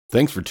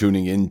Thanks for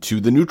tuning in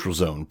to The Neutral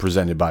Zone,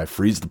 presented by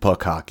Freeze the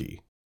Puck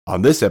Hockey.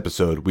 On this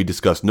episode, we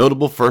discuss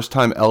notable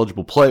first-time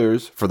eligible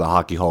players for the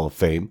Hockey Hall of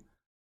Fame,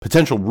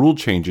 potential rule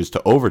changes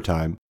to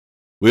overtime.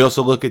 We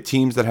also look at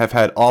teams that have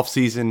had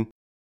off-season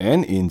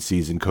and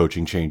in-season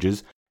coaching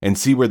changes and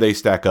see where they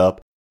stack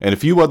up, and a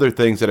few other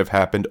things that have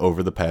happened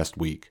over the past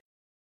week.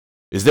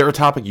 Is there a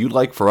topic you'd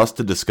like for us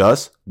to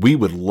discuss? We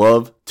would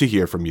love to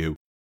hear from you.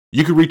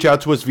 You can reach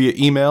out to us via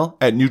email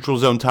at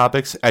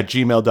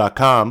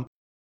neutralzonetopics@gmail.com,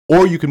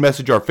 or you can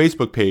message our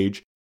Facebook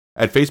page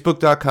at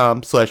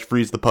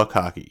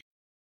facebook.com/freezethepuckhockey.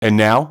 And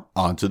now,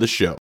 on to the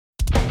show.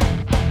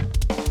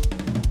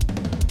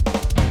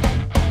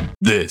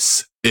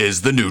 This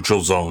is The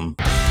Neutral Zone.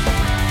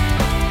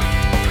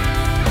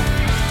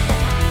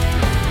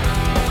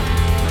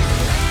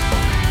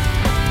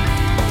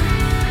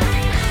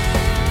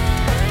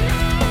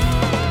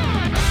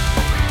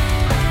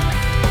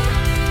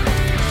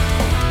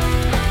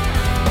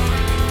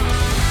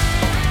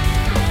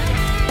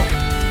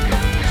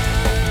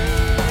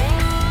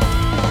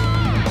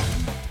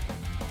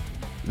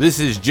 This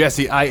is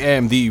Jesse. I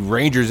am the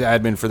Rangers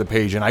admin for the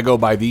page, and I go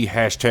by the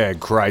hashtag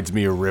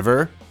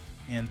 #CriedesMeARiver.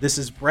 And this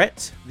is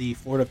Brett, the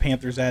Florida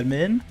Panthers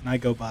admin, and I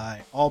go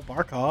by All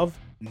Barkov,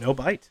 No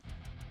Bite.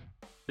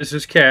 This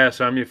is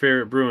Cass. I'm your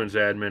favorite Bruins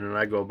admin, and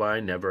I go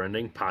by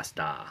Neverending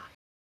Pasta.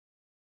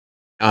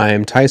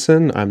 I'm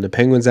Tyson. I'm the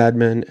Penguins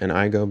admin, and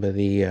I go by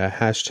the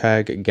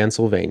hashtag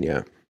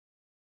Gensylvania.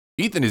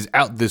 Ethan is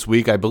out this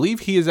week. I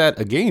believe he is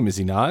at a game, is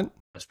he not?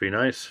 Must be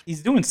nice.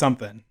 He's doing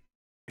something.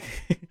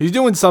 He's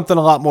doing something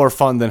a lot more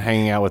fun than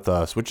hanging out with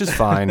us, which is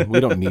fine. We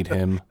don't need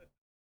him.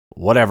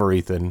 Whatever,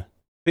 Ethan.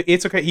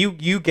 It's okay.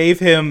 You gave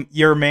him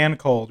your man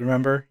cold,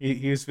 remember?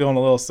 He was feeling a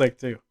little sick,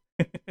 too.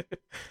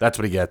 That's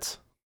what he gets.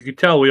 You can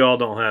tell we all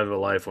don't have a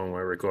life when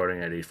we're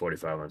recording at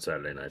 8:45 on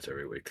Saturday nights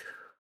every week.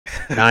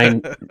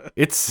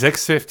 It's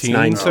 6:15,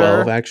 9:12,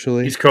 sir.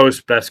 actually. East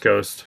Coast, Best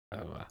Coast.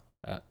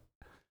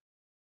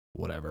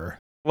 Whatever.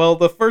 Well,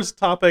 the first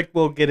topic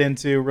we'll get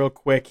into real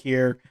quick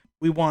here,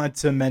 we wanted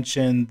to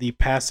mention the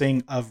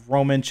passing of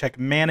Roman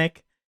Cechmanek.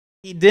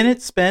 He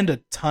didn't spend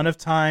a ton of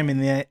time in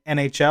the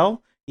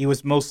NHL. He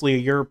was mostly a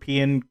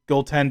European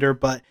goaltender,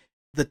 but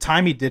the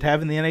time he did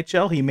have in the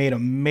NHL, he made a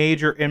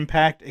major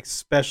impact,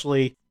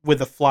 especially with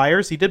the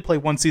Flyers. He did play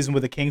one season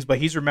with the Kings, but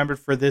he's remembered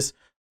for this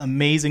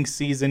amazing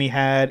season he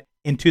had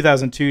in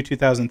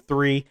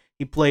 2002-2003.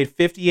 He played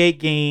 58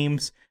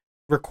 games,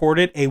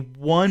 recorded a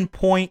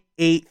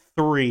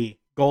 1.83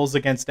 goals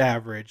against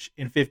average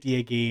in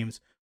 58 games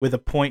with a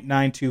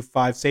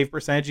 .925 save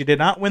percentage. He did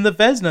not win the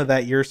Vezina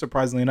that year,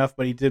 surprisingly enough,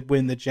 but he did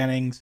win the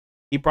Jennings.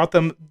 He brought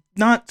them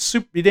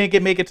he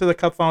didn't make it to the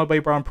Cup final, but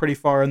he brought them pretty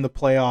far in the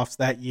playoffs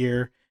that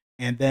year.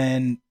 And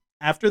then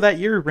after that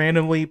year,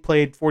 randomly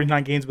played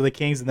 49 games with the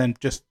Kings and then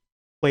just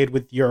played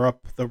with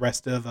Europe the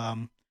rest of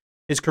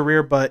his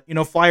career. But,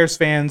 Flyers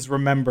fans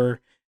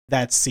remember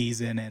that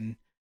season and,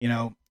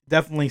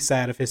 definitely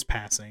sad of his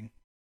passing.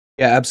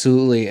 Yeah,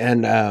 absolutely.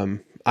 And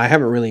I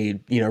haven't really,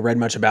 read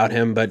much about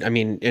him, but I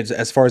mean,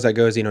 as far as that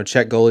goes,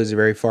 Czech goalies are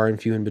very far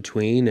and few in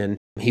between, and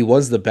he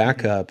was the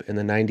backup in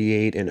the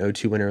 98 and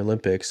 02 Winter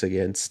Olympics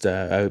against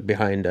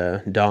behind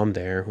Dom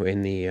there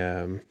in the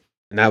and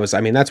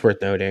that's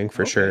worth noting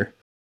for sure.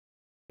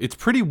 It's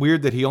pretty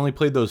weird that he only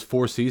played those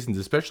 4 seasons,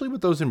 especially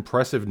with those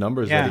impressive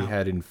numbers that he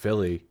had in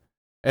Philly.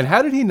 And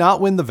how did he not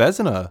win the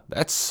Vezina?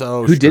 That's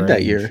so Who strange. did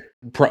that year?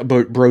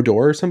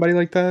 Brodeur or somebody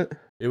like that?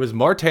 It was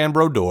Martin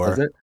Brodeur. Was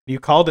it? You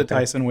called it,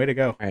 Tyson. Way to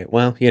go. All right.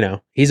 Well,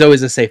 he's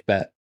always a safe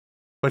bet.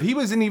 But he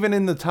wasn't even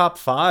in the top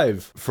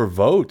 5 for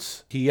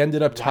votes. He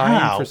ended up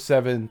tying for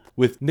 7th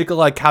with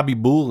Nikolai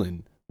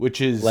Khabibulin,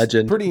 which is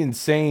pretty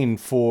insane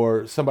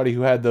for somebody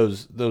who had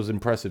those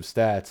impressive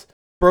stats.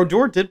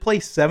 Brodeur did play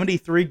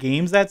 73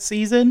 games that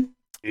season,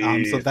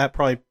 so that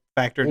probably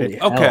factored in.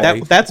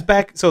 Okay, that's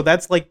back. So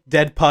that's like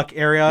dead puck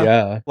area.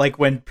 Yeah, like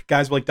when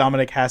guys like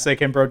Dominic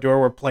Hasek and Brodeur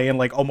were playing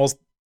like almost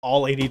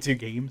all 82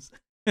 games.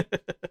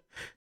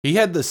 He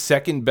had the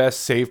second best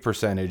save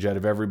percentage out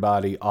of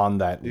everybody on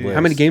that list. How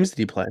many games did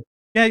he play?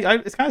 Yeah,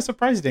 it's kind of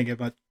surprised he didn't get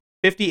much.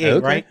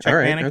 58, right? All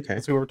right, Cechmanek, okay.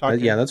 that's who we were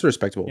talking Yeah, that's a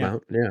respectable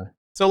amount. Yeah.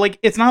 So, like,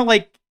 it's not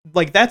like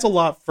that's a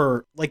lot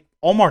for, like,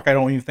 Allmark, I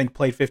don't even think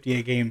played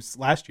 58 games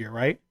last year,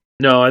 right?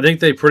 No, I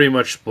think they pretty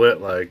much split,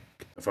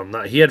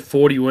 he had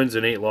 40 wins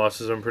and 8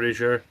 losses, I'm pretty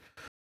sure.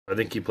 I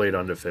think he played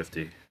under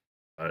 50.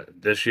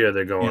 This year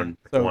they're going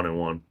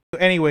 1-1.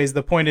 Anyways,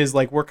 the point is,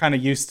 like, we're kind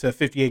of used to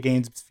 58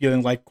 games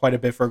feeling like quite a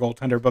bit for a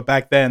goaltender, but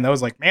back then, that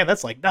was like, man,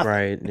 that's like nothing.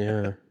 Right,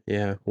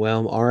 yeah.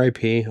 Well,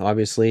 RIP,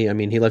 obviously. I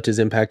mean, he left his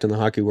impact in the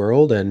hockey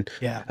world, and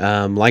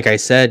like I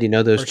said,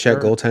 those Czech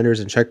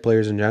goaltenders and Czech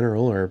players in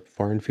general are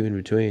far and few in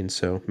between,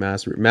 so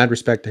mad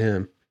respect to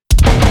him.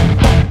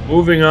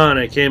 Moving on,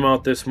 it came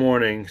out this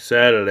morning,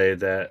 Saturday,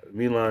 that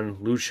Milan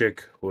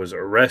Lucic was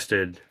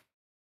arrested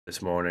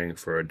this morning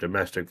for a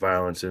domestic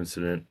violence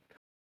incident.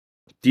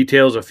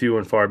 Details are few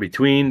and far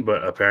between,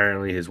 but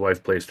apparently his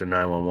wife placed a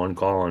 911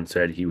 call and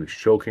said he was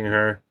choking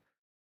her.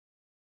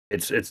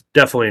 It's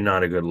definitely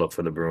not a good look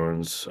for the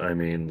Bruins. I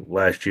mean,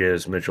 last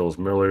year's Mitchell's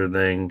Miller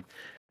thing,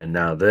 And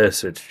now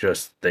this, it's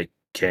just they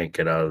can't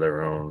get out of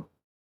their own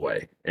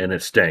way, and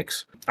it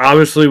stinks.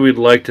 Obviously, we'd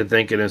like to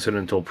think innocent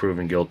until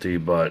proven guilty,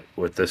 but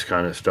with this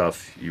kind of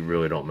stuff, you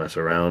really don't mess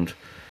around.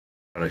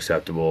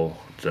 Unacceptable.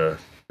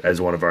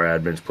 As one of our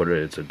admins put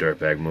it, it's a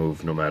dirtbag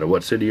move no matter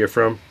what city you're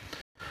from.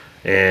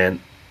 And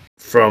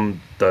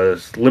from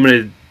the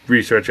limited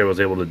research I was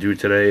able to do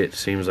today, it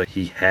seems like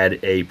he had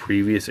a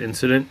previous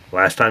incident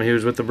last time he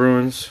was with the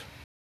Bruins.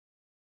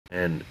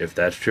 And if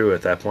that's true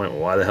at that point,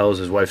 why the hell is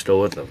his wife still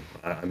with him?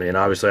 I mean,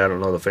 obviously, I don't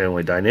know the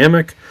family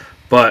dynamic,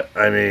 but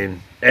I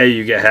mean, A,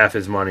 you get half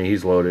his money,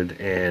 he's loaded,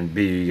 and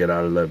B, you get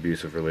out of the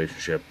abusive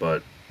relationship.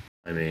 But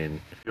I mean,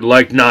 you'd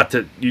like not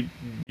to.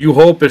 You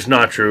hope it's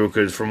not true,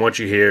 because from what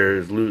you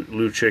hear,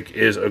 Lucic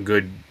is a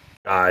good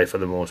guy for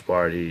the most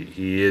part.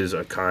 He is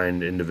a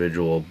kind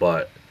individual,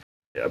 but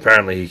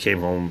apparently he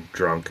came home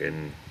drunk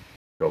and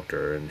choked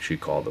her, and she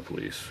called the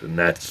police. And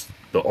that's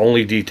the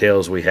only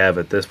details we have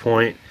at this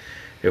point.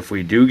 If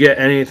we do get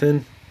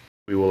anything,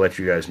 we will let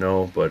you guys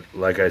know. But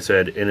like I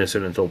said,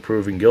 innocent until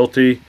proven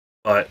guilty,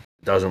 but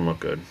doesn't look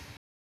good.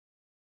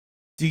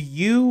 Do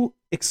you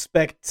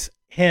expect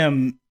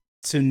him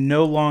to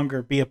no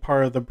longer be a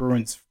part of the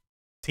Bruins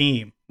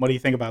team? What do you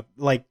think about,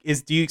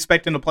 do you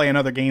expect him to play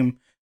another game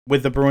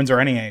with the Bruins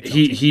or any NHL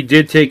team? He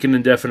did take an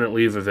indefinite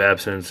leave of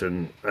absence,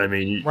 and I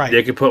mean, right.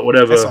 They could put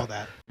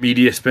whatever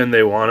media spin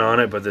they want on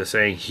it, but they're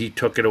saying he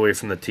took it away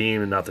from the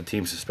team and not the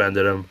team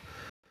suspended him.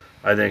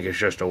 I think it's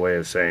just a way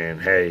of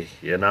saying, hey,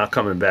 you're not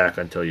coming back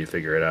until you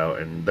figure it out.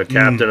 And the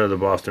captain of the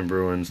Boston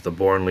Bruins, the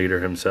born leader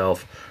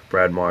himself,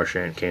 Brad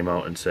Marchand, came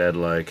out and said,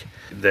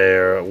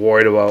 they're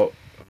worried about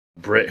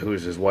Britt,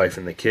 who's his wife,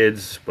 and the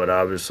kids, but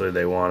obviously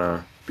they want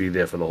to be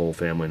there for the whole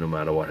family no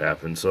matter what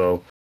happens.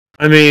 So,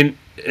 I mean,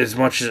 as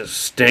much as it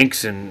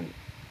stinks, and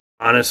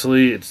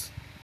honestly,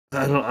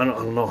 I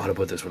don't know how to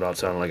put this without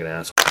sounding like an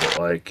asshole,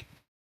 but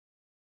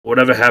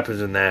whatever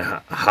happens in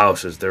that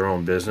house is their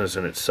own business,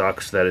 and it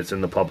sucks that it's in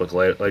the public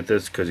light like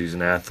this because he's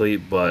an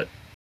athlete, but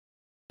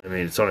I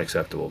mean, it's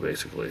unacceptable,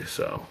 basically.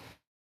 So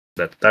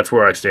that's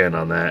where I stand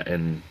on that,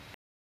 and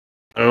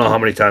I don't know how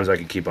many times I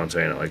can keep on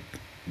saying it.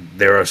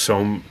 There are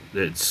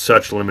it's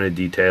such limited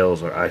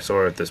details. I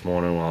saw it this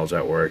morning while I was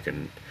at work,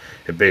 and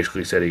it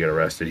basically said he got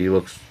arrested.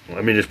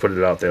 Let me just put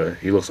it out there,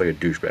 he looks like a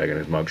douchebag in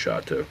his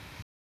mugshot, too.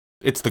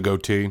 It's the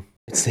goatee.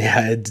 It's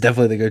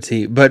definitely the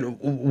goatee. But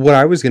what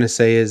I was going to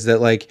say is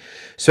that,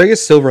 so I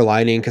guess silver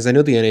lining, because I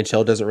know the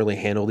NHL doesn't really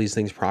handle these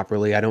things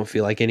properly, I don't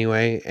feel like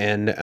anyway.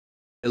 And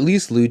at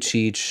least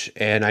Lucic,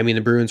 and I mean,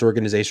 the Bruins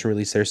organization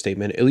released their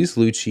statement. At least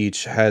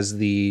Lucic has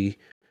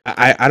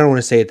I don't want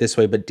to say it this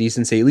way, but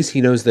decency. At least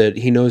he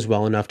knows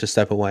well enough to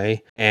step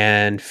away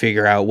and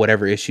figure out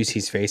whatever issues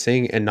he's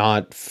facing and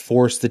not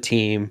force the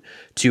team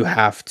to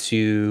have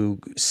to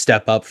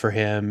step up for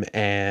him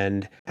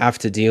and have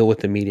to deal with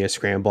the media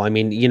scramble. I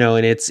mean,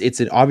 and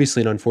it's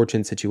obviously an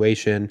unfortunate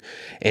situation,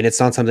 and it's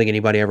not something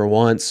anybody ever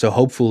wants. So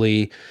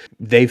hopefully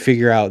they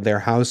figure out their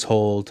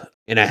household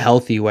in a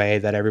healthy way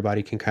that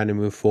everybody can kind of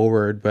move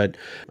forward. But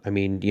I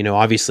mean,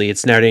 obviously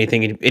it's not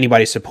anything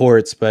anybody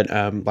supports, but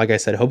like I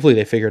said, hopefully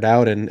they figure it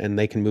out and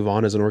they can move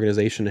on as an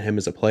organization and him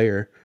as a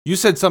player. You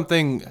said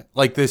something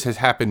like this has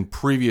happened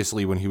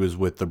previously when he was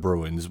with the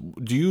Bruins.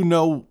 Do you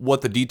know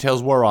what the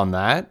details were on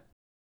that?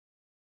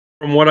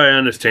 From what I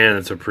understand,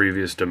 it's a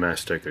previous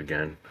domestic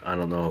again. I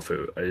don't know if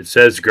it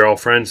says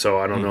girlfriend, so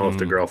I don't know if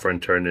the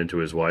girlfriend turned into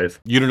his wife.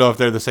 You don't know if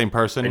they're the same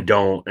person? I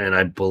don't, and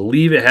I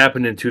believe it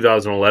happened in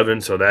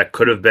 2011, so that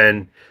could have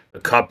been a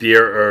cup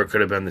year or it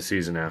could have been the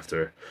season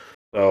after.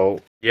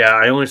 So, yeah,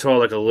 I only saw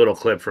a little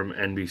clip from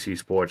NBC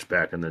Sports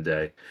back in the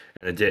day.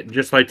 And it did,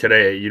 just like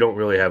today, you don't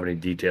really have any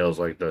details.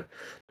 The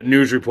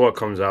news report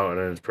comes out and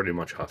then it's pretty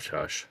much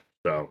hush-hush.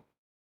 So,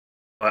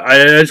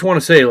 I just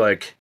want to say,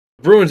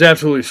 Bruins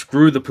absolutely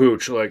screwed the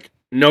pooch.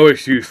 No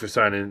excuse for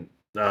signing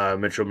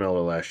Mitchell Miller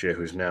last year,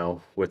 who's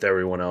now with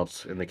everyone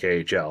else in the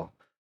KHL.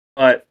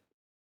 But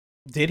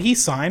did he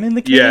sign in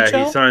the KHL?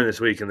 Yeah, he signed this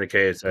week in the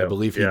KHL. I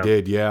believe he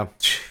did, yeah.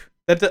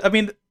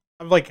 I'm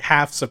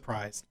half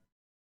surprised.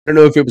 I don't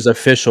know if it was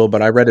official,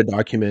 but I read a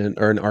document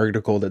or an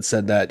article that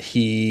said that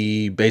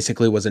he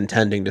basically was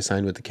intending to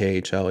sign with the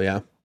KHL,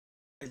 yeah.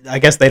 I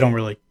guess they don't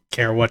really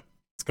care what's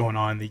going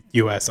on in the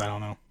U.S., I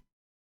don't know.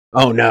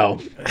 Oh, no.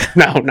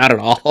 No, not at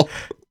all.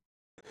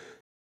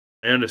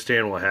 I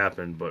understand what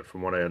happened, but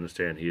from what I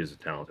understand, he is a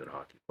talented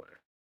hockey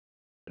player.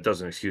 It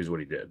doesn't excuse what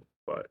he did,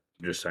 but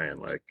I'm just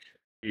saying,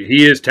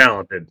 he is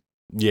talented.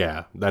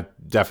 Yeah,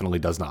 that definitely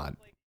does not.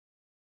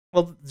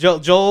 Well,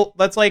 Joel,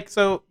 that's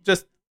so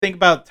just think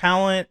about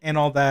talent and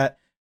all that.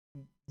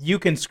 You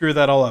can screw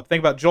that all up.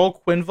 Think about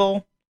Joel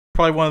Quenneville,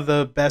 probably one of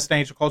the best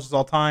NHL coaches of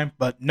all time,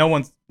 but no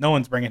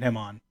one's bringing him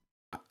on.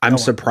 I'm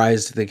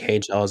surprised the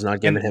KHL is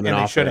not giving him an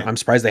offer. I'm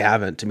surprised they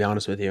haven't, to be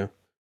honest with you.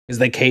 Because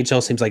the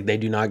KHL seems like they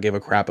do not give a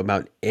crap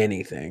about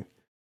anything.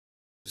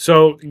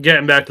 So,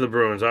 getting back to the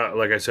Bruins,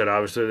 like I said,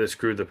 obviously they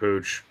screwed the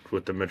pooch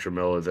with the Mitchell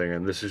Miller thing,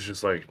 and this is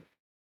just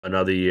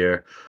another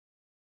year.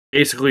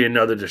 Basically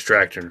another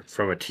distraction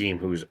from a team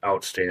who's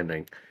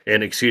outstanding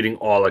and exceeding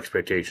all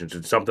expectations.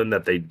 It's something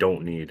that they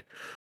don't need.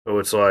 So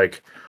it's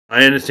like,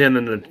 I understand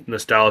the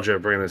nostalgia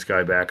of bringing this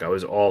guy back. I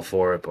was all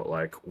for it, but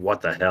like,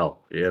 what the hell,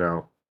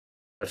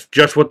 That's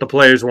just what the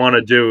players want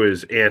to do,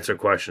 is answer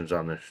questions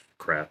on this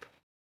crap.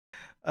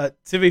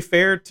 To be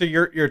fair to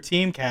your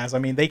team, Kaz, I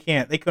mean they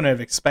couldn't have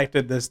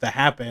expected this to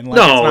happen. Like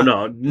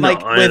No.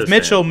 Like I with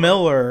Mitchell understand,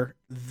 Miller,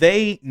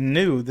 they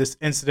knew this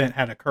incident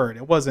had occurred.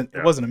 It wasn't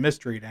a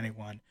mystery to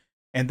anyone.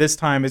 And this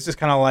time it's just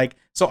kind of like,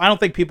 so I don't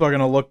think people are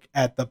going to look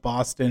at the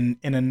Boston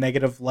in a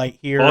negative light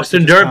here.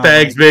 Boston It's just kinda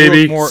dirtbags, like,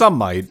 baby. Some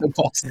might.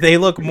 They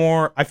look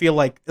more. I feel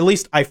like, at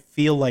least I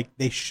feel like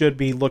they should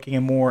be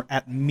looking more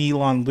at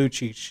Milan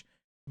Lucic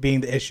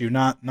being the issue,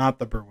 not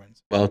the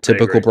Bruins. Well,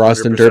 typical agree,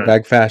 Boston 100%.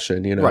 dirtbag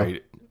fashion,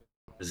 Right.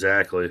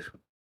 Exactly.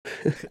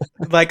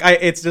 Like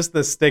it's just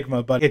the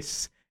stigma, but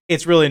it's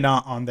really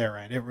not on their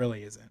end. It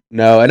really isn't.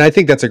 No, and I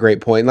think that's a great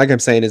point. Like I'm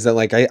saying, is that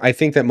like I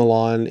think that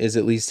Milan is,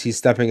 at least he's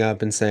stepping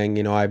up and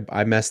saying,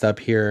 I messed up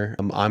here.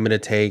 I'm going to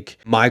take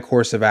my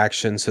course of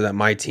action so that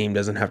my team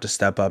doesn't have to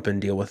step up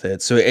and deal with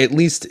it. So at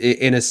least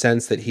in a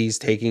sense that he's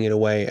taking it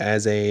away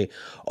as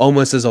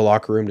almost as a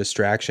locker room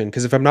distraction.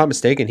 Because if I'm not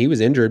mistaken, he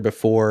was injured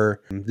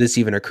before this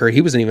even occurred.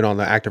 He wasn't even on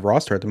the active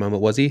roster at the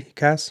moment, was he,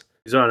 Cass?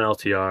 He's on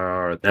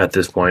LTIR at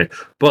this point.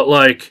 But,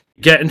 like,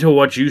 getting to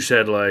what you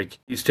said, like,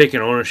 he's taking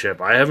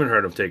ownership. I haven't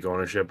heard him take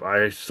ownership.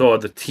 I saw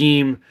the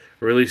team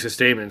release a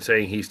statement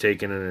saying he's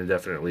taking an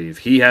indefinite leave.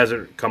 He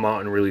hasn't come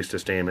out and released a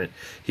statement.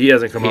 He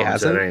hasn't come out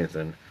and said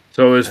anything.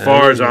 So, as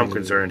far as I'm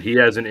concerned, he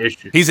hasn't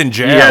issued. He's in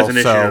jail. He hasn't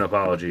issued an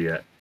apology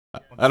yet.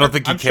 I don't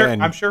think he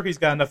can. I'm sure he's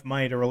got enough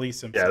money to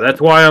release himself. Yeah,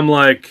 that's why I'm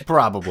like,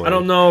 Probably. I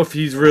don't know if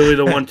he's really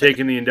the one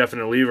taking the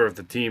indefinite leave, or if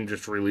the team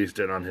just released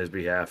it on his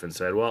behalf and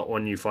said, well,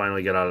 when you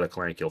finally get out of the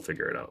clank, you'll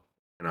figure it out.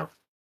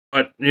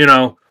 But,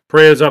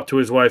 prayers up to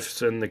his wife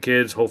and the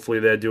kids. Hopefully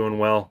they're doing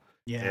well.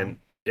 Yeah. And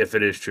if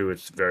it is true,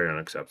 it's very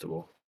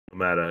unacceptable, no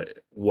matter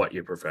what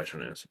your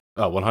profession is.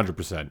 Oh,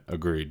 100%.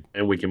 Agreed.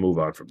 And we can move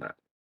on from that.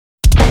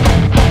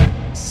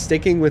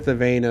 Sticking with the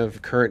vein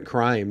of current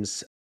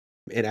crimes,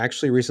 it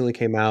actually recently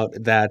came out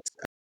that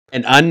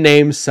an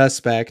unnamed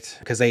suspect,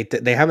 because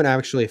they haven't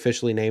actually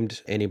officially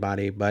named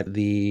anybody, but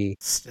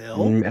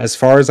as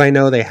far as I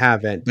know, they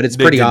haven't, but it's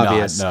They pretty did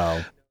obvious. Not,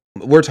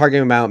 no. We're talking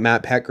about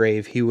Matt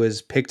Petgrave. He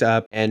was picked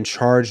up and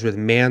charged with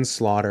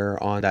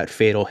manslaughter on that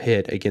fatal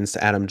hit against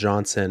Adam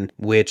Johnson,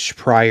 which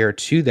prior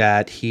to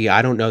that,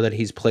 I don't know that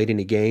he's played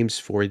any games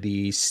for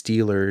the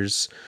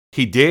Steelers.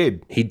 He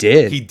did. He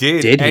did. He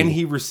did. Did and he?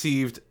 he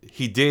received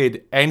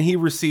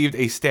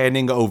a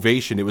standing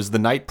ovation. It was the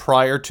night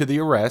prior to the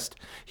arrest.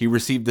 He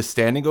received a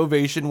standing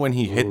ovation when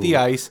he hit the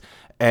ice,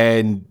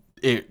 and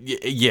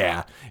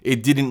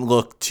it didn't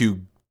look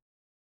too.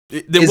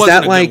 It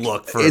wasn't a good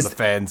look for the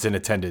fans in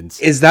attendance.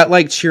 Is that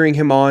like cheering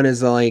him on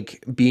as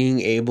like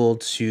being able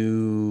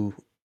to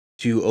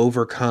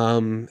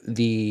overcome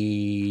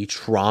the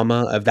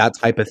trauma of that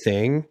type of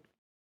thing?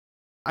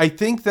 I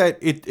think that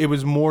it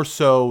was more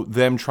so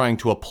them trying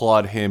to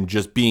applaud him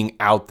just being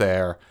out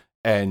there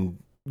and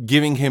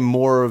giving him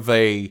more of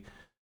a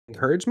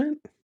encouragement.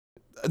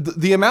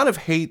 The amount of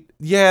hate,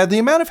 the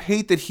amount of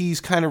hate that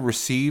he's kind of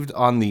received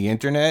on the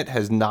internet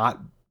has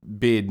not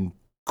been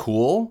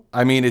cool.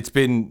 I mean, it's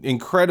been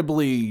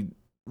incredibly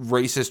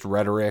racist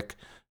rhetoric,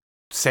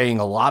 saying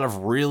a lot of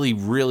really,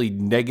 really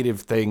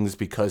negative things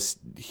because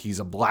he's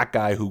a black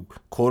guy who,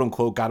 quote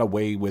unquote, got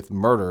away with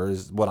murder,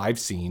 is what I've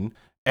seen.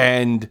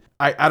 And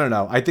I don't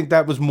know. I think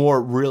that was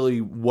more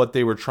really what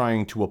they were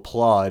trying to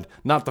applaud,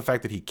 not the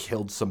fact that he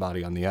killed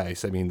somebody on the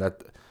ice. I mean,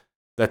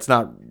 that's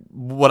not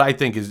what I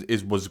think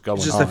is was going on.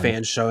 It's just the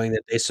fans showing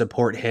that they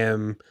support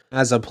him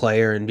as a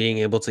player and being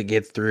able to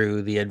get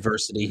through the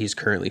adversity he's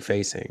currently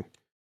facing.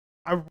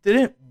 I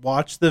didn't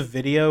watch the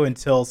video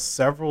until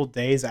several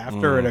days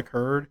after it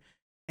occurred,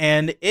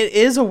 and it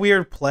is a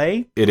weird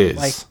play. It is.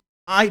 Like,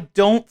 I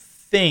don't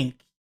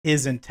think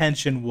his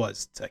intention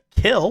was to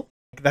kill.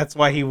 That's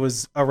why he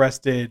was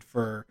arrested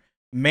for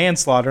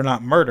manslaughter,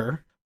 not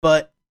murder.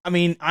 But I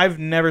mean, I've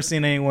never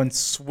seen anyone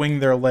swing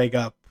their leg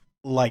up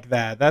like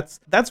that.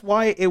 That's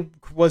why it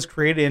was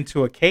created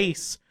into a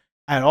case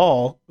at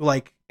all.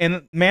 Like,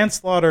 and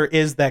manslaughter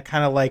is that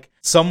kind of like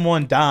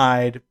someone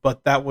died,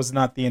 but that was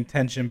not the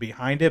intention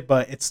behind it,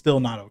 but it's still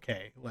not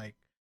okay. Like,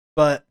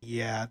 but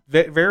yeah,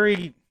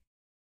 very,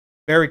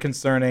 very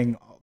concerning.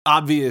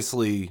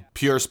 Obviously,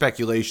 pure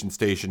speculation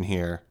station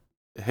here.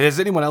 Has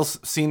anyone else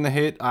seen the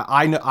hit?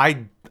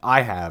 I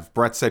have.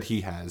 Brett said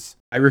he has.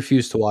 I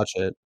refuse to watch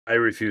it. I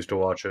refuse to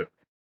watch it.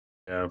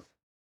 Yeah.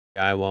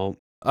 I won't.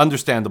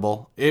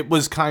 Understandable. It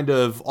was kind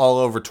of all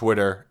over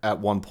Twitter at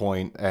one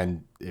point,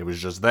 and it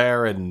was just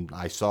there, and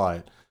I saw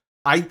it.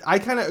 I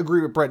kind of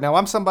agree with Brett. Now,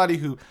 I'm somebody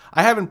who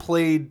I haven't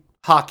played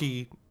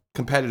hockey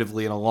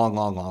competitively in a long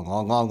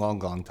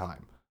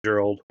time. You're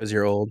old. Because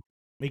you're old.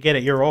 We get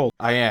it. You're old.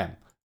 I am.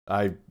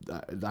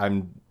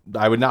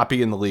 I would not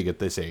be in the league at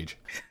this age.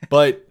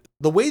 But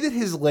the way that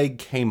his leg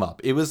came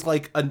up, it was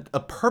like a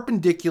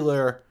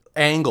perpendicular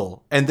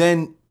angle, and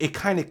then it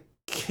kind of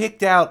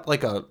kicked out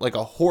like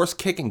a horse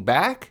kicking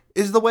back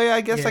is the way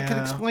I guess I can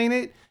explain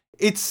it.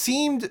 It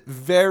seemed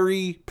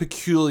very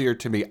peculiar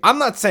to me. I'm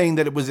not saying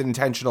that it was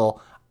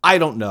intentional. I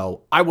don't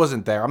know. I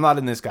wasn't there. I'm not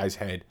in this guy's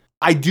head.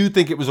 I do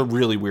think it was a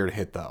really weird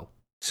hit, though.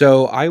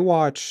 So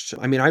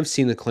I've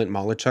seen the Clint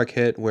Malachuk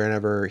hit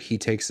whenever he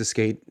takes the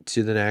skate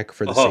to the neck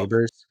for the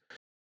Sabres.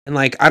 And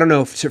like, I don't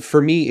know,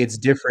 for me, it's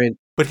different.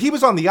 But he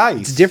was on the ice.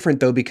 It's different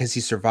though, because he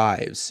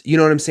survives. You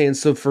know what I'm saying?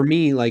 So for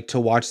me, like, to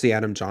watch the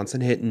Adam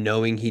Johnson hit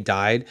knowing he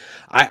died,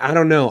 I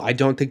don't know. I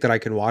don't think that I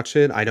can watch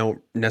it. I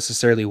don't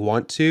necessarily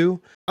want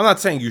to. I'm not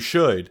saying you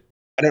should.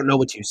 I don't know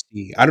what you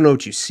see. I don't know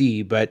what you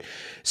see, but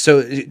so,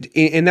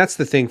 and that's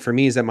the thing for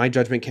me, is that my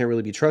judgment can't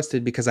really be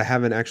trusted because I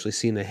haven't actually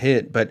seen the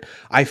hit, but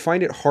I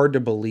find it hard to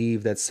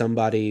believe that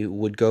somebody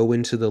would go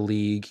into the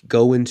league,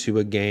 go into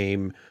a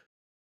game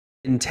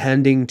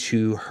intending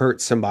to hurt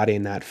somebody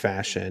in that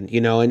fashion,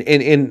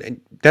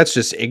 and that's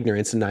just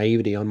ignorance and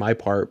naivety on my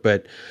part.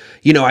 But,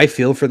 I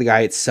feel for the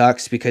guy. It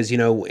sucks because,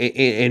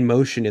 in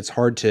motion, it's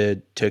hard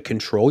to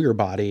control your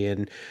body,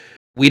 and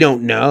we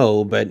don't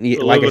know, but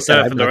like I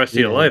said, for the rest of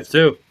your life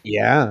too.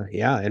 Yeah,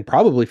 and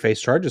probably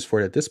face charges for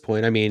it at this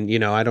point. I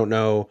mean, I don't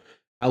know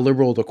how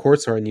liberal the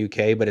courts are in the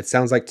UK, but it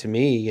sounds like to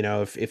me,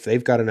 if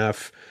they've got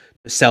enough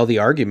to sell the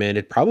argument,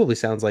 it probably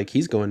sounds like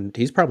he's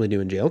probably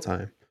doing jail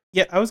time.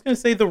 Yeah, I was going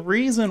to say the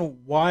reason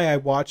why I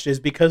watched is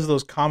because of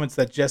those comments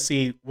that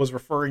Jesse was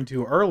referring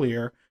to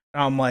earlier.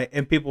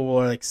 And people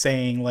were like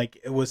saying like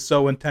it was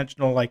so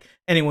intentional, like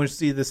anyone who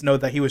see this know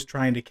that he was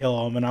trying to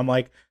kill him. And I'm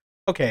like,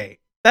 okay,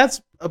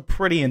 that's a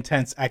pretty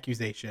intense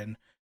accusation.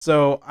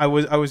 So I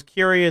was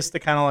curious to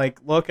kind of like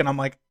look, and I'm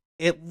like,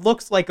 it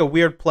looks like a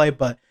weird play,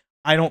 but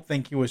I don't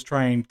think he was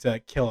trying to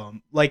kill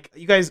him. Like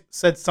you guys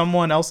said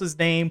someone else's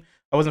name,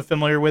 I wasn't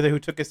familiar with it, who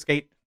took a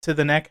skate to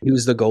the neck. He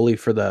was the goalie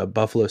for the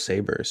Buffalo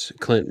Sabres,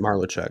 Clint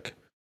Malachuk.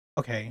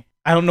 Okay.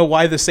 I don't know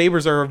why the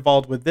Sabres are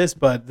involved with this,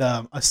 but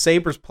a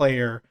Sabres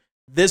player,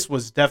 this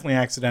was definitely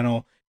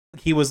accidental.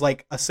 He was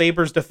like a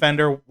Sabres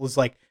defender, was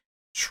like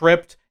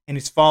tripped, and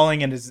he's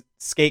falling, and his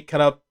skate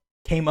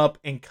came up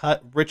and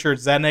cut Richard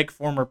Zednik,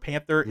 former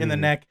Panther, in the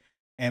neck.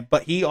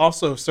 But he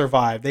also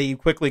survived. They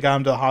quickly got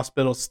him to the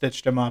hospital,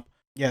 stitched him up.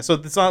 Yeah, so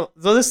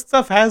this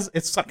stuff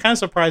it's kind of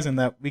surprising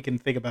that we can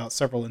think about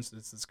several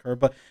instances occur.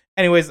 But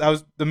anyways, that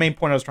was the main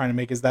point I was trying to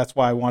make, is that's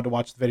why I wanted to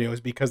watch the video,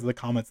 is because of the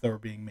comments that were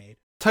being made.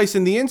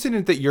 Tyson, the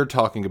incident that you're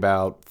talking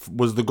about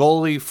was the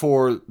goalie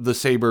for the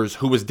Sabres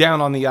who was down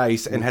on the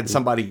ice and had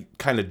somebody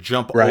kind of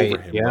jump over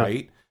him,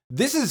 right?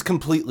 This is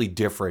completely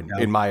different,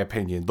 in my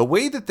opinion. The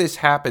way that this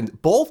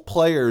happened, both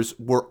players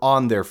were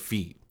on their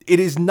feet. It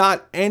is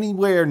not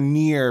anywhere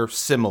near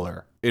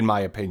similar, in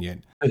my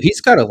opinion.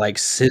 He's got to like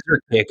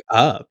scissor kick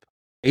up,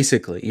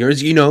 basically.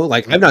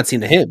 I've not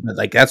seen the hit, but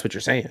like that's what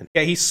you're saying.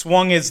 Yeah, he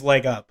swung his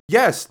leg up.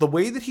 Yes, the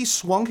way that he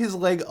swung his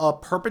leg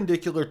up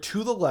perpendicular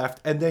to the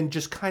left and then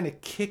just kind of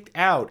kicked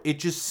out, it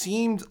just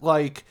seemed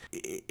like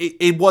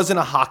it wasn't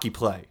a hockey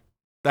play.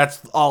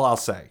 That's all I'll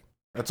say.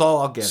 That's all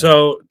I'll get.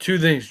 So, two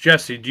things.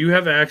 Jesse, do you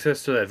have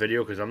access to that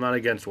video? Because I'm not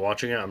against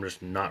watching it. I'm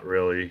just not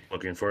really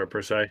looking for it,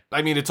 per se.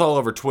 I mean, it's all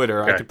over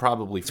Twitter. Okay. I could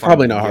probably find it. It's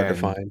probably not hard to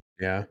find.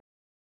 Yeah.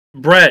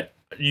 Brett,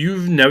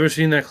 you've never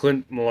seen that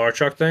Clint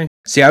Malachuk thing?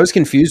 See, I was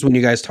confused when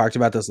you guys talked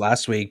about this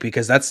last week,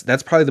 because that's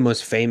probably the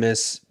most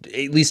famous,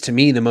 at least to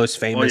me, the most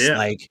famous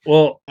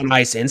on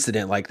ice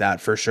incident like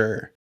that, for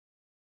sure.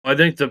 I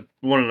think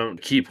one of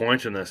the key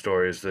points in that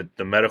story is that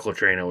the medical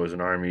trainer was an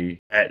Army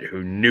vet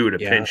who knew to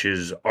pinch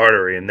his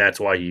artery, and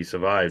that's why he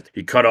survived.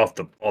 He cut off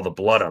all the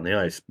blood on the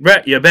ice.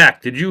 Brett, you're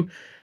back. Have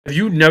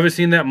you never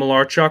seen that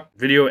Malachuk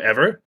video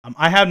ever?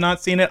 I have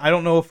not seen it. I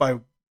don't know if I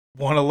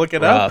want to look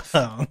it up.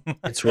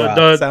 It's rough.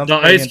 The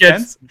ice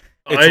gets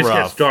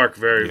dark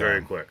very,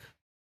 very quick.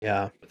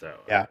 Yeah.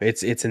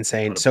 It's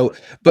insane. So,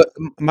 but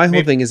my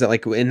whole thing is that,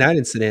 like, in that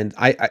incident,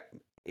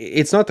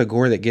 it's not the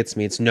gore that gets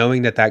me. It's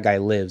knowing that guy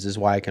lives is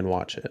why I can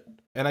watch it.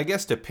 And I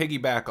guess to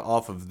piggyback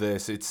off of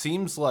this, it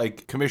seems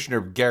like Commissioner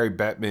Gary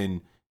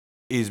Bettman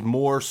is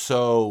more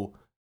so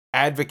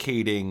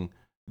advocating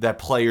that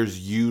players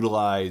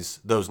utilize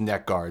those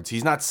neck guards.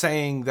 He's not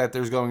saying that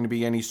there's going to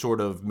be any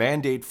sort of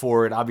mandate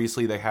for it.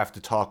 Obviously, they have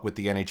to talk with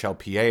the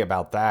NHLPA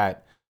about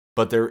that.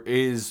 But there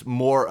is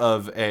more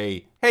of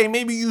a, hey,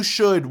 maybe you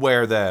should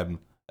wear them,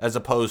 as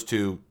opposed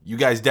to, you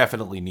guys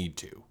definitely need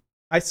to.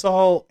 I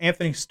saw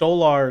Anthony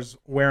Stolarz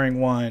wearing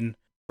one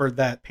for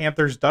that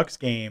Panthers-Ducks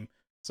game.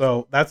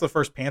 So that's the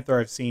first Panther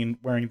I've seen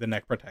wearing the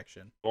neck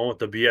protection. One with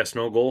the BS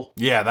no goal?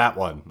 Yeah, that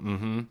one.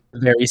 Mm-hmm.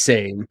 Very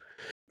same.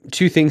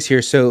 Two things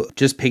here. So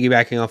just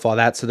piggybacking off all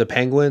that. So the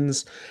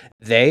Penguins,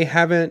 they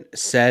haven't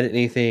said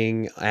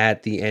anything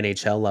at the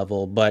NHL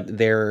level, but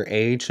their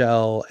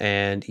AHL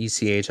and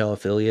ECHL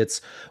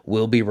affiliates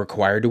will be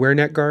required to wear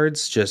neck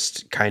guards,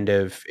 just kind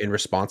of in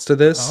response to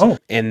this. Oh.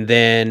 And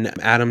then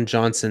Adam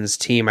Johnson's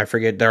team, I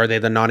forget, are they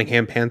the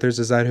Nottingham Panthers?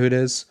 Is that who it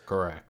is?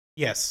 Correct.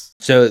 Yes.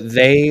 So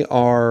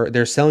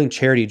they're selling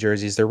charity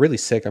jerseys. They're really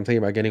sick. I'm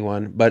thinking about getting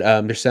one, but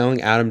they're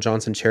selling Adam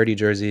Johnson charity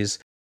jerseys.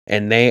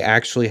 And they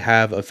actually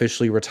have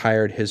officially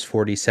retired his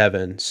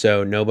 47.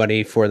 So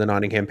nobody for the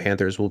Nottingham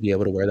Panthers will be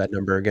able to wear that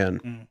number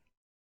again.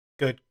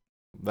 Good.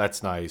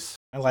 That's nice.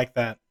 I like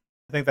that.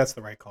 I think that's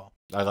the right call.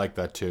 I like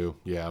that too.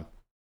 Yeah.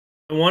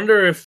 I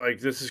wonder if, like,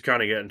 this is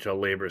kind of getting to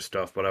labor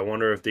stuff, but I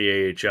wonder if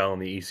the AHL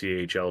and the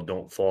ECHL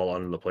don't fall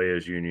under the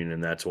players' union,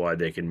 and that's why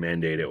they can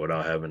mandate it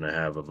without having to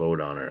have a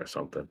vote on it or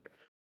something.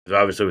 Because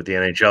obviously with the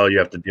NHL, you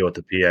have to deal with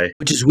the PA.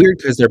 Which is weird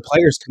because their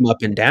players come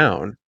up and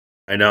down.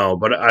 I know,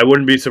 but I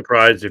wouldn't be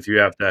surprised if you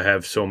have to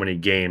have so many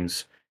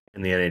games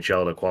in the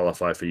NHL to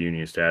qualify for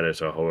union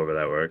status or however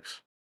that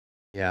works.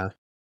 Yeah.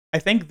 I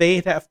think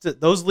they'd have to.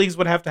 Those leagues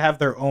would have to have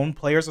their own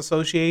players'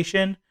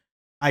 association.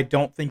 I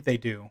don't think they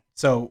do.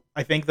 So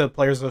I think the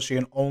players'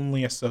 association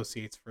only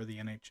associates for the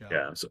NHL.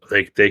 Yeah, so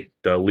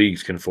the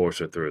leagues can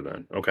force it through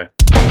then. Okay.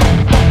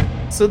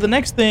 So the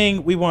next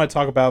thing we want to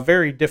talk about,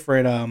 very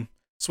different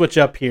switch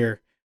up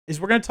here,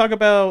 is we're going to talk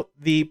about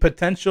the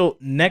potential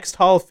next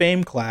Hall of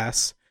Fame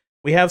class.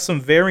 We have some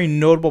very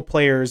notable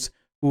players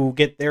who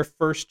get their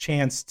first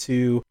chance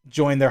to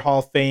join their Hall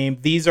of Fame.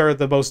 These are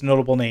the most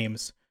notable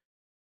names: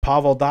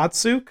 Pavel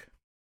Datsyuk,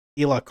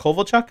 Ilya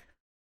Kovalchuk,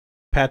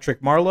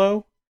 Patrick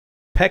Marleau,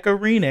 Pekka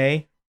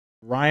Rinne,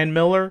 Ryan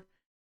Miller,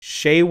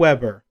 Shea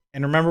Weber.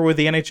 And remember, with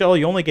the NHL,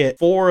 you only get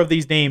 4 of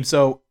these names.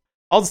 So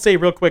I'll just say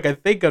real quick, I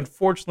think,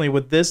 unfortunately,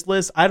 with this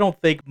list, I don't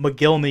think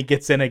McGillney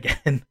gets in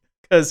again.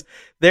 Because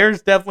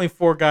there's definitely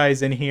 4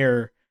 guys in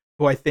here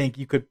who I think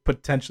you could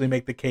potentially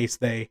make the case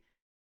they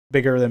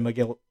bigger than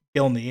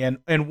McGillney.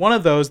 And one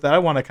of those that I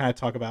want to kind of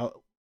talk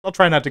about, I'll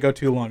try not to go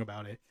too long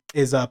about it,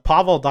 is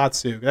Pavel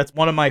Datsyuk. That's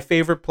one of my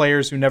favorite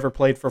players who never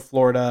played for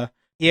Florida.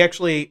 He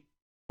actually,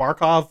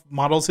 Barkov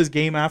models his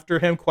game after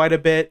him quite a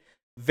bit.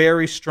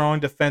 Very strong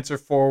defensive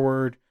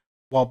forward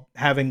while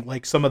having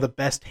like some of the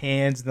best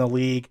hands in the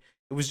league.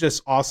 It was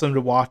just awesome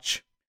to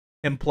watch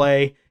him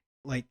play.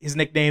 Like his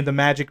nickname, the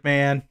Magic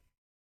Man,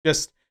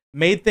 just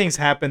made things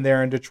happen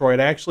there in Detroit.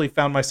 I actually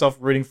found myself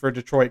rooting for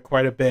Detroit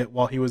quite a bit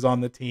while he was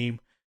on the team.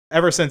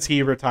 Ever since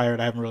he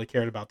retired, I haven't really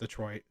cared about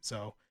Detroit.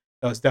 So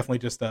that was definitely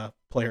just a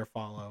player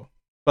follow.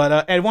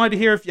 But I wanted to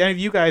hear if any of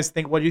you guys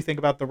think, what do you think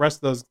about the rest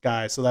of those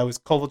guys? So that was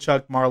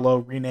Kovalchuk,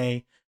 Marleau,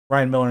 Rinne,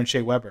 Ryan Miller, and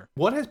Shea Weber.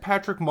 What has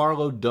Patrick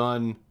Marleau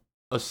done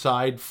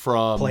aside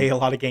from Play a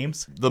lot of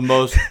games? the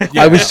most?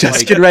 I was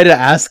just getting ready to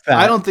ask that.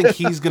 I don't think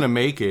he's gonna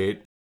make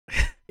it.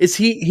 Is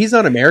he's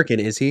not American,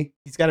 is he?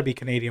 He's got to be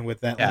Canadian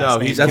with that. Yeah, last no,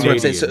 name. he's That's what I'm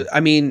saying. Canadian. So, I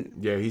mean,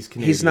 Yeah, he's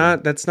Canadian. he's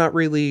not. That's not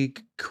really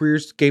career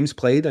games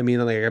played. I mean,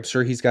 like I'm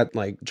sure he's got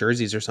like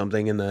jerseys or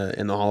something in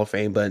the Hall of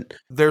Fame, but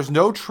There's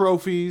no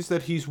trophies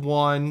that he's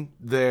won.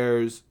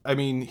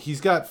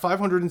 He's got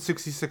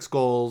 566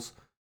 goals,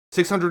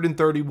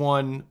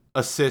 631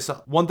 assists,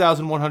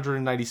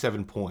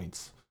 1,197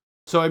 points.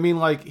 So I mean,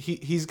 like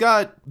he's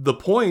got the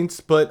points,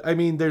 but I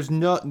mean, there's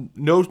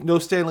no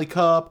Stanley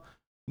Cup,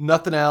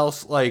 nothing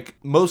else. Like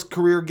most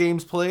career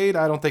games played,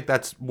 I don't think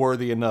that's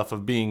worthy enough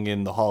of being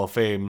in the Hall of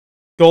Fame.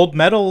 Gold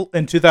medal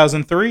in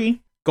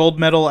 2003. Gold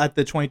medal at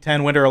the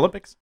 2010 Winter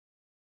Olympics.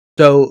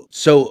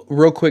 so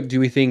real quick, do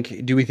we think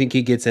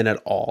he gets in at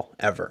all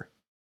ever?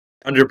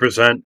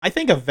 100%. I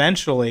think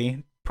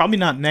eventually, probably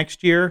not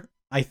next year.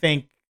 I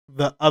think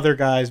the other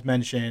guys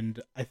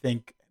mentioned, I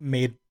think,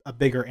 made a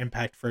bigger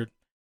impact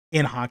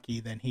in hockey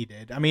than he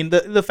did. I mean,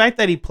 the fact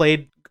that he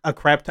played a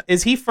crap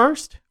is he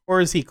first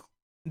or is he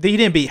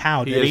didn't beat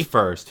Howe, did he? He is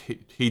first.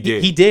 He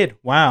did. He did.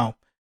 Wow.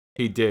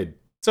 He did.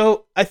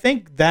 So I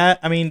think that,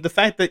 I mean, the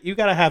fact that you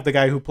got to have the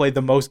guy who played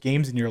the most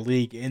games in your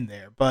league in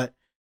there, but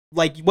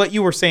like what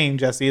you were saying,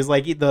 Jesse, is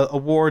like the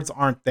awards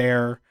aren't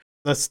there.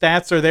 The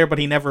stats are there, but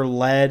he never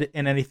led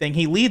in anything.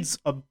 He leads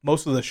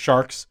most of the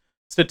Sharks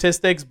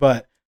statistics,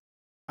 but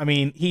I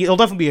mean, he'll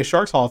definitely be a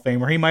Sharks Hall of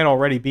Famer. He might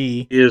already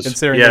be,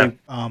 considering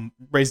they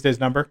raised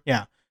his number.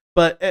 Yeah.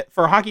 But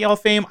for Hockey Hall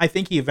of Fame, I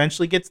think he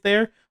eventually gets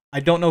there.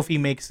 I don't know if he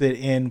makes it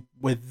in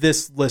with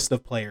this list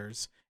of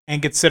players.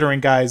 And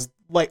considering guys,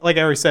 like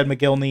I already said,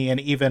 McGillney and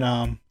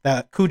even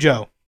that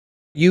Cujo.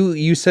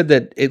 You said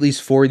that at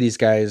least 4 of these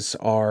guys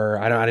are,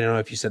 I don't know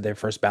if you said their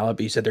first ballot,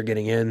 but you said they're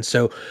getting in.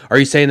 So are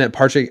you saying that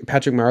Patrick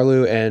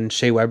Marleau and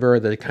Shea Weber are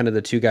the kind of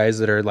the 2 guys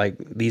that are like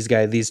these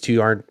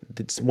 2 aren't,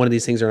 one of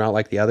these things are not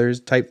like the others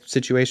type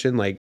situation?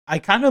 Like, I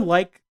kind of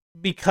like,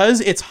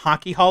 because it's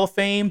Hockey Hall of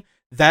Fame,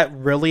 that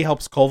really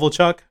helps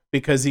Kovalchuk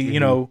because he, you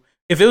know,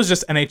 if it was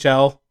just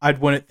NHL, I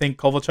wouldn't think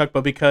Kovalchuk,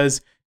 but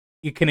because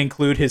you can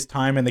include his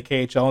time in the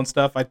KHL and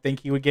stuff, I think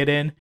he would get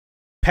in.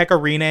 Pekka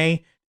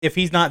Rinne, if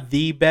he's not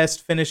the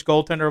best Finnish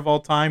goaltender of all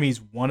time,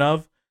 he's one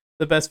of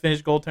the best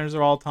Finnish goaltenders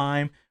of all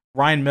time.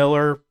 Ryan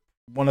Miller,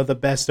 one of the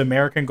best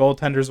American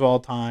goaltenders of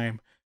all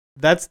time.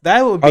 That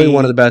would be probably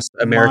one of the best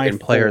American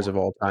players of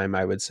all time,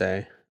 I would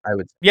say.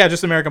 Yeah,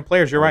 just American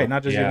players. You're right,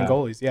 not just even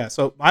goalies. Yeah,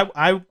 so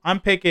I'm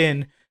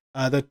picking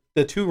the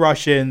 2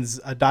 Russians,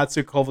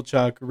 Datsyuk,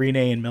 Kovalchuk,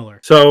 Rinne, and Miller.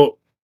 So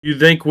you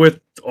think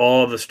with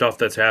all the stuff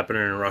that's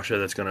happening in Russia,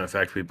 that's going to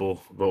affect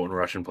people voting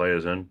Russian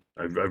players in?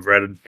 I've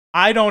read it.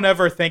 I don't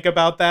ever think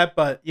about that,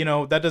 but you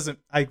know that doesn't.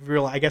 I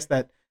guess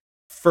that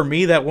For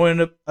me, that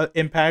wouldn't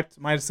impact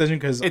my decision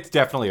because It's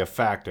definitely a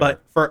factor.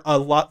 But for a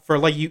lot, for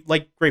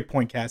great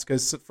point, Cass,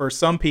 because for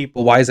some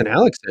people, Well, why isn't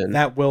Alex in?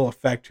 that will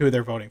affect who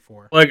they're voting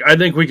for. Like, I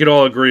think we could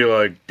all agree,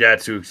 like,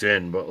 Datsuk's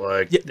in, but,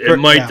 like, it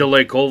might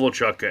delay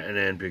Kovalchuk getting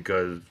in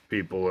because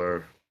people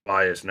are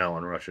biased now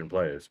on Russian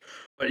players.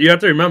 But you have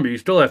to remember, you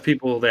still have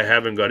people that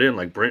haven't got in,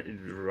 like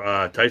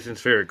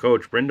Tyson's favorite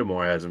coach,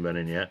 Brindamore, hasn't been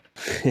in yet.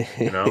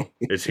 You know?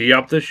 Is he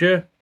up this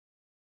year?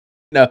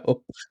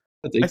 No.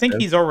 I think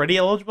he's already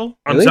eligible.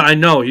 Really? I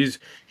know he's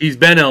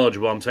been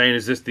eligible. I'm saying,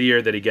 is this the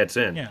year that he gets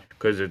in? Yeah.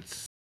 Because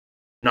it's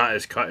not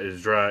as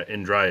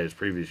dry as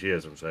previous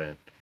years, I'm saying.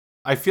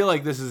 I feel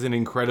like this is an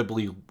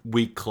incredibly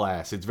weak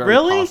class. It's very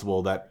Really?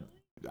 possible that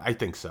I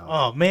think so.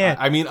 Oh man!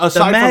 I mean,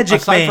 aside from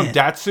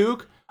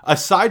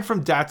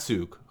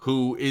Datsuk,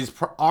 who is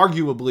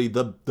arguably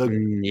the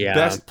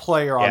best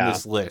player on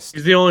this list.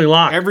 He's the only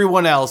lock.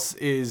 Everyone else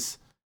is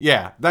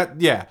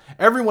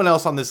everyone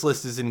else on this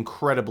list is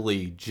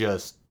incredibly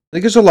just. I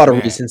think there's a lot of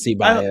recency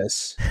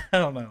bias. I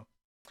don't know.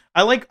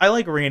 I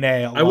like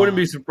Rene a lot. I wouldn't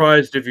be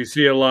surprised if you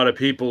see a lot of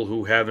people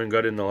who haven't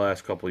got in the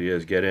last couple of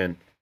years get in.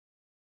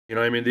 You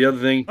know what I mean? The other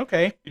thing,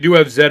 okay, you do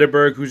have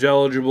Zetterberg, who's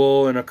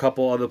eligible, and a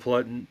couple other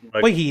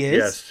Wait, he is?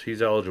 Yes,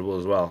 he's eligible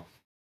as well.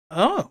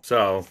 Oh,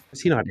 so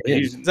is he not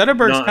in?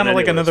 Zetterberg's kind of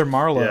like another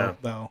Marlowe,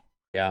 though.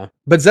 Yeah,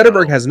 but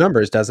Zetterberg has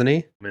numbers, doesn't he?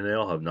 I mean, they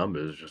all have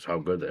numbers, just how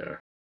good they are.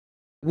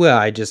 Well,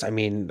 I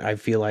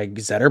feel like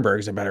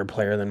Zetterberg's a better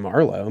player than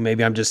Marlowe.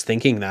 Maybe I'm just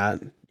thinking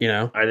that, you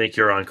know. I think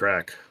you're on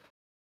crack.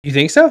 You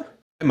think so?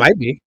 It might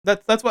be.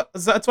 That's why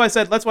I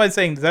said. That's why I'm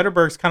saying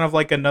Zetterberg's kind of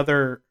like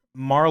another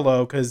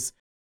Marlowe because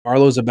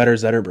Marlowe's a better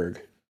Zetterberg.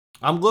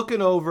 I'm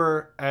looking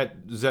over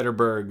at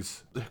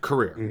Zetterberg's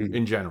career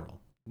in general.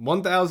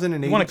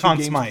 1,082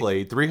 games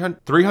played,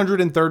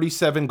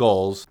 337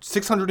 goals,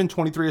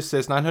 623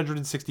 assists,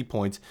 960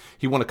 points.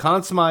 He won a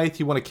Conn Smythe.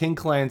 He won a King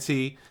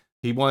Clancy.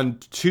 He won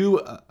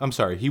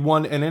he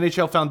won an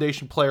NHL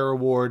Foundation Player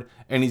Award,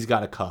 and he's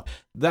got a cup.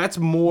 That's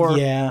more.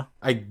 Yeah.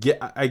 I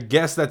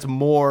guess that's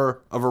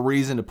more of a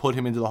reason to put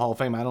him into the Hall of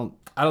Fame. I don't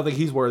think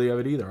he's worthy of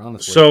it either,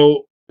 honestly.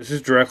 So this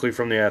is directly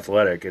from The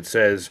Athletic. It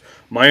says,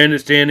 "My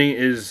understanding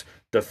is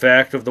the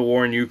fact of the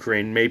war in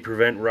Ukraine may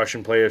prevent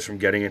Russian players from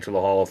getting into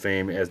the Hall of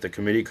Fame, as the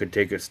committee could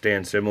take a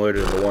stand similar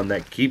to the one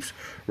that keeps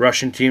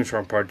Russian teams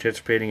from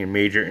participating in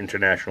major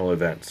international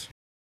events."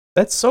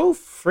 That's so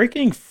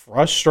freaking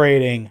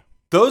frustrating.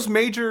 Those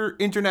major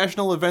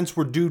international events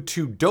were due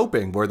to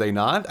doping, were they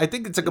not? I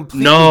think it's a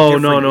completely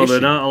different issue.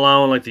 They're not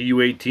allowing like the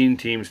U18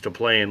 teams to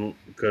play in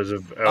because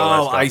of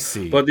all that stuff. I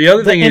see. But the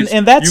other thing is,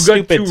 and that's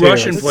you got two too.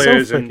 Russian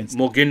players, so and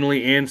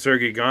McGinley and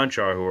Sergei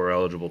Gonchar, who are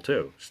eligible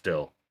too.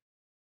 Still,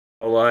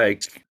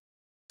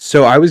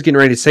 So I was getting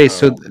ready to say,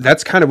 so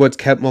that's kind of what's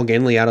kept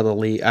McGinley out of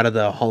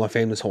the Hall of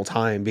Fame this whole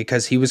time,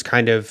 because he was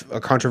kind of a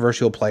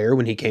controversial player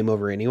when he came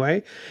over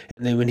anyway,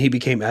 and then when he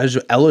became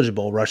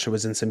eligible, Russia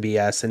was in some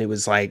BS, and it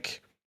was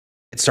like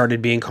it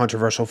started being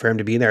controversial for him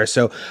to be there.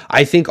 So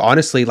I think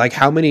honestly, like,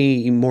 how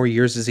many more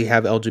years does he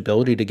have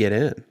eligibility to get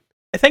in?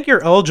 I think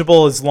you're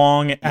eligible as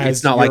long as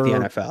it's not like the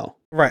NFL,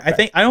 right?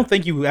 I don't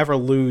think you ever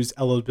lose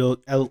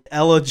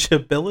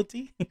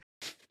eligibility.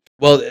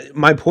 Well,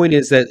 my point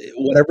is that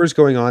whatever's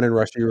going on in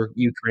Russia or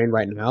Ukraine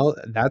right now,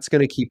 that's going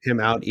to keep him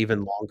out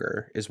even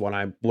longer, is what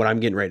I'm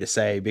getting ready to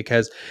say.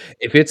 Because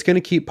if it's going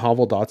to keep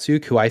Pavel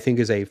Datsuk, who I think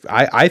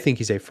I think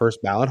he's a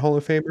first ballot Hall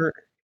of Famer,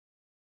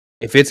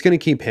 if it's going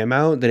to keep him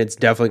out, then it's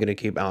definitely going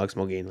to keep Alex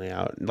McGinley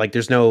out. Like,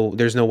 there's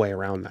no way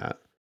around that.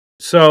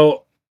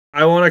 So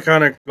I want to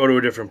kind of go to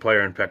a different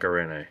player in Pekka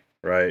Rinne,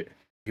 right?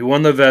 He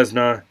won the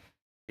Vezina.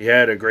 He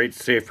had a great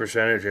save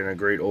percentage and a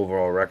great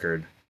overall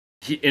record.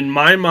 In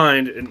my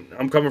mind, and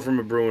I'm coming from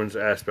a Bruins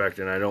aspect,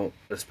 and I don't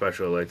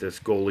especially like this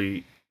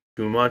goalie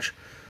too much,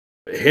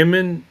 him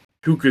and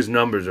Tuukka's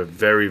numbers are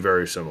very,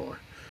 very similar.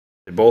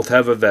 They both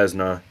have a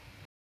Vezina. I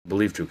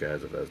believe Tuukka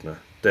has a Vezina.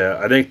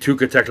 I think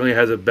Tuukka technically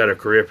has a better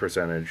career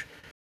percentage,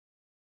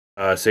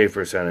 save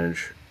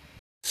percentage.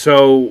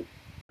 So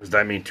does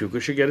that mean Tuukka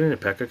should get in and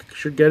Pekka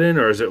should get in,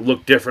 or does it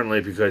look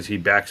differently because he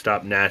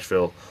backstopped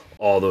Nashville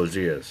all those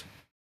years?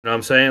 You know what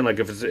I'm saying? Like,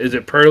 is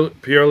it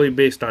purely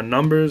based on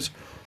numbers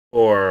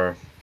or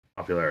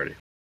popularity?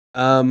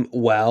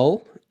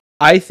 Well,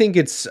 I think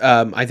it's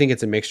a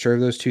mixture of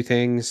those two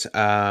things.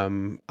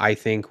 I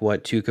think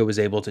what Tuukka was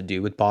able to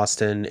do with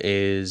Boston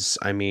is,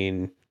 I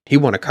mean, he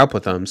won a cup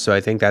with them, so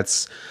I think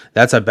that's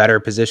a better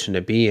position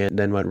to be in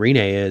than what Rinne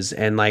is.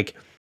 And like,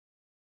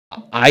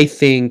 I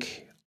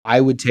think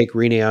I would take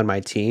Rinne on my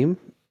team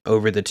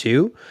over the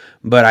two,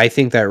 but I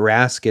think that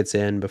Rask gets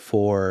in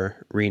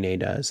before Rinne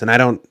does, and I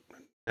don't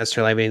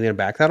necessarily have anything to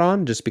back that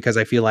on, just because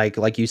I feel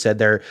like you said,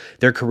 their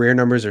career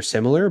numbers are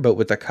similar, but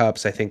with the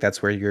cups, I think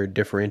that's where you're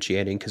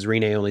differentiating, because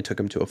Rinne only took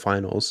him to a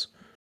finals.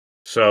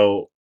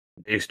 So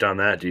based on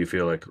that, do you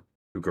feel like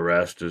Tuukka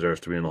Rask deserves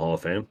to be in the Hall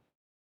of Fame?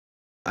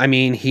 I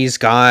mean,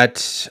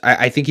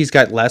 I think he's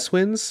got less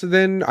wins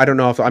than, I don't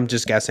know if I'm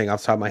just guessing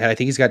off the top of my head. I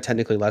think he's got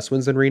technically less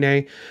wins than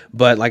Rinne,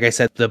 but like I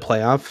said, the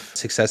playoff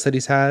success that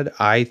he's had,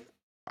 I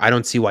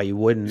don't see why you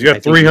wouldn't. He's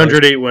got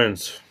 308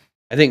 wins.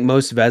 I think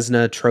most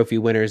Vezina trophy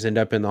winners end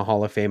up in the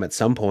Hall of Fame at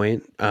some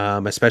point,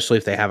 especially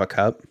if they have a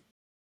cup.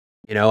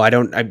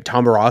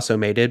 Tom Barrasso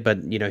made it, but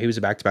he was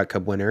a back-to-back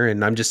cup winner,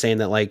 and I'm just saying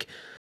that like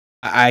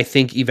I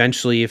think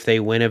eventually if they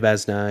win a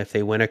Vezina, if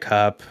they win a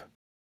cup,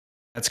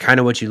 that's kind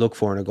of what you look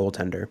for in a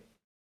goaltender.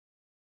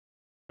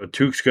 But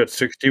Tuuk's got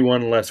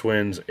 61 less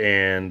wins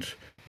and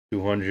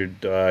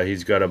 200.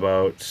 He's got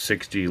about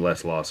 60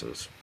 less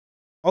losses.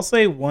 I'll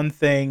say one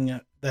thing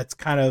that's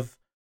kind of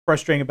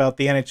frustrating about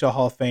the NHL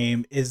Hall of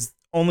Fame is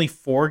only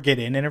 4 get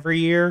in every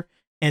year,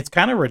 and it's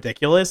kind of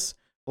ridiculous.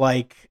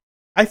 Like,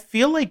 I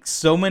feel like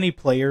so many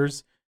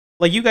players,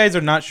 like you guys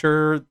are not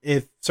sure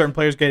if certain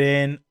players get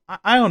in.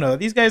 I don't know.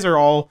 These guys are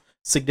all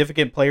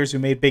significant players who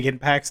made big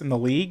impacts in the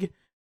league,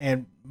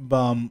 and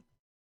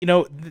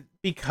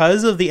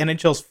because of the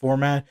NHL's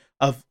format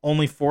of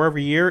only 4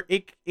 every year,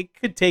 it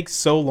could take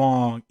so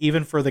long,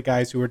 even for the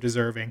guys who are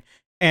deserving.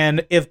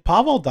 And if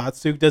Pavel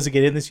Datsyuk doesn't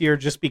get in this year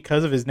just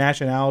because of his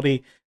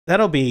nationality,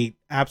 that'll be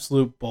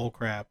absolute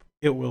bullcrap.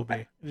 It will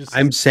be.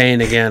 I'm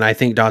saying again, I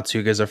think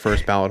Datsyuk is a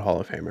first ballot Hall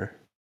of Famer.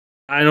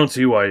 I don't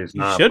see why he's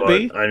not. Should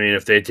be. I mean,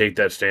 if they take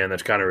that stand,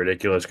 that's kind of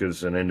ridiculous because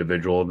it's an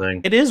individual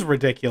thing. It is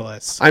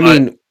ridiculous. I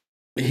mean,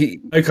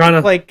 I kind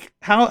of like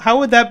how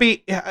would that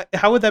be?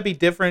 How would that be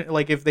different?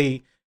 Like if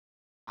they,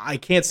 I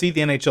can't see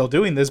the NHL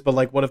doing this, but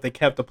like, what if they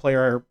kept the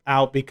player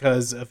out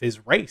because of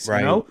his race?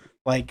 Right. You know,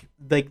 like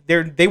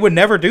they would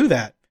never do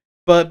that,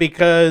 but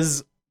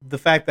because the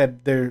fact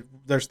that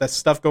there's that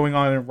stuff going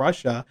on in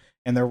Russia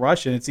and they're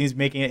Russian, it seems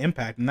making an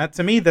impact, and that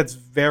to me that's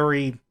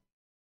very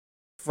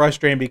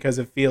frustrating because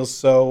it feels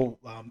so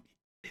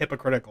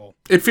hypocritical.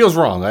 It feels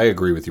wrong. I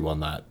agree with you on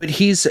that. But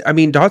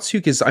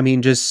Datsyuk is,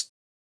 just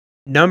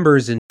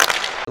numbers and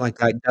like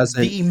that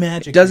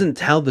doesn't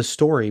tell the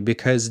story,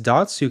 because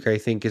Datsyuk, I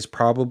think, is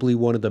probably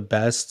one of the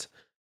best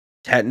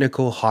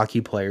technical hockey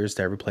players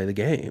to ever play the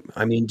game.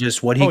 I mean,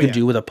 just what he could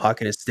do with a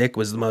puck and a stick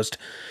was the most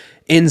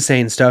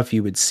insane stuff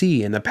you would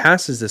see, and the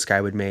passes this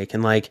guy would make.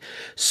 And like,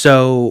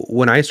 so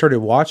when I started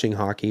watching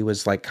hockey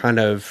was like kind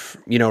of,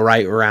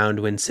 right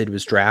around when Sid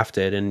was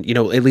drafted, and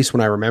at least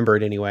when I remember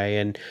it anyway.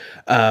 And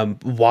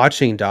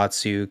watching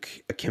Datsyuk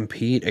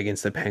compete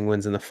against the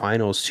Penguins in the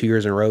finals 2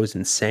 years in a row is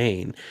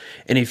insane.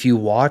 And if you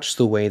watch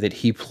the way that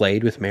he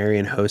played with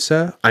Marian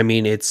Hossa, I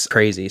mean, it's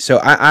crazy.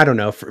 So I don't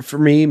know, for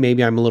me,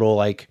 maybe I'm a little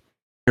like,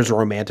 there's a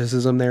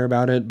romanticism there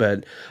about it,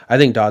 but I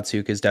think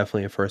Datsyuk is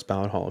definitely a first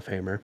ballot Hall of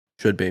Famer.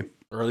 Should be.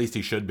 Or at least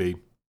he should be.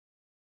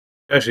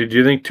 Actually, do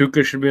you think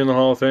Tuukka should be in the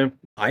Hall of Fame?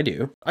 I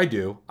do. I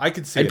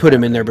could see I'd put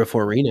him in there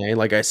before Rene,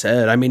 like I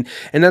said. I mean,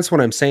 and that's what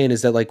I'm saying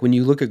is that, like, when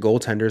you look at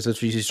goaltenders,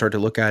 that's what you start to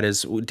look at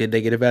is, did they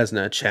get a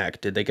Vezina?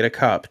 Check. Did they get a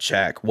cup?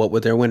 Check. What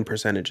were their win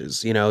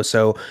percentages?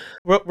 So...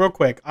 Real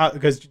quick,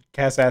 because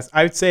Cass asked,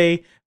 I would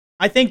say,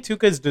 I think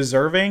Tuukka's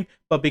deserving,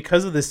 but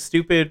because of this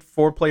stupid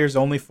 4 players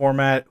only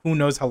format, who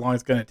knows how long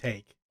it's going to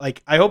take.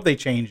 Like, I hope they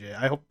change it.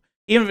 I hope,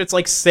 even if it's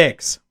like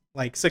 6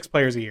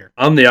 players a year.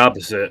 I'm the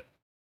opposite.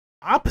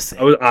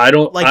 I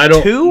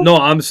don't. 2? No,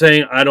 I'm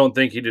saying I don't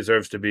think he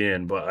deserves to be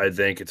in, but I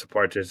think it's a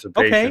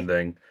participation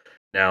thing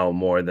now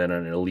more than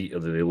an elite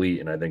of the elite,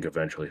 and I think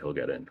eventually he'll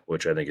get in,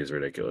 which I think is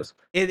ridiculous.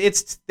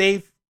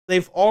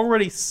 They've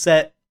already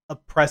set a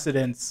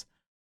precedence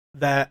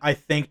that I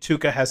think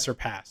Tuukka has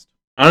surpassed.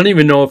 I don't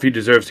even know if he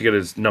deserves to get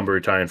his number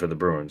retired for the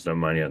Bruins. Never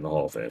mind, yet in the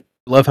Hall of Fame.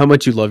 Love how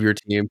much you love your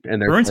team and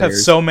their Bruins players.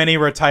 have so many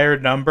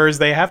retired numbers;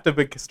 they have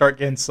to start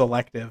getting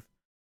selective.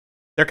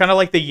 They're kind of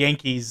like the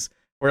Yankees,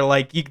 where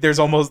like there's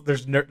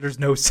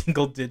no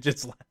single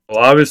digits left. Well,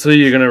 obviously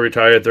you're gonna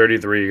retire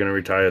 33. You're gonna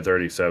retire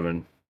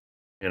 37.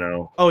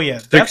 Oh yeah,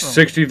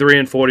 63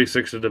 and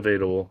 46 are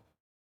debatable,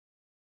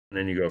 and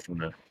then you go from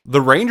there.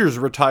 The Rangers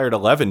retired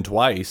 11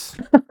 twice.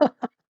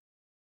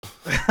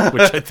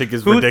 Which I think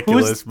is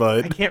ridiculous,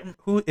 but I can't.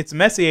 It's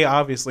Messier,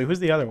 obviously. Who's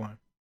the other one?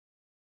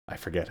 I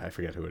forget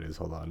who it is.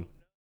 Hold on.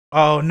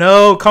 Oh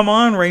no! Come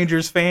on,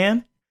 Rangers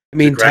fan. I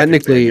mean,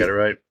 technically, get it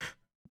right.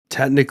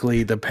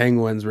 Technically, the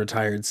Penguins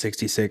retired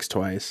 66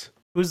 twice.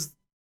 Who's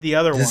the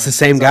other one? It's the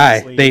same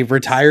guy. They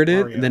retired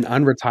it, and then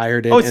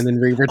unretired it, and then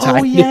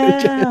re-retired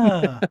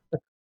it.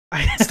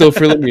 Still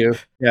for Lemieux.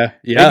 Yeah.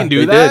 They can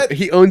do that? Did.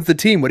 He owns the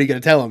team. What are you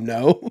going to tell him?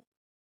 No.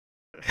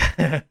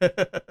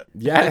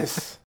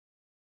 Yes.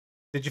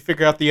 Did you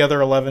figure out the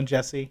other 11,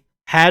 Jesse?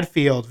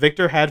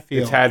 Victor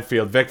Hadfield. It's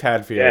Hadfield, Vic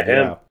Hadfield.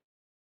 Yeah.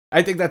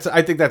 I think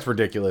that's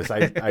ridiculous.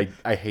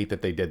 I hate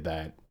that they did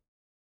that.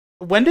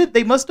 When did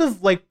they must have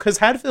because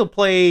Hadfield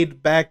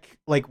played back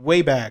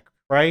way back,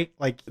 right?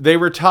 Like they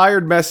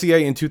retired Messier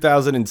in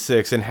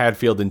 2006 and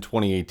Hadfield in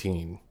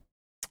 2018.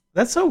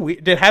 That's so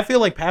weird. Did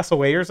Hadfield pass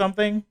away or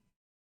something?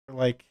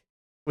 Or,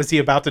 was he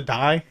about to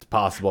die? It's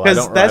possible.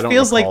 Because that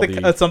feels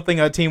like something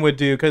a team would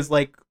do. Because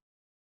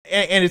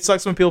and it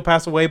sucks when people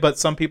pass away, but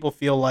some people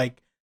feel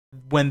like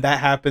when that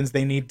happens,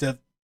 they need to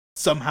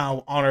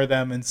somehow honor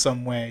them in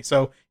some way.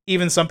 So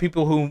even some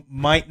people who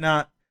might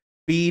not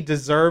be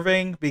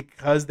deserving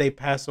because they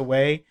pass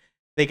away,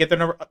 they get their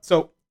number.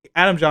 So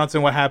Adam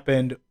Johnson, what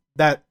happened?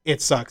 That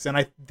it sucks, and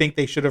I think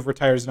they should have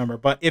retired his number.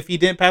 But if he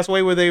didn't pass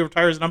away, would they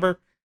retire his number?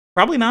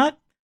 Probably not.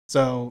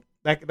 So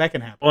that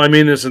can happen. Well, I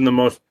mean this in the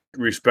most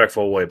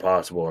respectful way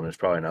possible, and it's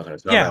probably not going to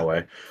sound Yeah. that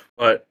way.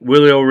 But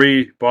Willie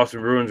O'Ree,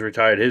 Boston Bruins,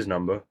 retired his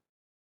number.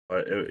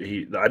 But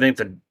I think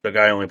the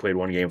guy only played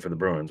one game for the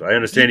Bruins. I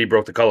understand he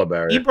broke the color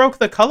barrier. He broke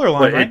the color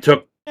line, but right? it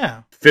took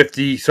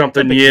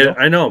 50-something big years. deal.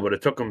 I know, but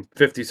it took him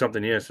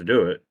 50-something years to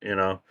do it.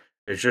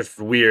 It's just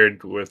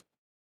weird with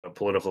a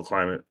political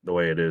climate the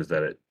way it is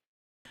that it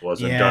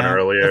wasn't done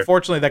earlier.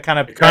 Unfortunately, that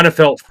kind of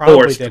felt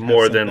forced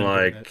more than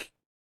like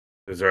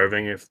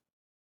deserving. If,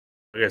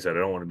 like I said, I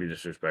don't want to be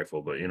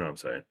disrespectful, but you know what I'm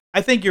saying.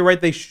 I think you're right.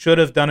 They should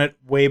have done it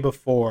way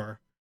before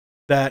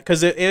that,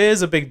 because it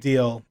is a big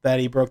deal that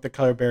he broke the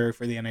color barrier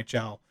for the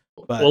NHL.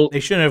 But they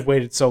shouldn't have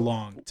waited so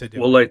long to do it.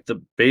 Well, like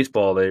the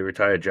baseball, they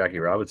retired Jackie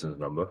Robinson's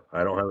number.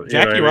 I don't have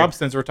Jackie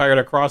Robinson's retired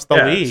across the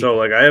league. So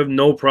like I have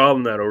no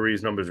problem that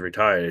O'Ree's number's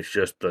retired. It's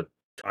just the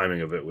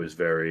timing of it was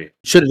very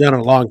should have done it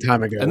a long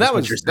time ago. And that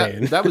was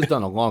that was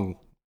done a long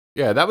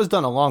that was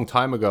done a long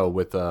time ago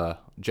with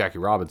Jackie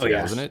Robinson,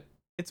 wasn't it?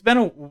 It's been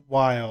a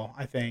while,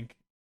 I think.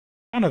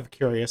 Kind of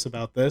curious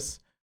about this.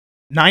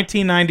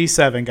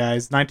 1997,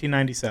 guys.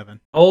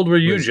 1997. How old were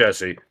you,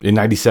 Jesse? In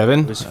 97?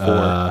 It was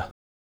 4.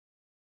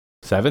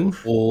 7?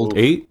 Old.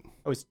 8?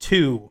 I was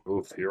 2.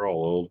 Oof, you're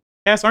all old.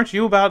 Yes, aren't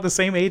you about the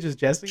same age as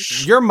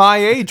Jesse? You're my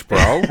age, bro.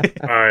 All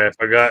right, I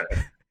forgot.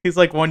 He's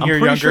like 1 year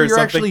younger sure or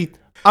something.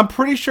 I'm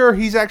pretty sure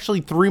he's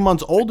actually 3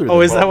 months older than Oh,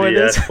 is that what it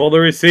is? Pull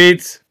the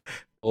receipts.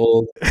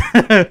 Old.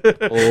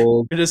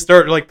 You just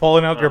start like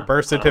pulling out your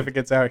birth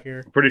certificates out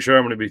here. I'm pretty sure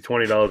I'm going to be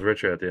 $20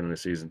 richer at the end of the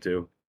season,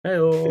 too.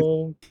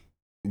 Hey-o.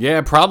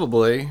 Yeah,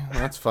 probably.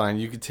 That's fine.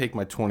 You could take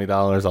my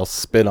 $20. I'll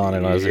spit on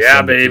it.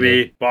 Yeah,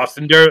 baby.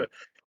 Boston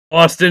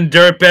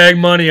dirtbag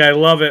money. I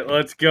love it.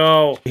 Let's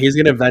go. He's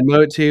going to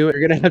Venmo it to you.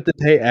 You're going to have to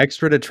pay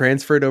extra to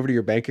transfer it over to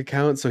your bank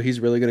account, so he's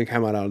really going to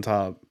come out on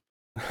top.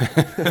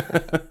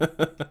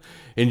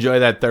 Enjoy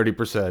that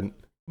 30%.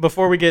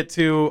 Before we get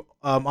to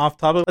off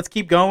topic, let's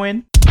keep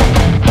going.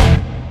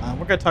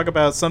 We're going to talk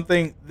about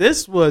something.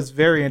 This was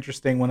very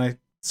interesting when I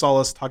saw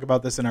us talk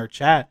about this in our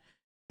chat.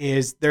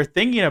 Is they're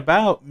thinking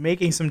about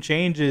making some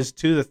changes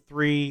to the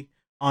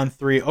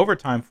 3-on-3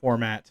 overtime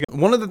format.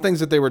 One of the things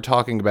that they were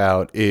talking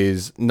about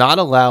is not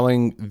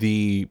allowing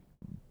the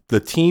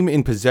team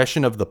in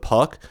possession of the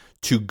puck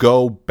to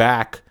go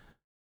back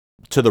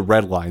to the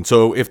red line.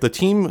 So if the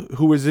team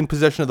who is in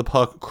possession of the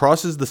puck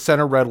crosses the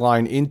center red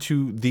line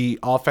into the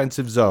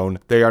offensive zone,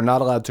 they are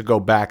not allowed to go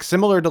back,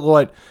 similar to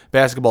what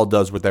basketball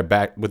does with their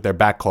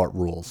backcourt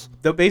rules.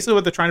 Basically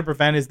what they're trying to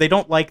prevent is they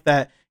don't like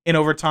that in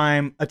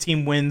overtime a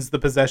team wins the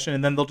possession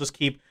and then they'll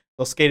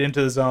skate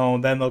into the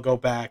zone, then they'll go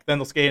back, then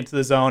they'll skate into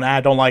the zone.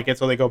 I don't like it,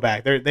 so they go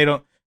back. They're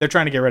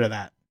trying to get rid of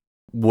that.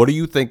 What do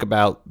you think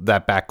about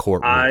that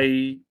backcourt rule?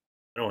 I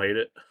don't hate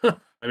it.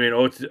 I mean,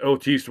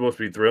 OT is supposed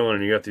to be thrilling,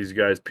 and you got these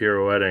guys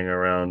pirouetting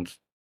around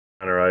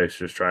center ice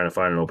just trying to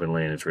find an open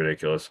lane. It's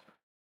ridiculous.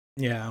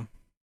 Yeah.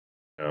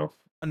 No.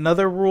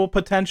 Another rule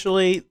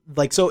potentially,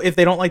 so if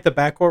they don't like the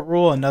backcourt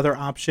rule, another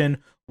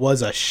option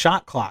was a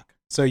shot clock.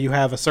 So you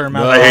have a certain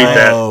amount of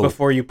time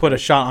before you put a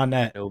shot on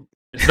net. Nope.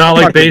 It's not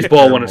like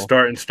baseball when it's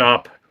start and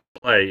stop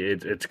play.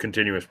 It's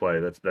continuous play.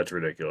 That's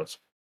ridiculous.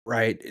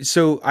 Right.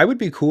 So I would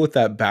be cool with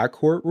that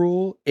backcourt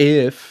rule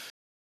if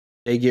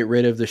they get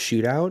rid of the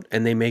shootout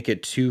and they make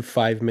it 2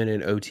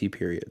 5-minute OT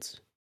periods.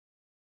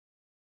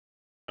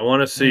 I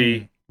want to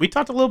see. We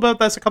talked a little about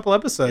this a couple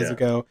episodes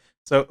ago.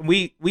 So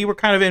we were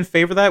kind of in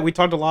favor of that. We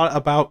talked a lot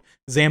about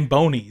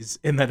Zambonis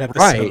in that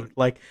episode.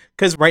 Right.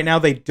 Because right now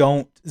they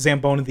don't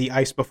Zamboni the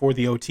ice before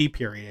the OT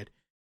period.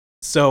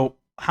 So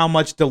how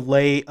much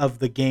delay of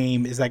the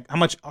game is that? How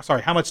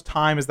much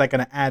time is that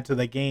going to add to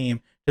the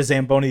game to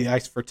Zamboni the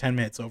ice for 10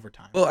 minutes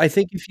overtime? Well, I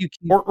think if you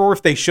keep... or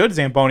if they should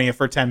Zamboni it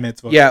for 10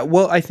 minutes overtime. Yeah,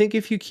 well, I think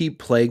if you keep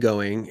play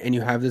going and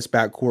you have this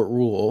backcourt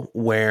rule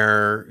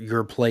where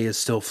your play is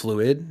still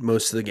fluid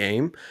most of the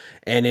game,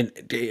 and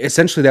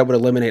essentially that would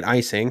eliminate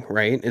icing,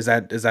 right? Is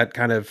that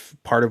kind of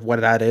part of what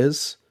that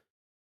is?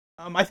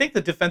 I think the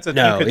defensive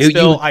team could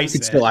still ice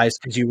it. Still ice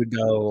because you would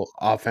go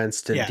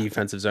offense to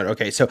defensive zone.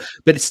 Okay, so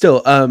but it's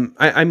still,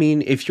 I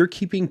mean, if you're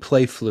keeping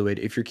play fluid,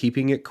 if you're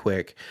keeping it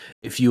quick,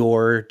 if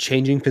you're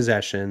changing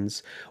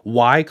possessions,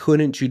 why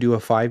couldn't you do a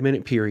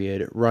 5-minute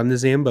period, run the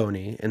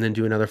Zamboni, and then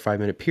do another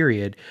 5-minute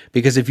period?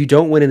 Because if you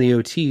don't win in the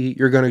OT,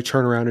 you're going to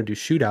turn around and do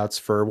shootouts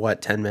for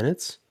 10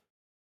 minutes?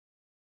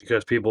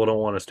 Because people don't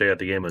want to stay at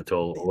the game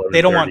until 11:30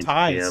 They don't want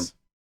ties. PM.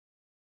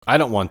 I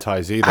don't want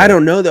ties either. I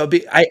don't know though.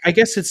 I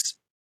guess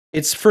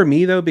it's for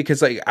me though,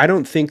 because I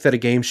don't think that a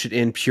game should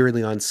end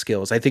purely on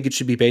skills. I think it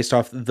should be based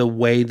off the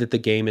way that the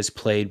game is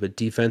played, with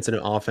defense and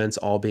offense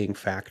all being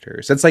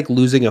factors. That's like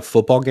losing a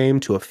football game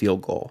to a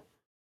field goal.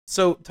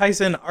 So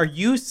Tyson, are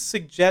you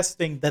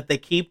suggesting that they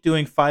keep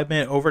doing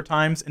 5-minute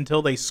overtimes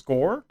until they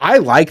score? I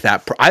like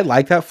that. I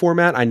like that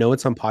format. I know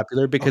it's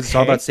unpopular because it's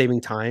all about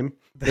saving time.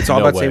 It's all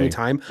about saving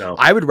time. No.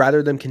 I would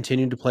rather them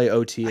continue to play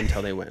OT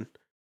until they win.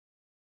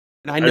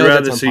 And I'd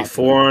rather see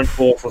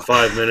 4-on-4 for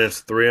 5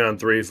 minutes,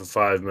 3-on-3 for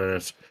 5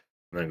 minutes,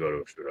 and then go to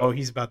a shootout. Oh,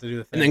 he's about to do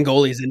the thing. And then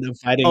goalies end up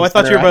fighting. Oh, I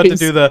thought you were about to ice.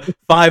 do the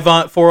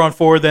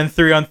 4-on-4, then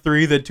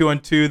 3-on-3, then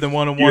 2-on-2, then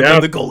 1-on-1,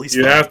 then the goalies.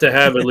 You have to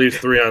have at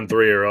least 3-on-3,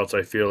 or else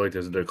I feel like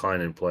there's a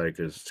decline in play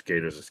because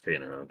skaters are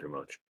skating around too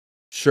much.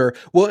 Sure.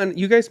 Well, and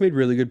you guys made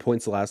really good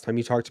points the last time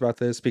you talked about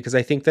this, because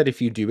I think that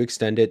if you do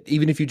extend it,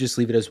 even if you just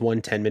leave it as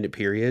 1 10-minute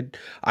period,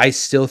 I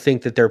still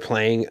think that they're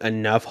playing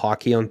enough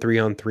hockey on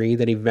 3-on-3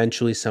 that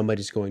eventually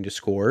somebody's going to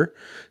score.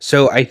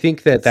 So I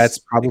think that that's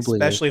probably,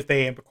 especially if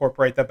they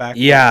incorporate that back.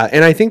 yeah,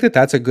 and I think that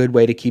that's a good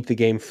way to keep the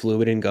game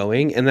fluid and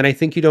going. And then I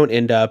think you don't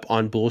end up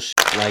on bullshit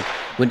like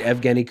when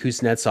Evgeny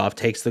Kuznetsov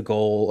takes the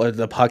goal or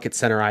the puck at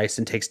center ice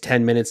and takes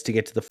 10 minutes to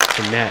get to the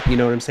fucking net. You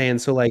know what I'm saying?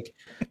 So like,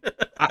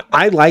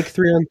 I like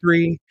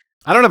 3-on-3.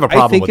 I don't have a I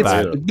problem think with it's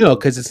that. no,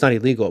 because it's not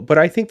illegal. But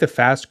I think the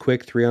fast,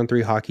 quick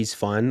 3-on-3 hockey's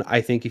fun.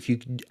 I think if you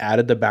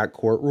added the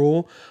backcourt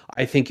rule,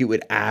 I think it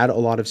would add a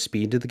lot of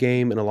speed to the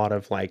game and a lot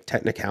of like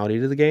technicality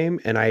to the game.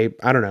 And I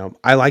don't know.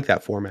 I like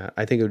that format.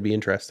 I think it would be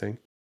interesting.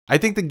 I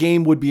think the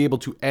game would be able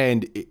to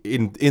end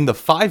in the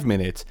 5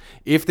 minutes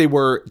if they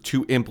were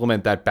to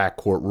implement that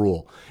backcourt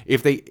rule.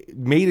 If they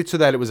made it so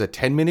that it was a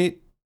 10-minute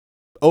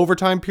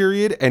overtime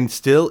period and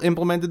still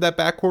implemented that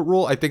backcourt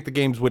rule, I think the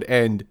games would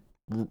end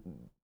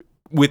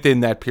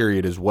within that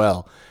period as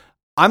well.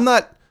 I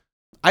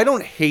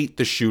don't hate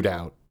the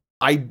shootout.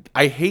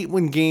 I hate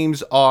when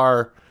games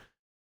are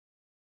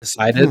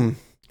Decided.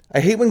 I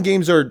hate when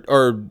games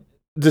are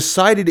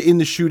decided in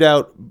the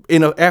shootout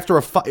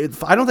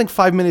I don't think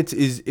 5 minutes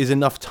is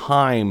enough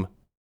time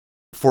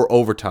for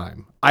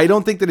overtime. I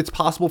don't think that it's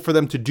possible for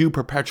them to do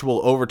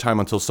perpetual overtime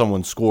until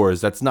someone scores.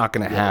 That's not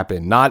going to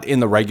happen. Not in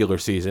the regular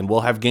season.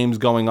 We'll have games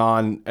going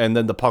on and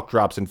then the puck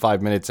drops in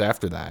 5 minutes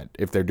after that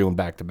if they're doing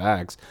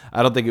back-to-backs.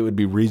 I don't think it would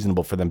be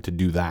reasonable for them to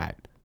do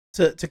that.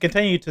 To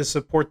continue to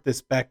support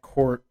this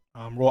backcourt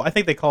rule, I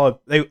think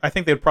I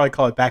think they would probably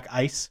call it back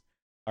ice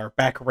or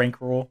back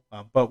rink rule,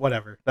 but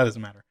whatever. That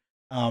doesn't matter.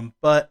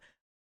 But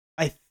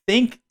I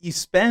think you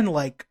spend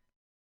like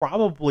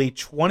probably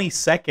 20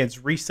 seconds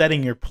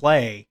resetting your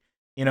play,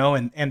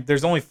 and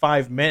there's only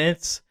 5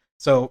 minutes.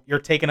 So you're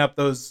taking up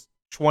those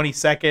 20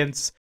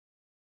 seconds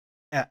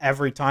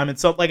every time. And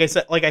so, like I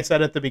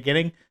said at the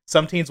beginning,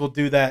 some teams will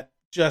do that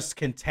just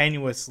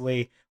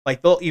continuously.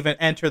 Like they'll even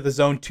enter the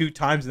zone 2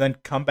 times and then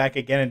come back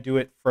again and do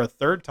it for a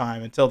 3rd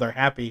time until they're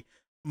happy.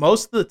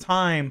 Most of the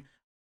time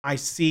I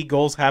see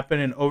goals happen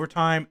in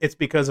overtime, it's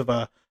because of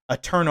a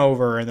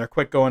turnover and they're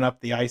quick going up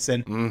the ice.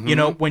 And,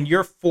 when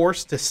you're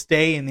forced to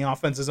stay in the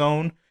offensive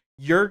zone,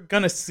 you're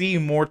going to see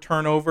more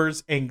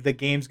turnovers and the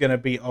game's going to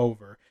be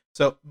over.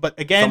 So, but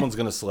again, someone's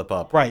going to slip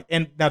up. Right.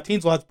 And now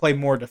teams will have to play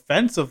more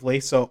defensively.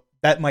 So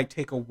that might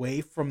take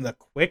away from the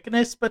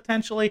quickness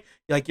potentially.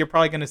 Like you're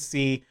probably going to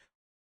see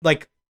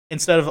like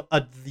instead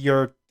of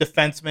your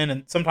defenseman,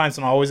 and sometimes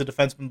not always a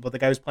defenseman, but the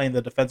guy who's playing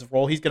the defensive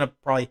role, he's going to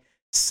probably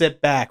sit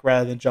back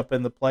rather than jump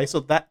in the play. So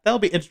that'll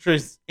be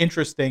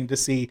interesting to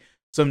see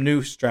some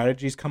new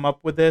strategies come up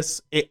with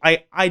this.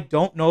 I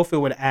don't know if it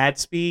would add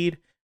speed.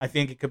 I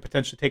think it could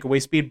potentially take away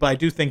speed, but I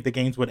do think the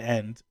games would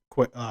end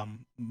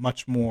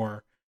much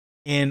more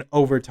in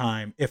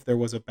overtime if there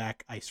was a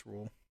back ice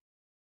rule.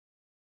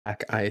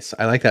 Back ice.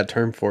 I like that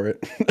term for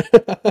it.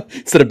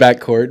 Instead of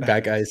backcourt,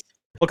 back ice.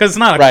 Well, because it's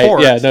not a right.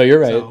 court. Yeah, no, you're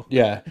right. So.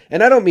 Yeah.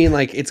 And I don't mean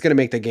like it's going to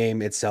make the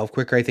game itself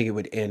quicker. I think it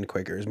would end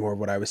quicker is more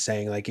what I was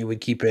saying. Like it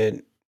would keep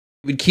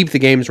the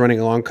games running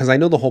along, because I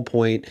know the whole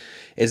point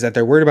is that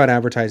they're worried about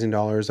advertising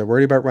dollars. They're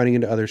worried about running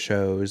into other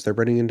shows. They're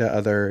running into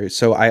other.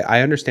 So I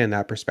understand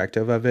that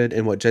perspective of it.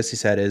 And what Jesse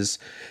said is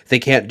they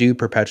can't do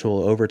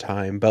perpetual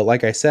overtime. But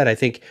like I said, I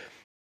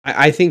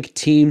think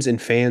teams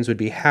and fans would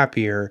be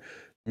happier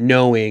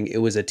knowing it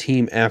was a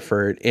team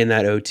effort in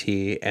that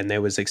OT and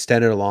there was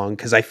extended along.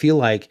 Because I feel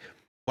like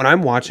when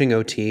I'm watching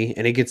OT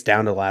and it gets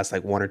down to the last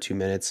like 1 or 2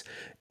 minutes,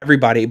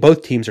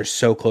 both teams are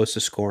so close to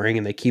scoring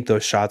and they keep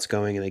those shots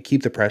going and they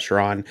keep the pressure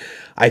on.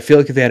 I feel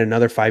like if they had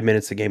another 5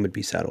 minutes, the game would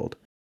be settled.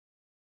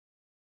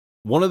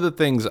 One of the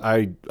things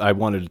I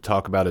wanted to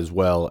talk about as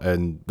well,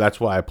 and that's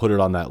why I put it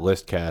on that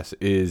list, Cass,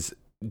 is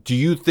do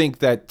you think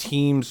that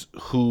teams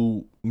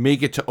who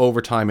make it to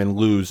overtime and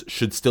lose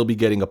should still be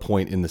getting a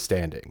point in the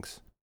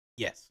standings?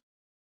 Yes.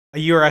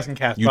 You were asking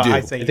Cass, You but do.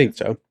 I say I think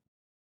so.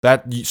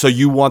 So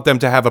you want them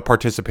to have a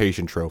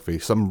participation trophy,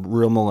 some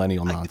real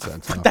millennial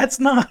nonsense. But that's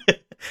not.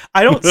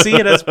 I don't see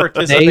it as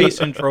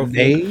participation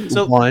trophy.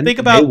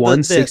 They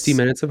won 60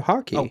 minutes of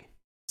hockey. Oh,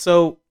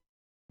 so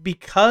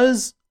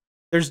because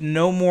there's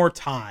no more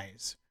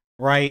ties,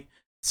 right?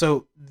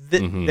 So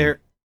they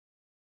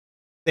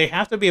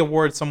have to be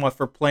awarded somewhat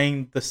for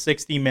playing the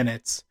 60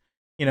 minutes,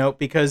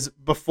 because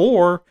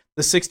before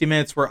the 60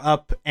 minutes were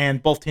up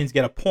and both teams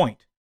get a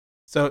point.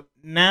 So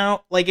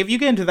now, like, if you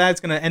get into that,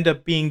 it's going to end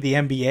up being the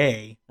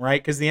NBA,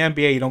 right? Because the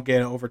NBA, you don't get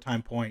an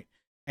overtime point.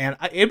 And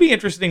it'd be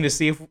interesting to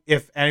see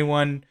if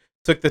anyone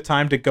took the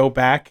time to go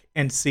back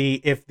and see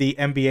if the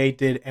NBA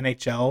did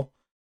NHL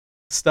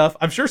stuff.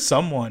 I'm sure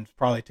someone's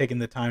probably taken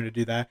the time to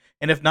do that.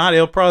 And if not,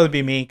 it'll probably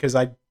be me, because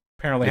I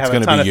apparently have a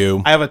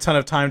ton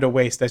of time to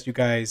waste, as you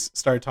guys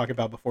started talking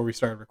about before we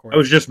started recording. It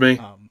was just me.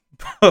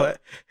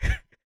 But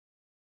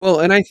Well,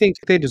 and I think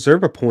they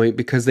deserve a point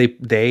because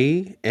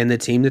they and the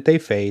team that they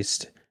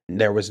faced,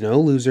 there was no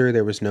loser,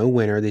 there was no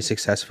winner. They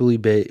successfully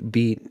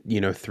beat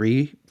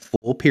 3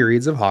 full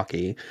periods of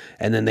hockey,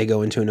 and then they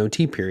go into an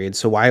OT period.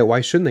 So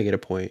why shouldn't they get a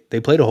point? They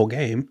played a whole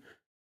game.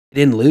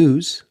 They didn't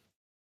lose.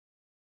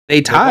 They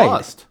They tied.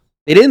 lost.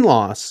 They didn't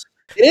lose.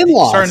 They didn't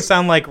it's starting to lose.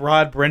 sound like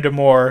Rod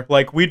Brindamore.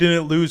 Like, we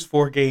didn't lose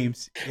 4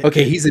 games.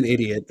 Okay, he's an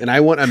idiot, and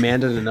I want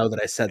Amanda to know that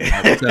I said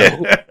that.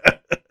 So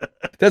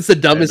that's the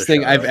dumbest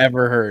thing I've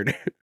ever heard.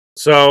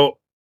 So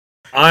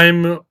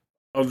I'm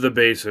of the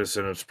basis,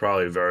 and it's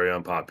probably very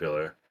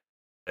unpopular,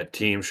 that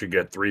teams should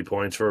get 3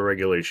 points for a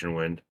regulation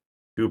win,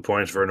 2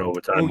 points for an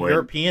overtime win,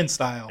 European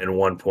style. and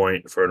 1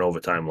 point for an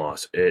overtime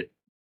loss.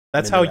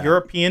 That's how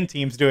European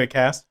teams do it,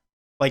 Cass.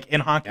 Like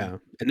in hockey. Yeah,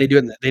 and they do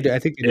it. I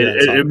think they do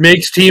it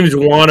makes teams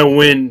want to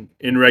win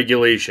in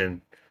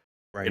regulation.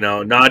 Right.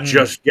 Not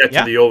just get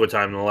to the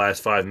overtime in the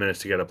last 5 minutes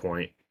to get a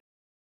point.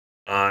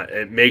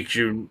 It makes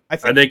you. I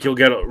think you'll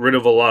get rid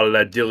of a lot of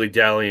that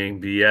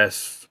dilly-dallying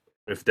BS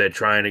if they're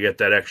trying to get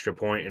that extra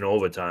point in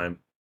overtime.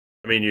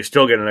 I mean, you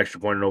still get an extra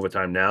point in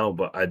overtime now,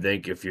 but I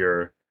think if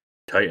you're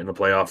tight in the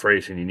playoff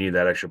race and you need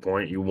that extra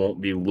point, you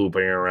won't be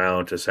looping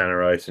around to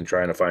center ice and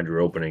trying to find your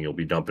opening. You'll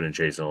be dumping and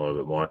chasing a little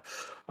bit more.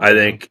 I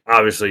think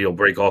obviously you'll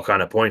break all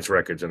kind of points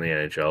records in the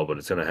NHL, but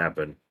it's going to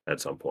happen at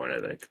some point.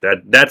 I think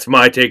that's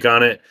my take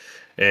on it.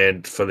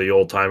 And for the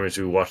old timers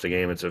who watch the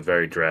game, it's a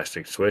very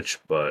drastic switch.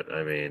 But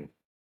I mean,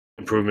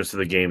 improvements to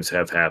the games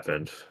have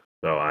happened,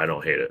 so I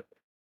don't hate it.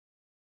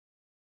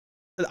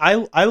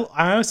 I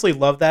honestly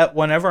love that.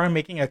 Whenever I'm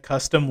making a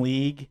custom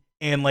league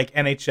in like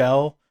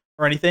NHL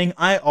or anything,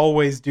 I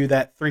always do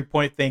that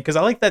 3-point thing because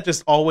I like that.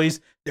 Just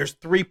always there's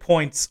 3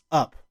 points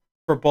up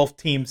for both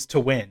teams to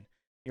win,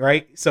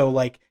 right? So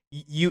like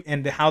you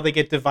and how they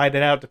get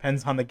divided out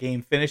depends on the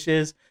game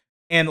finishes.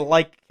 And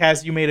like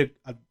Kaz, you made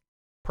a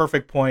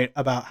perfect point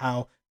about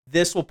how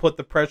this will put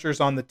the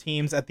pressures on the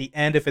teams at the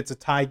end if it's a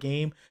tie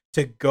game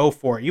to go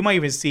for it. You might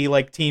even see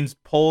like teams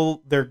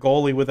pull their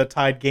goalie with a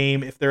tied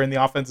game if they're in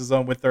the offensive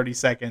zone with 30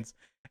 seconds.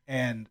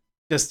 And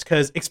just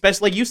because,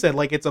 especially like you said,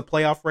 like it's a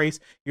playoff race,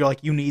 you're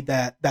like, you need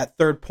that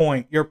third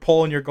point. You're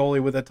pulling your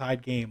goalie with a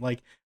tied game.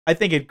 Like, I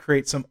think it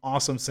creates some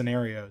awesome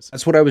scenarios.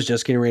 That's what I was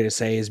just getting ready to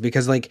say, is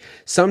because like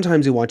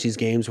sometimes you watch these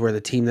games where the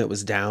team that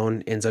was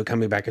down ends up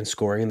coming back and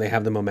scoring and they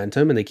have the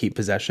momentum and they keep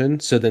possession.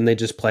 So then they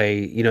just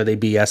play, they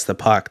BS the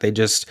puck.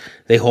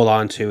 They hold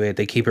on to it.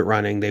 They keep it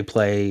running. They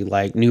play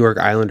like New York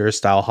Islanders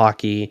style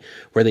hockey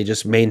where they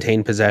just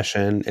maintain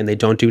possession and they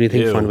don't do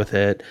anything fun with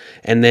it.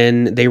 And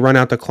then they run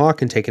out the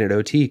clock and take it at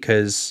OT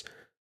because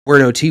we're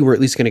in OT, we're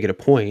at least going to get a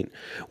point.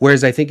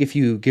 Whereas I think if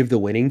you give the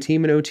winning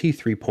team an OT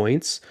 3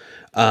 points,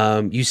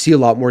 you see a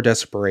lot more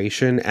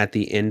desperation at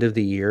the end of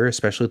the year,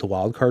 especially the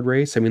wild card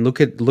race. I mean, look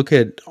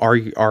at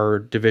our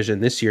division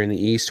this year in the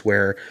East,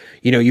 where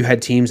you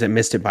had teams that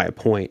missed it by a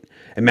point.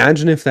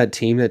 Imagine if that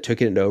team that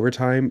took it into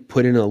overtime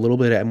put in a little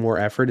bit more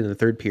effort in the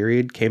third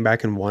period, came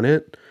back and won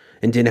it,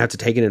 and didn't have to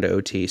take it into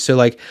OT. So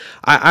like,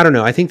 I don't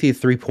know. I think the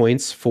 3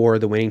 points for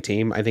the winning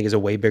team, I think, is a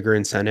way bigger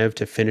incentive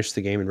to finish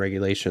the game in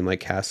regulation,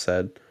 like Cass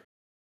said.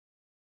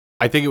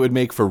 I think it would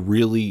make for a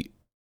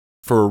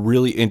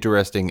really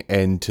interesting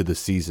end to the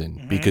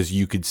season because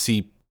you could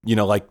see,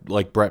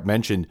 like Brett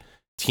mentioned,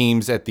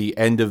 teams at the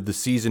end of the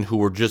season who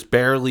were just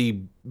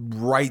barely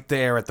right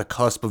there at the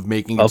cusp of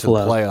making it to the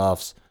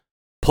playoffs,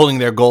 pulling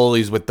their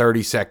goalies with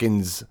 30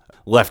 seconds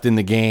left in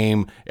the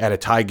game at a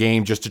tie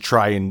game just to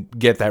try and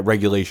get that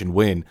regulation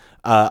win.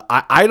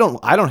 I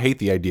don't hate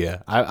the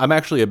idea. I'm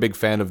actually a big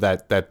fan of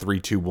that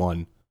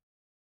 3-2-1.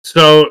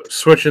 So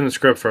switching the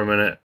script for a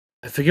minute.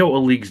 I forget what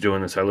league's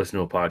doing this. I listened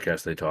to a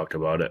podcast. They talked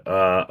about it.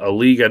 A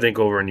league, I think,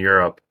 over in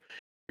Europe,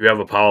 you have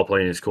a power play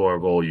and you score a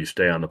goal, you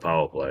stay on the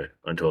power play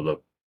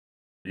until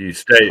you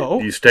stay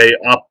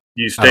up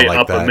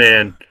a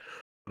man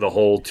the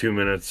whole 2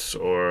 minutes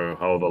or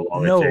however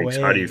long it takes.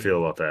 Way. How do you feel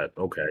about that?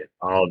 Okay,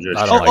 I'll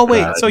just.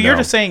 Wait. So you're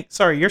just saying?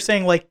 Sorry, you're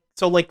saying like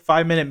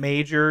 5-minute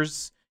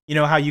majors. You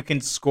know how you can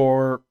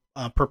score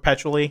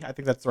perpetually. I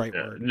think that's the right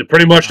word.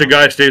 Pretty much, the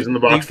guy stays in the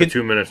box for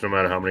 2 minutes, no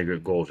matter how many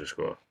good goals you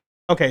score.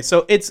 Okay,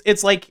 so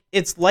it's like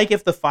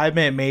if the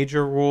 5-minute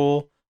major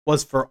rule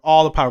was for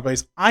all the power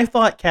plays. I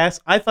thought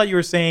you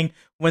were saying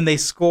when they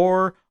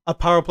score a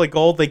power play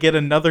goal, they get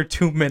another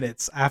 2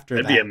 minutes after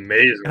that. That'd be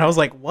amazing. And I was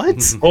like,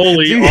 what?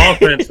 Holy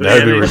offense.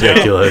 That'd be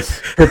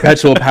ridiculous.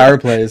 Perpetual power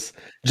plays.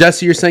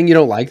 Jesse, you're saying you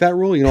don't like that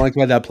rule? You don't like the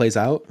way that plays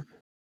out?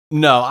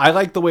 No, I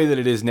like the way that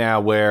it is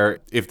now, where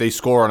if they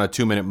score on a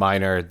 2-minute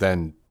minor,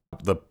 then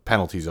the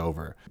penalty's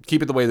over.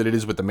 Keep it the way that it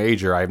is with the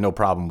major. I have no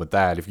problem with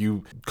that. If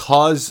you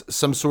cause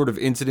some sort of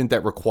incident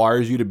that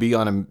requires you to be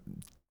on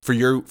for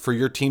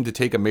your team to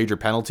take a major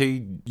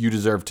penalty, you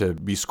deserve to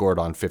be scored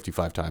on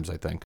 55 times, I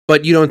think.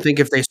 But you don't think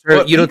if they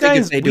start,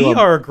 we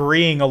are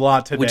agreeing a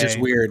lot today, which is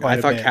weird.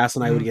 I thought Cass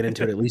and I would get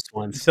into it at least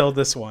once until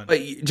this one. But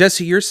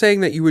Jesse, you're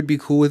saying that you would be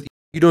cool with.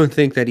 You don't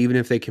think that even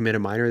if they commit a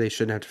minor, they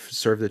shouldn't have to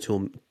serve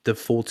the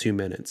full 2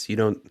 minutes. You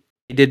don't.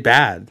 They did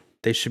bad.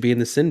 They should be in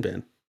the sin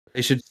bin.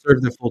 They should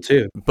serve the full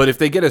 2. But if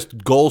they get a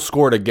goal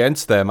scored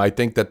against them, I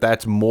think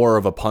that's more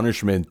of a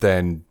punishment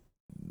than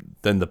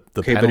the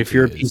Okay, penalty but if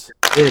you're a is. piece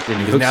of shit and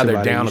you Because hook now they're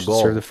somebody, down you a should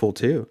goal. serve the full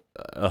 2.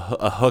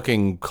 A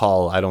hooking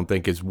call, I don't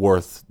think is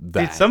worth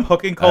that. Dude, some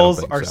hooking I don't calls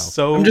think are so.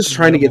 so. I'm just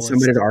trying to get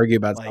somebody minimalist. to argue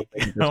about Like,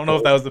 something. I don't know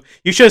if that was.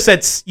 You should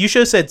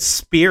have said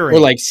spearing Or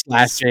like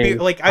slashing.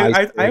 Like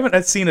I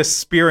haven't seen a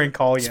spearing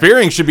call yet.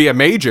 Spearing should be a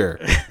major.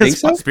 Think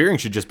so? Spearing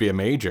should just be a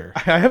major.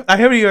 I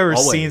haven't even ever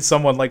Always. seen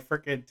someone like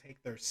freaking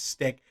take their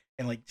stick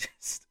and like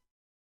just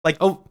like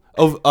You're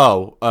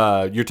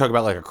talking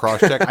about like a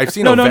cross check? I've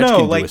seen No, Ovechkin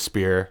do like- a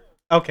spear.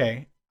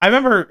 okay. I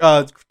remember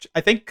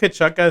I think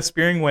Kachuk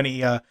spearing when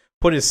he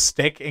put his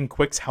stick in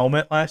Quick's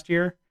helmet last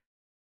year.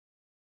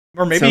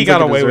 Or maybe he Sounds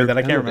got like a away with it. deserved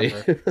I can't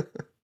penalty.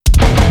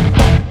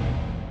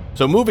 remember.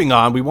 So moving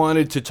on, we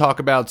wanted to talk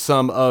about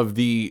some of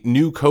the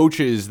new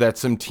coaches that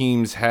some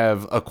teams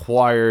have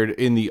acquired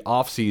in the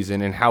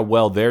offseason and how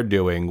well they're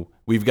doing.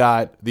 We've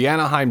got the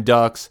Anaheim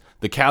Ducks,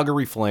 the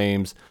Calgary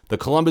Flames, the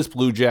Columbus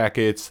Blue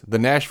Jackets, the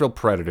Nashville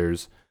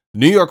Predators, the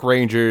New York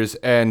Rangers,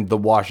 and the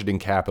Washington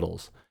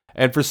Capitals.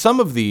 And for some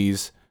of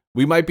these,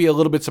 we might be a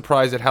little bit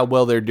surprised at how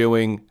well they're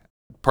doing,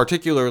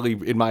 particularly,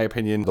 in my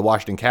opinion, the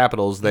Washington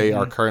Capitals. They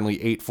are currently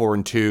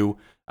 8-4-2.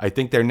 I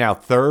think they're now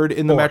third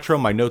in the Fourth. Metro.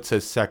 My note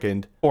says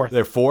second. Fourth.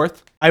 They're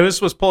fourth? I was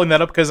pulling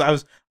that up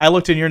because I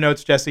looked in your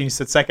notes, Jesse, and you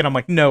said second. I'm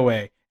like, no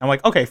way. I'm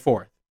like, okay,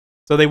 fourth.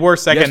 So they were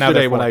second. Now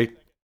they're fourth.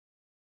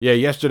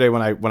 Yesterday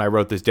when I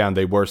wrote this down,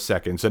 they were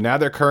second. So now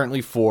they're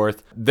currently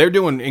fourth. They're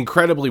doing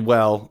incredibly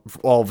well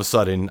all of a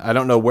sudden. I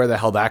don't know where the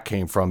hell that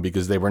came from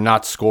because they were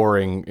not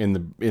scoring in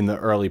the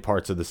early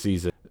parts of the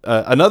season.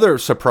 Another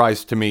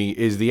surprise to me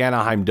is the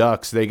Anaheim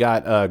Ducks. They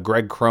got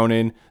Greg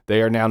Cronin.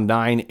 They are now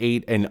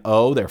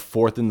 9-8-0. They're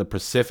fourth in the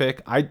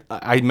Pacific.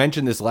 I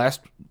mentioned this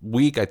last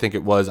week, I think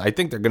it was. I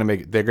think they're gonna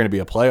be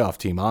a playoff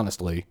team,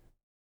 honestly.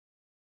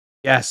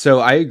 Yeah,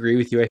 so I agree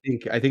with you. I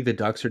think the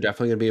Ducks are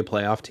definitely going to be a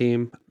playoff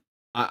team.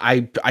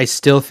 I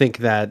still think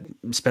that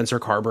Spencer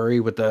Carberry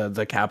with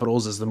the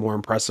Capitals is the more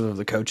impressive of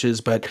the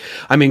coaches, but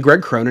I mean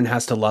Greg Cronin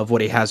has to love what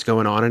he has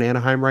going on in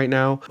Anaheim right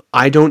now.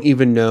 I don't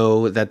even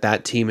know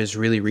that team has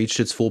really reached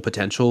its full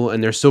potential,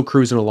 and they're still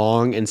cruising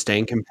along and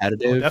staying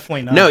competitive. Oh,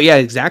 definitely not. No, yeah,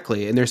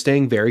 exactly, and they're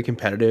staying very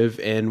competitive.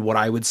 And what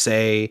I would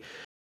say,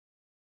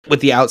 with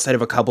the outside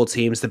of a couple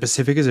teams, the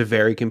Pacific is a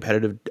very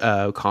competitive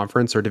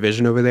conference or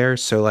division over there.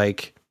 So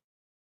like,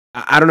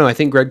 I don't know. I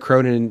think Greg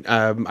Cronin,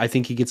 I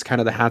think he gets kind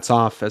of the hats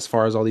off as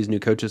far as all these new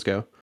coaches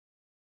go.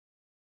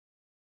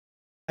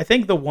 I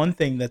think the one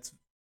thing that's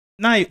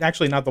not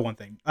the one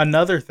thing.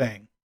 Another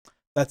thing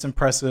that's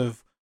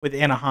impressive with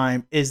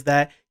Anaheim is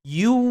that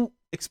you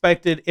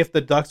expected if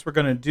the Ducks were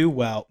going to do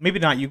well, maybe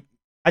not you.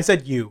 I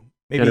said you,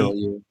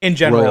 maybe in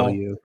general. Royal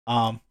you.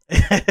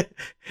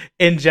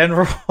 In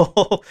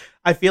general,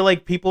 I feel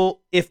like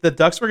if the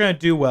Ducks were going to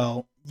do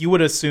well, you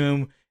would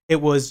assume it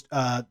was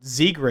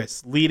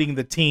Zegras leading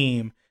the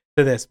team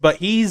to this, but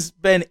he's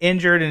been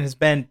injured and has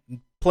been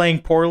playing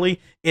poorly.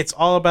 It's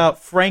all about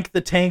Frank the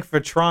Tank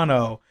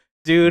Vetrano.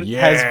 Dude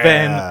has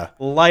been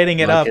lighting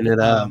it up.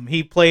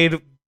 He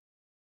played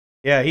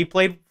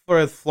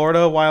for Florida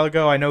a while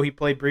ago. I know he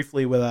played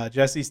briefly with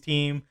Jesse's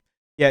team.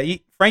 Yeah,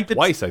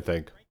 Twice, I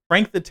think.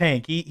 Frank the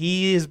Tank.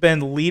 He has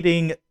been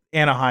leading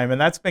Anaheim,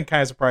 and that's been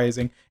kind of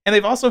surprising. And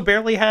they've also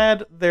barely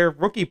had their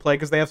rookie play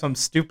because they have some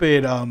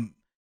stupid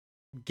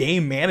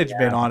game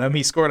management on him.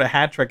 He scored a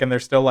hat trick and they're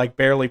still like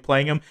barely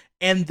playing him.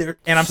 And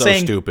I'm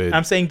saying stupid.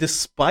 I'm saying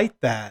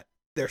despite that,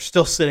 they're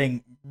still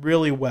sitting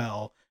really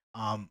well.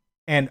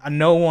 And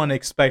no one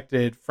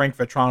expected Frank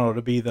Vetrano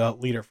to be the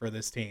leader for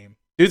this team.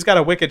 Dude's got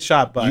a wicked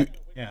shot, but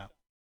yeah.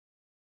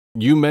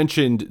 You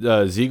mentioned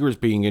Zegras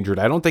being injured.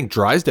 I don't think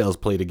Drysdale's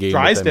played a game.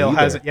 Drysdale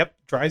hasn't. Yep,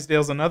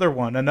 Drysdale's another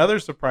one. Another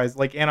surprise.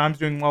 Like Anaheim's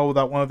doing well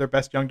without one of their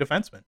best young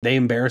defensemen. They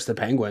embarrassed the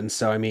Penguins.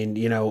 So I mean,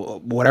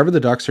 whatever the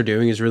Ducks are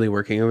doing is really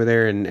working over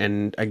there.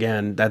 And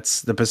again,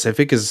 that's the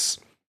Pacific is,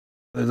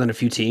 other than a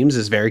few teams,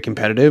 is very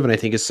competitive, and I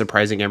think is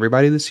surprising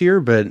everybody this year.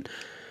 But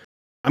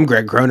I'm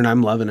Greg Cronin.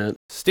 I'm loving it.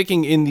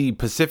 Sticking in the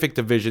Pacific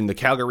Division, the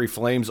Calgary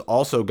Flames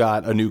also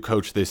got a new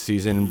coach this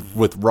season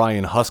with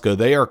Ryan Huska.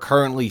 They are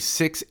currently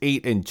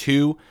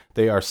 6-8-2.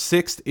 They are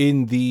sixth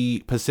in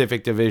the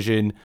Pacific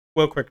Division.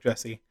 Real quick,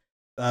 Jesse.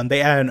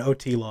 They add an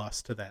OT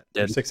loss to that.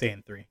 They're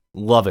 6-8-3.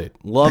 Love it.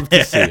 Love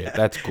to see it.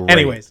 That's great.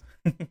 Anyways.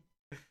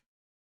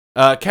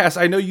 Cass,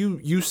 I know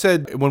you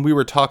said when we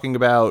were talking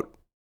about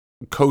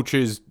coach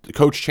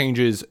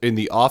changes in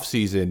the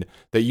offseason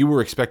that you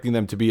were expecting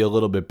them to be a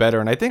little bit better,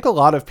 and I think a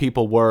lot of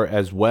people were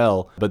as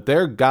well, but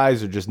their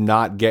guys are just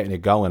not getting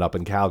it going up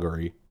in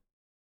Calgary.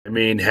 I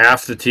mean,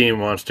 half the team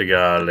wants to get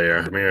out of there.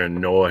 I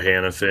mean, Noah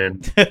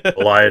Hannafin,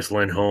 Elias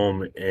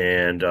Lindholm,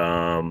 and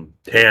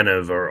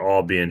Tanev are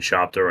all being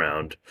shopped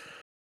around.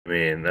 I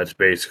mean, that's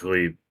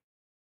basically,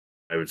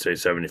 I would say,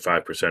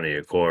 75% of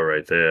your core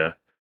right there.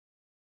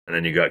 And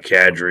then you got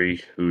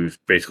Kadri, who's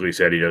basically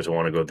said he doesn't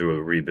want to go through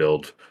a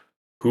rebuild.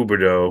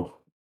 Huberdeau,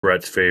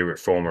 Brett's favorite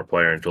former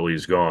player until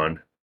he's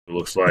gone. It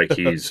looks like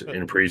he's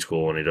in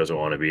preschool and he doesn't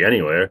want to be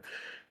anywhere.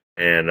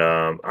 And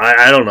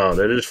I don't know.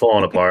 They're just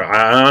falling apart.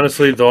 I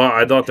honestly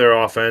thought their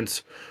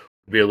offense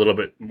would be a little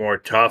bit more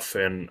tough,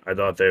 and I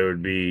thought they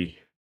would be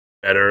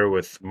better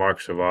with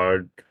Mark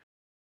Savard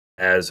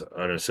as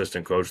an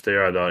assistant coach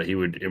there. I thought he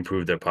would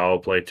improve their power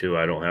play too.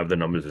 I don't have the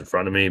numbers in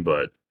front of me,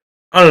 but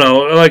I don't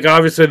know. Like,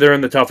 obviously they're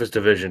in the toughest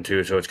division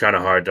too, so it's kind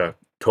of hard to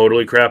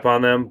totally crap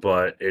on them.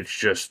 But it's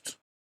just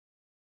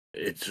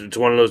it's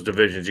one of those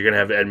divisions. You're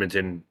gonna have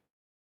Edmonton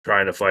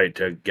trying to fight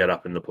to get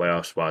up in the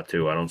playoff spot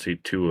too. I don't see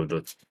two of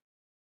the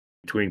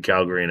between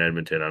Calgary and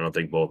Edmonton. I don't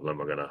think both of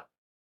them are gonna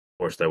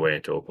force their way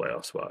into a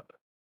playoff spot.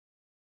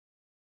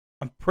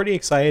 I'm pretty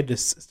excited to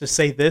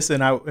say this,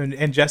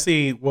 and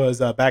Jesse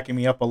was backing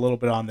me up a little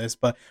bit on this,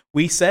 but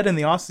we said in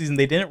the offseason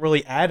they didn't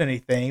really add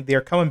anything.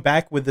 They're coming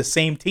back with the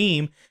same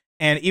team,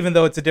 and even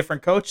though it's a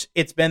different coach,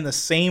 it's been the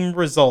same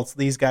results.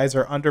 These guys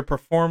are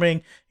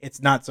underperforming.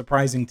 It's not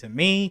surprising to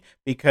me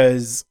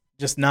because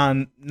just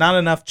not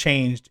enough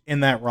changed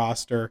in that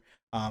roster.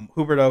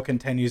 Huberdeau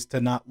continues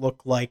to not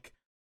look like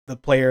the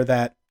player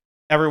that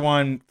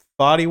everyone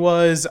thought he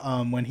was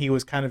when he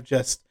was kind of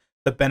just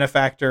the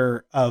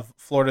benefactor of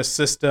Florida's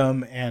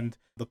system and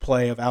the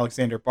play of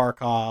Alexander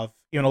Barkov,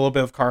 even a little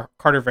bit of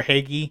Carter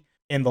Verhaeghe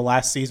in the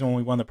last season when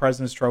we won the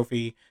President's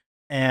Trophy.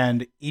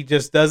 And he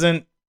just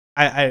doesn't.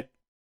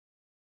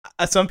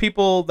 Some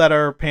people that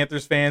are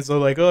Panthers fans are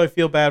like, "Oh, I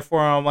feel bad for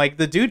him." I'm like,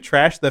 the dude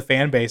trashed the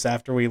fan base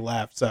after we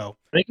left, so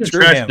I think he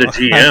screw trashed him. the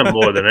GM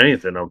more than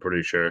anything. I'm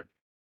pretty sure.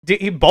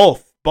 He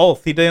both.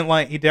 He didn't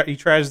like he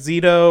trashed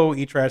Zito.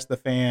 He trashed the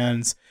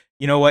fans.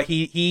 You know what?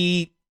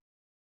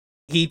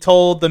 He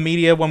told the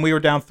media when we were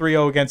down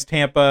 3-0 against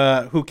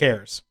Tampa, who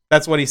cares?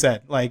 That's what he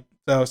said. Like,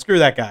 so screw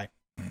that guy.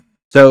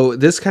 So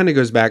this kind of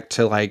goes back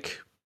to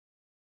like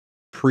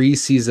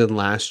preseason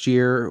last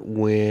year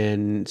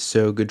when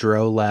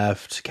Gaudreau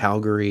left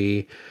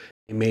Calgary.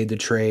 He made the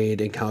trade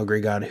and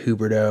Calgary got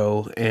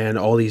Huberdeau and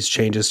all these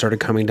changes started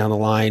coming down the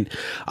line.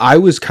 I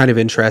was kind of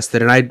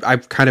interested, and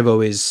I've kind of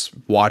always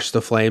watched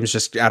the Flames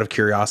just out of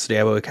curiosity.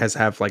 I always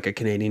have like a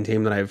Canadian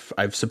team that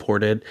I've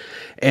supported,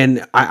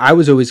 and I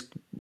was always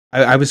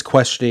I was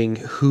questioning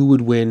who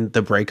would win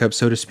the breakup,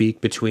 so to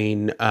speak,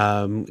 between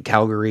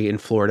Calgary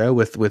and Florida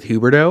with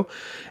Huberdeau,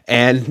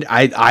 and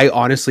I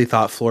honestly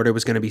thought Florida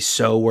was going to be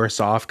so worse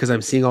off because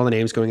I'm seeing all the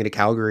names going into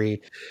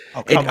Calgary.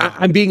 Oh, come on.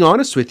 I'm being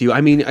honest with you. I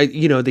mean,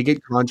 they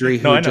get Condrey,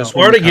 who No, I just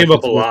know. won the Florida gave cup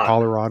up a with lot.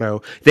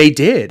 Colorado. They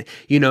did,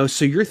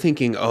 so you're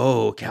thinking,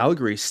 oh,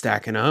 Calgary's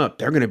stacking up.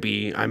 They're going to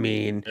be,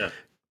 Yeah.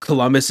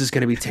 Columbus is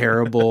going to be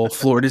terrible.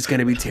 Florida's going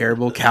to be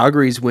terrible.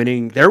 Calgary's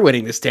winning. They're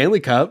winning the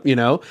Stanley Cup,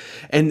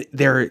 and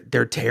they're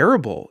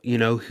terrible.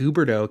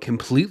 Huberdeau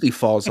completely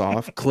falls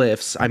off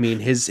cliffs. I mean,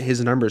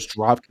 his numbers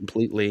drop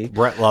completely.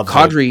 Brett loves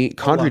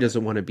Condrey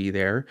doesn't want to be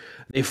there.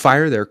 They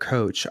fire their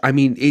coach. I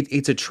mean,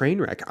 it's a train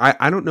wreck.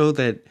 I don't know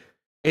that,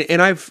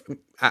 and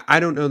I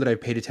don't know that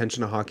I've paid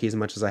attention to hockey as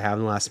much as I have in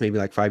the last maybe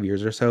like 5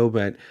 years or so,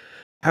 but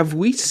have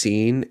we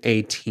seen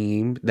a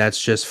team that's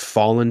just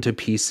fallen to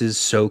pieces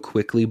so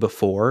quickly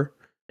before,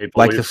 Maple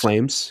like the Leafs.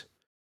 Flames?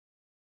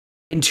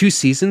 In 2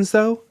 seasons,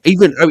 though?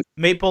 Even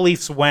Maple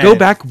Leafs win. go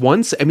back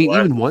once. I mean, The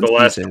last- even one the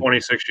last season.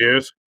 26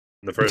 years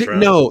in the first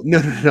round. No.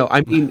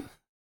 I mean,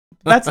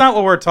 That's not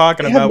what we're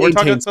talking They have about. We're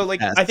talking maintained so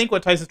like success. I think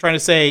what Tyson's trying to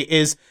say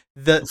is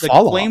the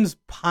Fall off. Flames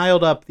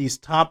piled up these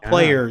top Yeah.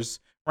 players,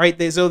 right?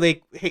 They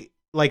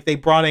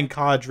brought in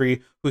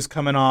Kadri, who's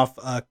coming off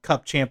a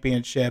cup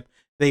championship.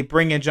 They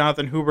bring in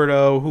Jonathan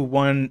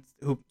Huberdeau,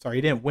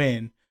 he didn't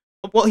win.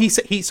 Well, he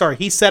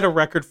set a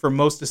record for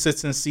most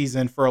assists in a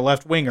season for a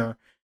left winger.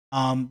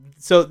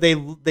 So they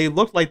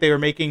looked like they were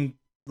making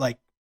like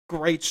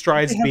great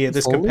strides They to be have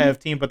this Toffoli. competitive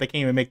team, but they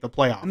can't even make the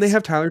playoffs. And they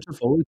have Tyler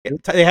Toffoli.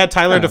 They had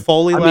Tyler Yeah.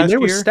 Toffoli I mean, last they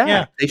were year. stacked.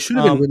 Yeah. They should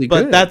have been really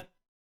but good.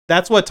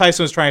 that's what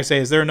Tyson was trying to say.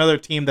 Is there another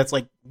team that's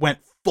like went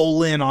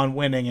full in on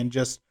winning and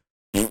just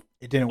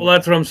it didn't Well, work?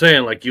 that's what I'm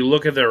saying. Like, you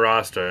look at their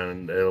roster,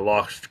 and they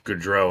lost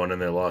Gaudreau, and then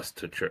they lost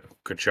to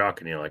Kachuk,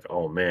 and you're like,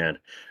 oh, man.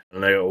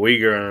 And they got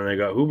Uyghur, and then they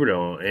got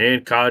Huberdeau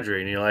and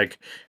Kadri, and you're like,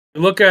 you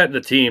look at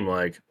the team,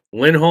 like,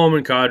 Lindholm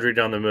and Kadri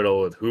down the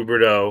middle with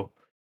Huberdeau.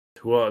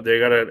 They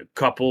got a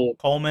couple.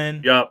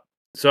 Coleman, Yep.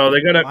 So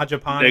they got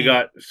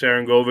Majapani.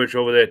 Sarangovic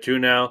over there, too,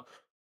 now.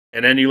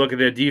 And then you look at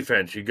their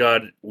defense. You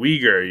got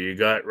Uyghur, you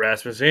got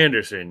Rasmus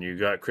Anderson, you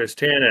got Chris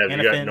Tanev,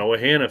 you got Hannafin. Noah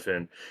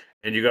Hannafin,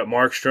 and you got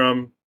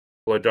Markstrom,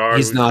 Vladar,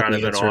 He's who's not kind the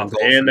of been answering off,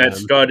 goal and for that them.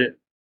 stud,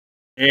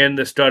 and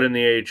the stud in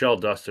the AHL,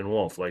 Dustin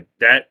Wolf. Like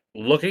that.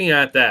 Looking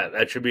at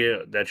that should be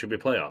a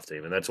playoff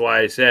team, and that's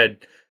why I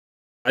said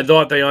I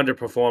thought they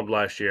underperformed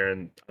last year,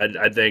 and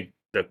I think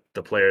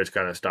the players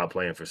kind of stopped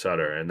playing for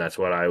Sutter, and that's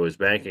what I was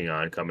banking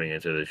on coming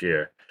into this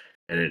year.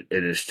 And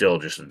it is still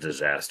just a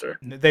disaster.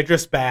 They're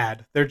just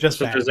bad. They're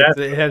just It's a bad.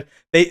 disaster.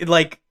 They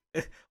like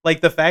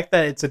the fact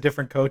that it's a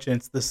different coach and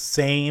it's the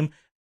same.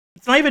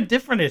 It's not even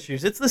different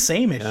issues. It's the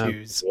same Yeah.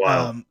 issues.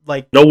 Wow.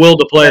 Like No will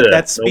to play that, there.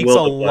 that No speaks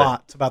will a to play.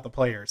 lot about the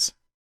players.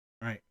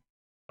 Right.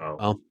 Oh.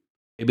 Well,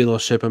 maybe they'll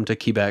ship him to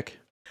Quebec.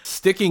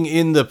 Sticking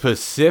in the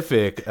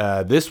Pacific,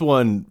 this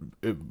one,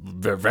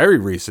 very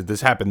recent.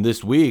 This happened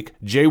this week.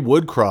 Jay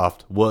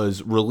Woodcroft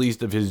was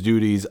released of his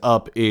duties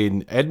up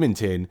in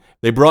Edmonton.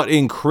 They brought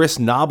in Chris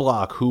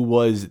Knobloch, who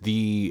was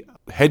the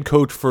head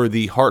coach for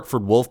the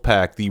Hartford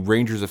Wolfpack, the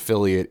Rangers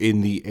affiliate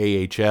in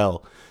the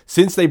AHL.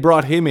 Since they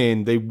brought him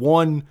in, they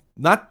won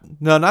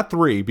not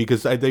three,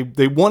 because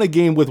they won a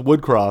game with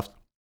Woodcroft,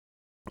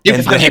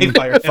 and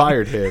then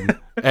fired him,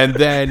 and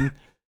then.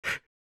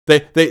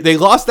 They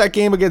lost that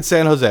game against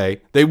San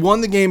Jose. They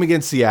won the game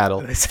against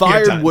Seattle,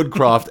 fired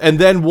Woodcroft, and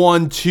then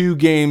won 2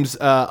 games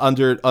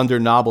under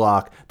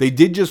Knobloch. They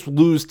did just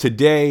lose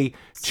today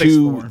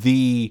to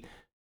the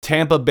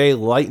Tampa Bay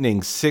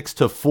Lightning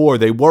 6-4.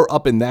 They were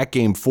up in that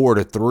game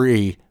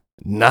 4-3.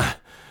 Nah,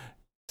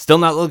 still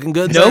not looking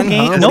good. No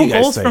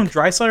goals from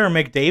Draisaitl or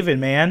McDavid,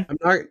 man. I'm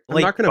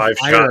not going to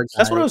fire a guy.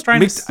 That's what I was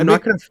trying to say. I'm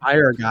not going to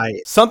fire a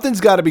guy.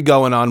 Something's got to be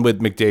going on with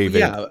McDavid.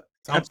 Yeah,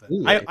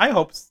 absolutely. I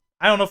hope.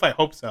 I don't know if I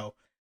hope so.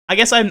 I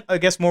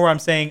guess more I'm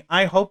saying,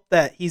 I hope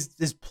that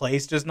his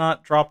place does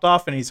not dropped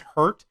off and he's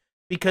hurt,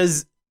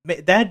 because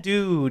that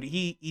dude,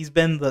 he's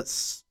been the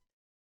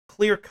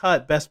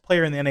clear-cut best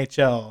player in the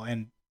NHL,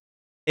 and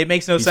it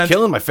makes no sense. He's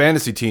killing my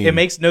fantasy team. It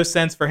makes no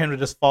sense for him to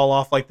just fall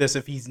off like this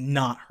if he's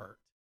not hurt.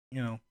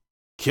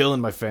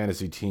 Killing my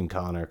fantasy team,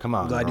 Connor. Come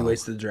on. I'm glad you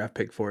wasted the draft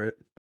pick for it.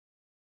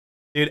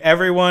 Dude,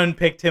 everyone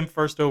picked him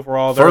first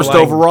overall.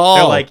 Overall.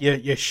 They're like,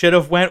 you should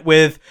have went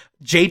with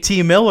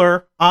JT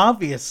Miller,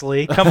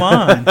 obviously. Come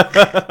on.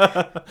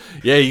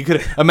 Yeah, you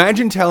could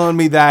imagine telling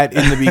me that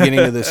in the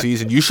beginning of the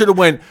season. You should have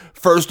went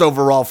first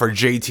overall for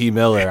JT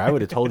Miller. I would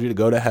have told you to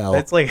go to hell.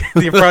 It's like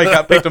you probably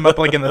picked him up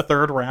like in the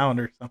 3rd round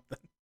or something.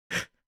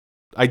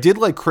 I did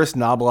like Chris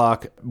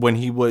Knobloch when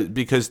he was,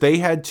 because they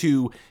had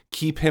to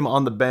keep him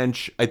on the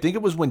bench. I think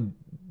it was when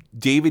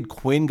David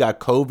Quinn got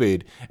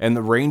COVID and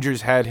the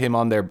Rangers had him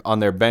on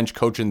their bench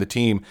coaching the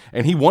team,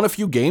 and he won a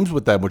few games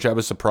with them, which I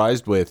was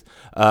surprised with.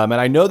 And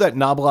I know that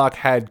Knobloch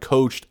had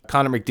coached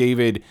Connor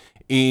McDavid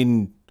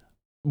in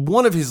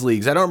one of his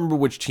leagues. I don't remember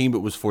which team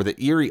it was for, the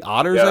Erie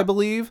Otters, I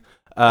believe.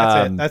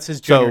 That's it. That's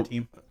his junior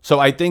team. So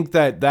I think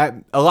that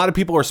a lot of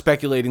people are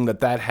speculating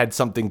that had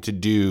something to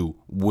do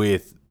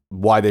with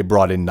why they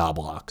brought in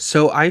Knobloch.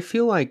 So I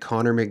feel like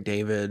Connor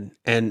McDavid,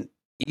 and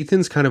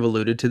Ethan's kind of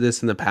alluded to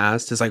this in the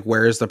past, is like,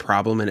 where is the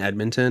problem in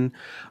Edmonton?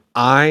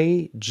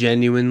 I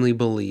genuinely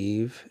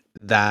believe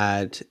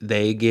that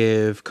they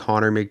give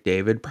Connor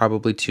McDavid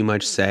probably too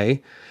much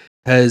say,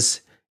 because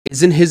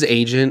isn't his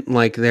agent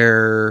like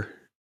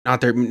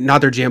not their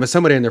GM, but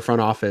somebody in their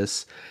front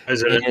office,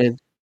 president,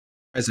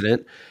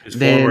 his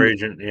former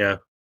agent, yeah.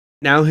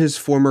 Now his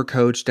former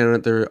coach down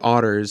at the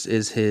Otters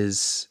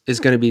is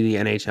going to be the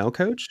NHL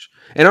coach,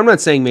 and I'm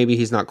not saying maybe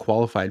he's not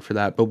qualified for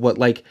that, but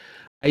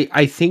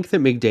I think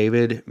that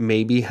McDavid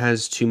maybe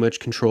has too much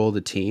control of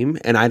the team,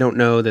 and I don't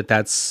know that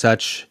that's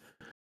such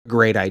a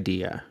great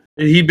idea.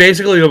 He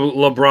basically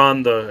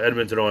LeBron the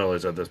Edmonton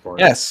Oilers at this point.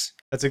 Yes.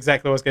 That's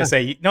exactly what I was going to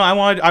say. No,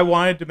 I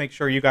wanted to make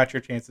sure you got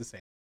your chance to say.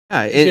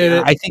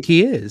 Yeah, I think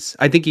he is.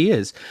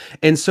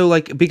 And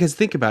so, because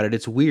think about it,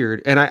 it's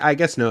weird. And I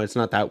guess, no, it's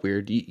not that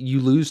weird. You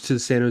lose to the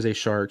San Jose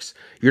Sharks.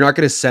 You're not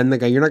going to send the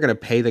guy. You're not going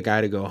to pay the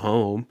guy to go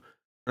home.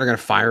 You're not going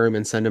to fire him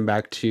and send him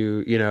back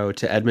to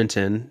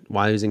Edmonton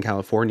while he's in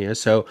California.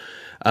 So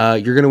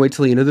you're going to wait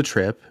till the end of the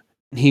trip.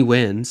 He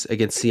wins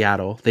against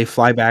Seattle. They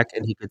fly back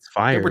and he gets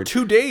fired. There were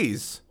 2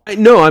 days.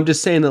 No, I'm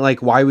just saying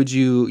that, why would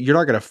you're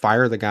not going to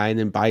fire the guy and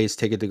then buy his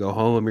ticket to go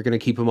home. You're going to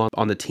keep him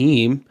on the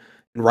team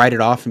and write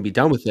it off and be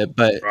done with it.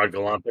 But Rod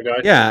Galante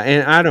guy? Yeah,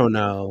 and I don't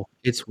know.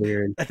 It's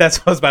weird. That's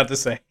what I was about to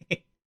say.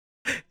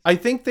 I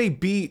think they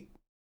beat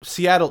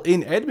Seattle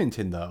in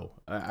Edmonton, though.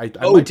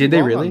 Did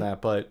they really? On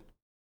that, but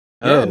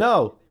yeah,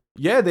 no.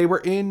 Yeah, they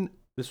were in,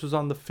 this was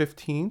on the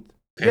 15th.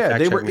 Okay, yeah,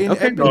 they were in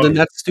Edmonton. Well, then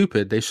that's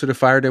stupid. They should have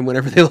fired him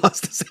whenever they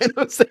lost to San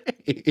Jose.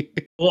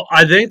 Well,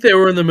 I think they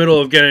were in the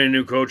middle of getting a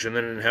new coach and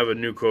then didn't have a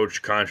new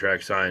coach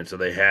contract signed, so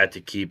they had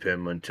to keep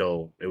him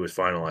until it was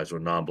finalized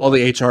with Knobloch. All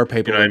the HR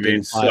paperwork. You know what I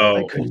mean?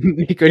 So,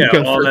 he couldn't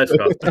go all that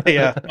stuff.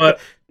 Yeah. But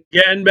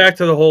getting back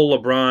to the whole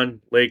LeBron,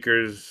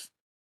 Lakers,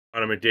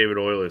 Connor McDavid,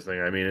 Oilers thing,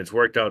 I mean, it's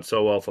worked out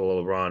so well for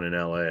LeBron in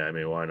LA. I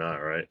mean, why not,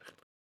 right?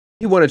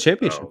 He won a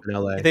championship in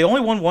LA. They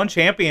only won one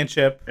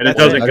championship. And it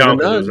doesn't count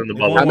because it was in the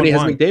bubble. How many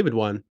has McDavid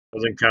won?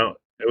 Doesn't count.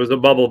 It was a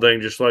bubble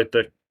thing, just like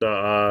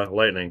the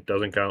Lightning.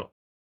 Doesn't count.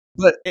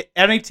 But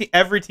every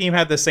team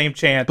had the same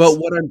chance. But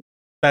what I'm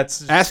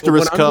that's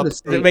asterisk cup.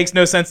 It makes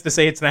no sense to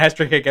say it's an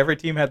asterisk. Every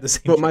team had the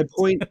same. But chance. my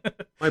point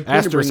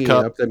of bringing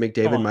up that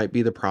McDavid might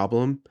be the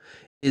problem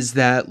is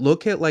that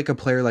look at a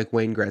player like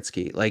Wayne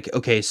Gretzky.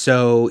 Okay,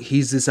 so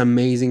he's this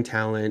amazing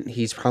talent.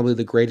 He's probably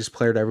the greatest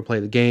player to ever play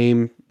the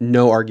game.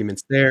 No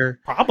arguments there.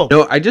 Probably.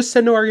 No, I just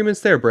said no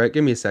arguments there, Brett.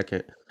 Give me a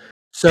second.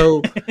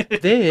 So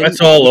then that's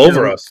all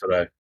over us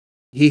today.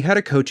 He had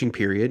a coaching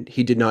period.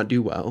 He did not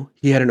do well.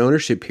 He had an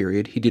ownership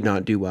period. He did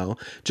not do well.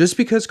 Just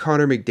because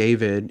Connor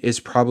McDavid is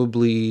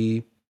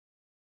probably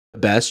the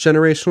best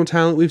generational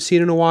talent we've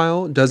seen in a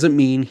while doesn't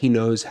mean he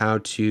knows how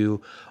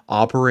to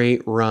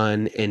operate,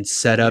 run, and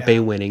set up a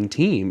winning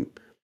team.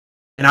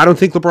 And I don't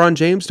think LeBron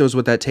James knows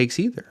what that takes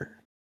either.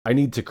 I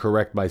need to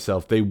correct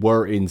myself. They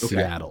were in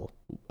Seattle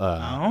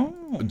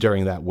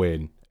during that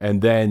win,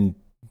 and then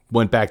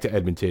went back to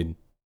Edmonton,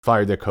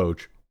 fired their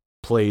coach,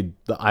 played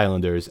the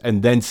Islanders,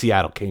 and then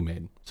Seattle came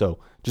in. So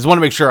just want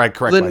to make sure I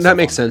correct myself. That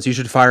makes sense. You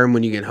should fire him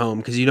when you get home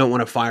because you don't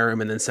want to fire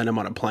him and then send him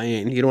on a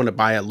plane. You don't want to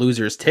buy a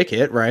loser's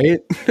ticket, right?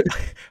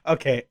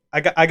 Okay,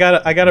 I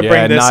gotta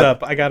bring this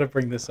up. I gotta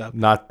bring this up.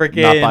 Not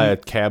buy a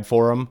cab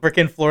for him.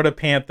 Freaking Florida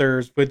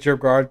Panthers with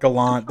Gerard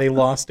Gallant. They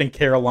lost in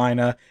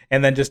Carolina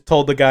and then just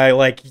told the guy,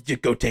 like, you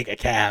go take a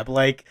cab.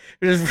 Like,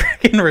 it was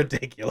freaking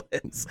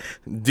ridiculous.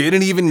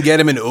 Didn't even get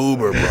him an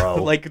Uber,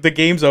 bro. Like, the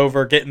game's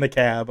over. Get in the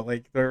cab.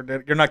 Like,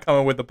 you're not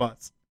coming with the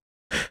bus.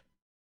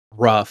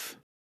 Rough.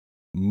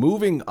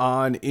 Moving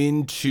on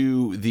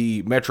into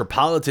the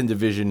Metropolitan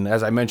Division,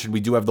 as I mentioned, we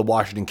do have the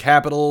Washington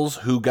Capitals,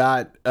 who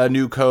got a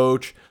new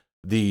coach.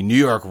 The New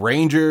York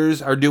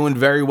Rangers are doing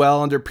very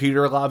well under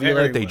Peter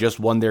Laviolette. They just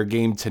won their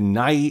game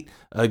tonight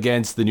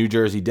against the New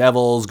Jersey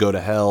Devils. Go to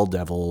hell,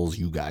 Devils.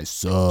 You guys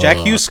suck. Jack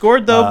Hughes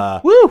scored,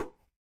 though. Woo!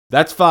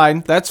 That's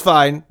fine.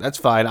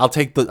 I'll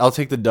take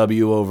the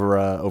W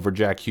over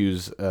Jack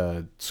Hughes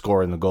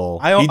scoring the goal.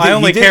 I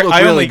only care. Look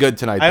really good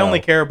tonight. I only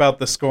care about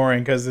the scoring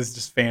because it's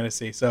just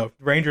fantasy. So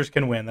Rangers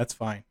can win. That's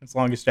fine as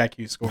long as Jack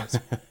Hughes scores.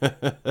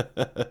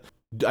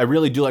 I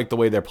really do like the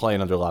way they're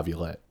playing under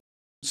Laviolette.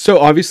 So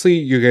obviously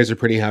you guys are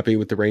pretty happy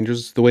with the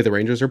Rangers, the way the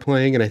Rangers are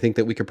playing, and I think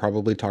that we could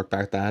probably talk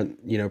about that,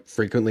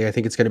 frequently. I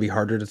think it's going to be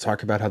harder to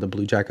talk about how the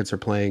Blue Jackets are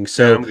playing.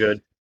 So I'm good.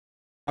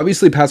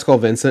 Obviously Pascal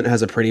Vincent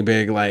has a pretty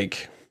big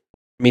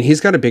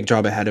he's got a big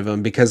job ahead of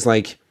him because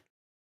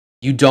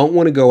you don't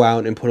want to go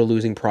out and put a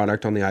losing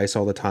product on the ice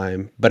all the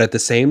time, but at the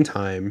same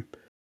time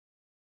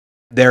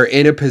they're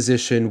in a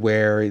position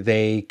where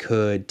they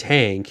could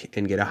tank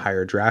and get a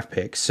higher draft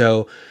pick.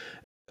 So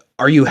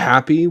are you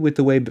happy with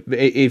the way,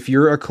 if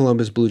you're a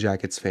Columbus Blue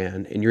Jackets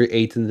fan and you're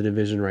 8th in the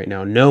division right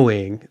now,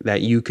 knowing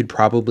that you could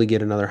probably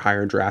get another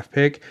higher draft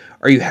pick,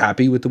 are you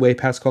happy with the way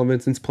Pascal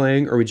Vincent's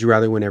playing, or would you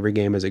rather win every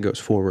game as it goes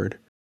forward?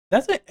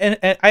 That's it. And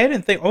I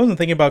wasn't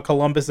thinking about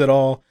Columbus at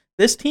all.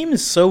 This team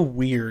is so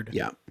weird.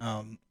 Yeah.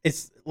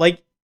 It's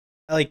like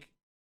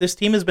this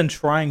team has been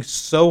trying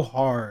so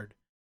hard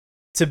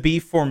to be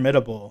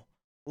formidable.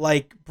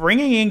 Like,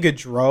 bringing in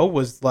Gaudreau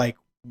was like,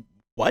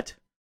 what?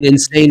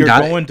 Insane. You're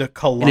going to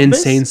Columbus? An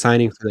insane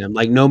signing for them.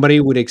 Like, nobody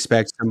would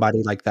expect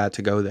somebody like that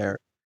to go there.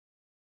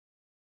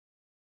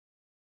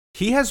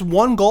 He has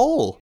one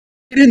goal.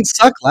 He didn't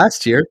suck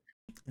last year.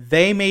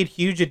 They made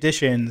huge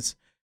additions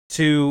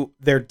to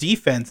their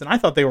defense, and I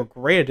thought they were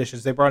great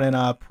additions. They brought in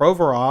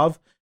Provorov,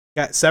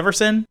 got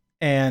Severson,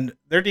 and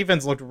their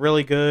defense looked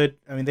really good.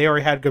 I mean, they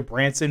already had good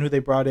Branson, who they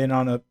brought in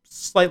on a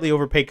slightly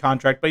overpaid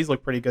contract, but he's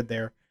looked pretty good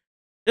there.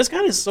 This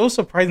guy is so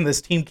surprising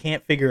this team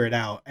can't figure it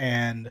out,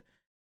 and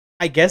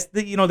I guess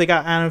they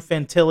got Adam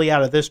Fantilli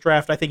out of this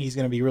draft. I think he's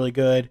going to be really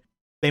good.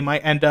 They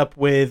might end up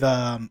with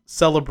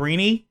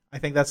Celebrini. I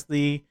think that's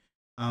the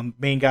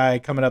main guy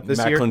coming up this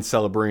year. Macklin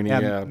Celebrini,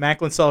 yeah.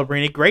 Macklin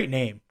Celebrini, great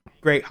name,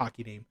 great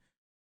hockey name.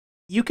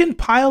 You can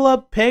pile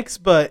up picks,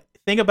 but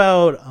think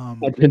about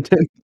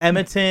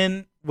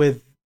Edmonton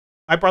with.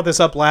 I brought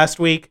this up last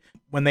week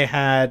when they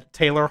had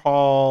Taylor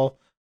Hall,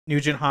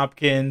 Nugent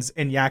Hopkins,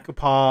 and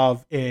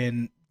Yakupov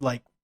in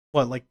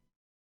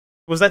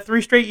was that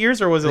 3 straight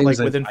years or was it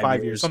within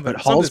 5 years? But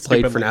Hall's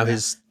played for now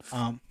his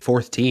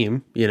 4th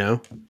team. Wait,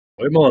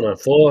 on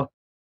 4.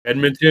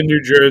 Edmonton,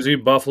 New Jersey,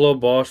 Buffalo,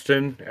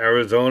 Boston,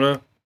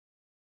 Arizona,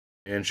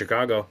 and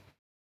Chicago.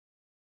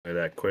 Look at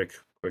that quick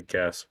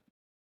cast.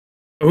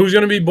 Who's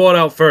going to be bought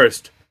out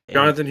first?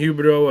 Jonathan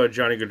Huberdeau or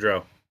Johnny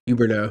Gaudreau?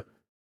 Huberdeau.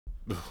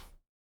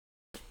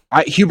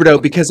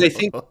 Huberdeau, because I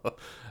think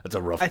that's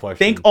a rough question. I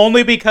think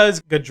only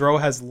because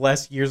Gaudreau has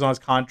less years on his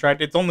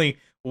contract. It's only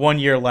 1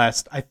 year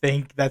less. I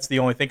think that's the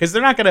only thing, because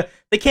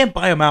they can't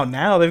buy him out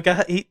now. They've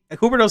got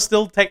Huberdeau's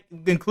still,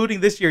 including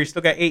this year, he's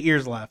still got 8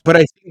 years left. But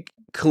I think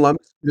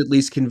Columbus would at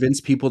least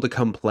convince people to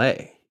come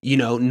play.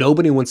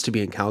 Nobody wants to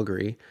be in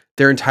Calgary.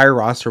 Their entire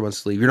roster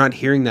wants to leave. You're not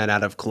hearing that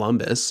out of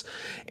Columbus.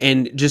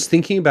 And just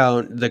thinking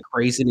about the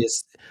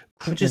craziness.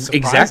 Which is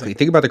exactly.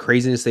 Think about the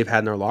craziness they've had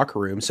in their locker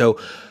room. So,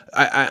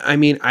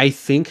 I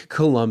think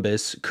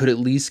Columbus could at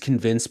least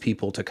convince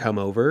people to come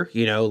over.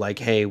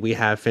 Hey, we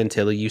have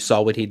Fantilli. You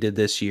saw what he did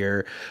this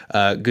year.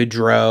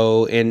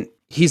 Gaudreau, and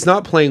he's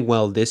not playing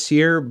well this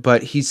year,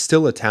 but he's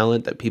still a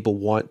talent that people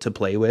want to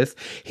play with.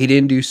 He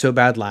didn't do so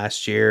bad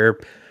last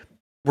year.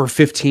 We're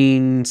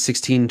 15,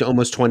 16, to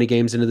almost 20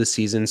 games into the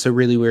season. So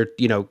really we're,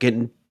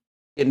 getting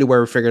to where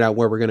we figured out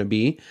where we're going to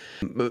be.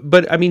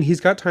 But he's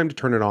got time to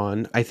turn it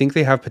on. I think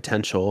they have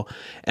potential.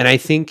 And I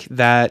think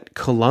that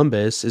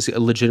Columbus is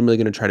legitimately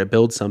going to try to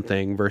build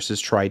something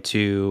versus try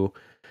to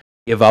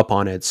give up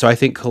on it. So I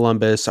think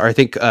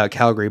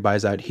Calgary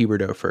buys out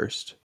Huberdeau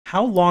first.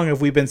 How long have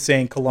we been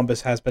saying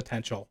Columbus has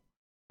potential?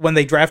 When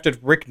they drafted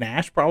Rick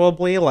Nash,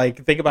 probably.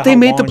 Think about they how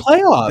made long the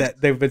playoffs.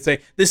 They've been saying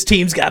this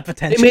team's got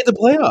potential. They made the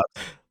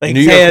playoffs. Like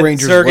New they York had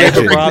Rangers Sergei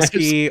legend.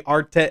 Bobrovsky,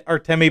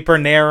 Artemi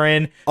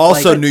Panarin.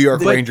 Also, like, New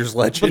York the- Rangers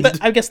legend.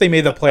 But I guess they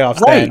made the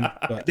playoffs Right. then.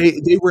 But.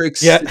 They were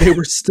Yeah.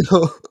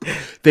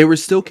 they were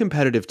still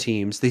competitive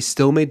teams. They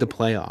still made the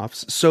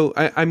playoffs. So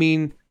I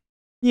mean,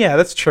 Yeah,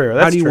 that's true.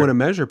 how do you want to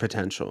measure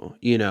potential?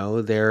 You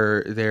know,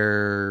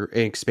 they're an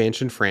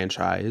expansion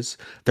franchise.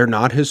 They're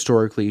not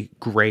historically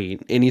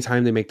great.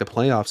 Anytime they make the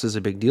playoffs is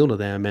a big deal to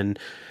them. And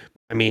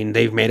I mean,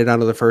 they've made it out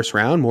of the first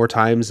round more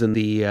times than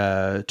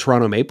the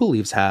Toronto Maple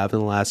Leafs have in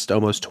the last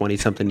almost 20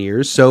 something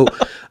years. So,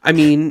 I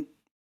mean,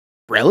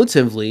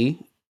 relatively,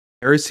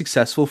 they're a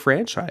successful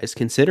franchise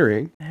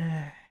considering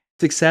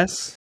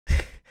success.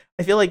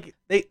 I feel like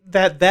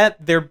that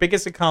their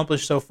biggest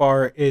accomplishment so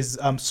far is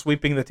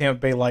sweeping the Tampa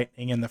Bay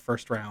Lightning in the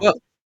first round. Well,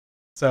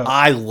 so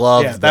I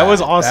love that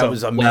was awesome. That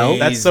was amazing.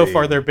 That's so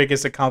far their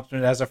biggest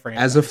accomplishment as a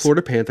franchise. As a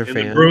Florida Panther And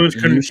fan, the Bruins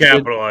couldn't you should-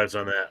 capitalize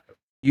on that.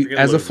 You, Freaking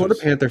as a losers. Florida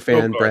Panther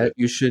fan, Go Brett,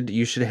 you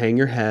should hang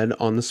your head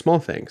on the small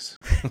things.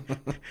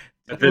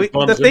 The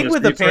thing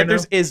with the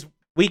Panthers is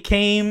we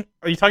came.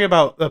 Are you talking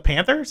about the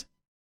Panthers?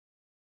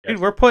 Yes.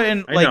 Dude, we're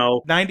putting I like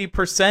know.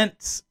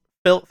 90%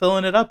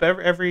 filling it up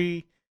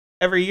every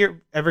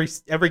year,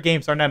 every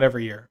game. Sorry, not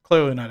every year.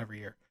 Clearly not every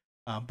year.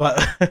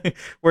 But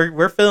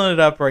we're filling it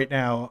up right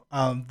now.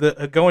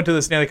 The going to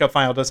the Stanley Cup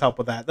final does help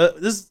with that.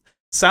 This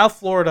South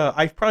Florida,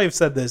 I probably have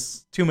said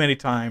this too many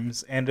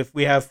times, and if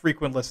we have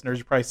frequent listeners,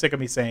 you're probably sick of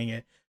me saying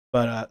it.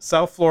 But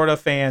South Florida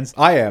fans,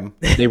 I am.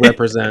 They I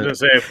represent was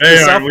gonna say, if the they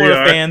South are, we Florida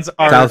are. fans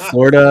are South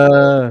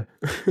Florida.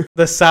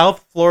 the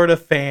South Florida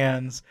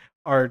fans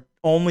are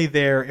only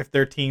there if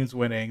their team's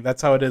winning.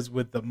 That's how it is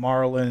with the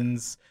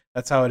Marlins.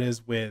 That's how it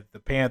is with the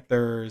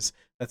Panthers.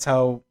 That's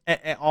how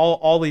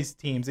all these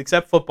teams,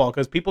 except football,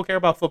 because people care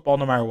about football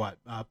no matter what.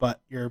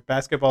 But your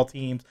basketball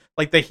teams,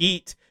 like the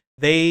Heat,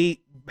 they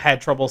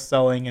had trouble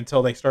selling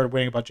until they started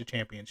winning a bunch of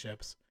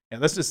championships. Yeah,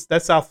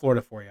 that's South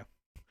Florida for you.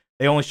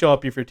 They only show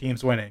up if your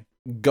team's winning.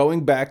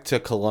 Going back to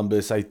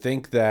Columbus, I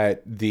think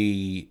that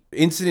the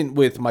incident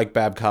with Mike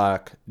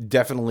Babcock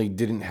definitely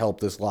didn't help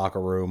this locker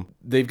room.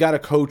 They've got a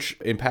coach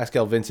in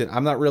Pascal Vincent.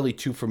 I'm not really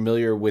too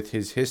familiar with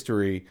his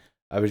history.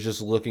 I was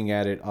just looking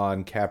at it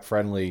on Cap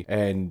Friendly,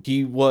 and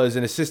he was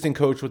an assistant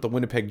coach with the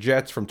Winnipeg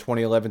Jets from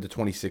 2011 to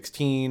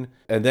 2016,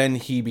 and then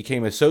he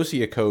became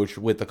associate coach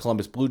with the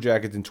Columbus Blue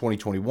Jackets in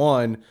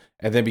 2021,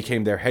 and then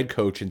became their head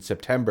coach in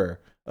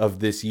September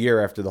of this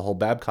year after the whole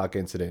Babcock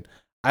incident.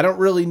 I don't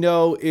really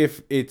know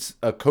if it's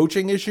a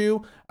coaching issue.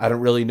 I don't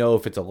really know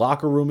if it's a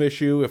locker room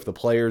issue, if the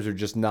players are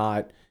just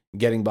not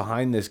getting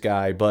behind this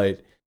guy,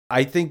 but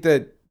I think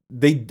that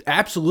they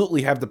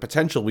absolutely have the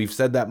potential. We've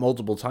said that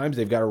multiple times.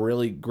 They've got a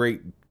really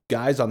great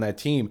guys on that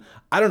team.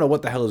 I don't know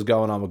what the hell is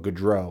going on with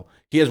Gaudreau.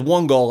 He has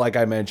one goal, like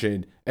I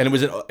mentioned, and it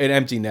was an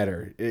empty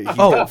netter. He's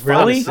got 5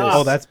 really? assists.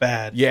 Oh, that's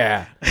bad.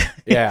 Yeah.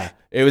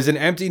 It was an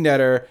empty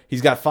netter.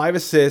 He's got 5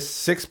 assists,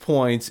 6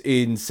 points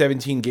in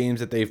 17 games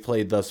that they've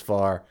played thus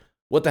far.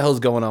 What the hell's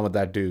going on with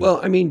that dude? Well,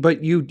 I mean,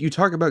 but you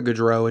talk about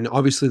Gaudreau, and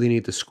obviously they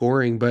need the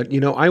scoring, but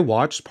I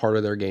watched part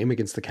of their game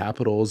against the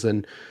Capitals,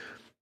 and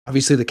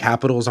obviously the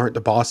Capitals aren't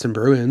the Boston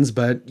Bruins,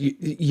 but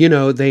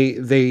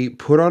they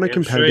put on a Damn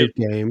competitive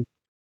game.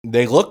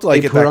 They looked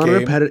like They it put that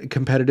on game. a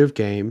competitive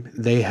game.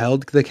 They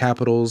held the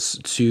Capitals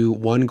to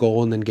 1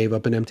 goal and then gave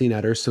up an empty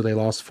netter, so they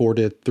lost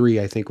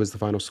 4-3, I think was the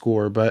final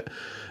score. But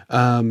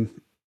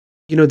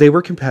they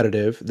were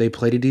competitive. They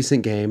played a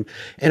decent game.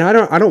 And I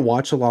don't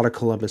watch a lot of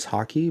Columbus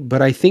hockey,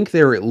 but I think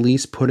they're at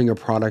least putting a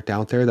product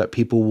out there that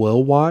people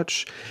will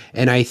watch.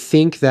 And I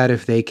think that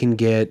if they can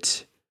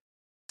get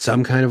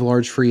some kind of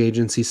large free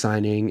agency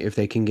signing, if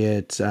they can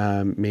get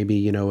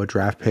maybe a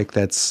draft pick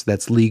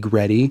that's league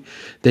ready,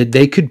 that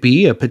they could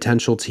be a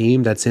potential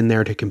team that's in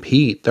there to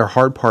compete. Their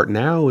hard part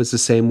now is the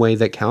same way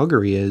that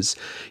Calgary is.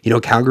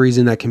 Calgary's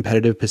in that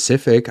competitive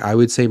Pacific. I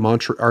would say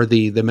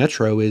the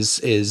Metro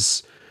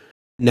is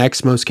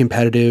next most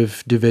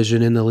competitive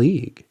division in the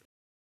league.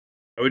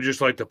 I would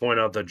just like to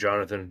point out that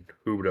Jonathan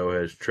Huberdeau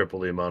has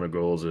triple the amount of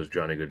goals as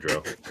Johnny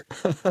Gaudreau.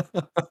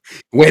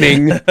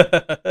 Winning.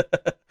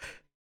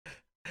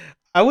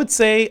 I would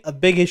say a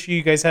big issue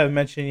you guys haven't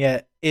mentioned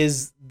yet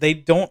is they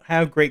don't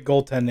have great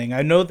goaltending.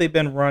 I know they've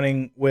been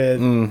running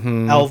with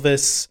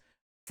Elvis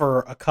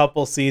for a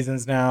couple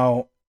seasons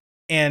now,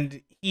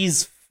 and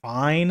he's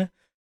fine.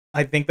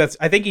 I think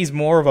he's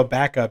more of a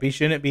backup. He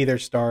shouldn't be their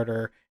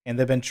starter, and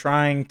they've been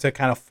trying to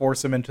kind of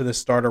force him into the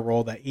starter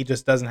role that he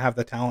just doesn't have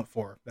the talent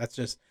for. That's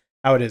just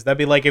how it is. That'd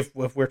be like if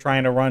we're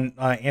trying to run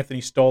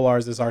Anthony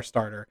Stolarz as our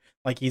starter.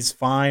 Like, he's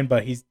fine,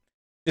 but he's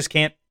just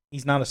can't.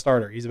 He's not a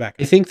starter. He's a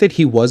backup. I think that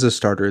he was a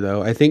starter,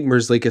 though. I think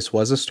Merzlikis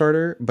was a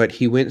starter, but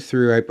he went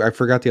through. I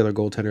forgot the other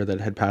goaltender that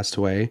had passed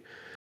away.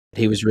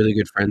 He was really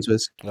good friends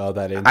with. Oh,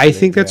 that incident, I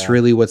think that's yeah.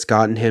 really what's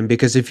gotten him,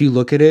 because if you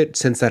look at it,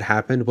 since that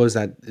happened, what was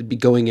that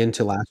going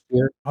into last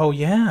year? Oh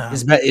yeah,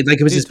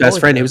 It was his Dude, best totally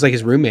friend. It forgot. was like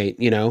his roommate,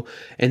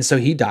 and so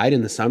he died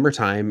in the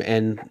summertime,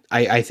 and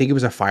I think it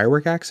was a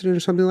firework accident or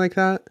something like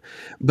that.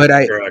 But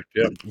Correct.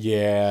 Yeah.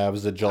 Yeah, it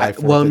was the July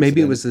 4th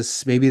maybe it incident.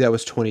 was maybe that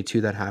was 22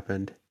 that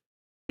happened.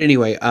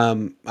 Anyway,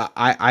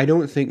 I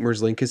don't think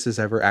Merzlikins has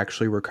ever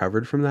actually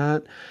recovered from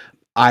that.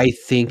 I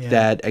think Yeah.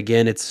 that,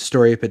 again, it's a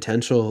story of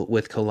potential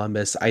with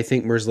Columbus. I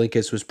think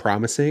Merzlikins was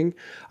promising.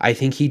 I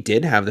think he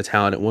did have the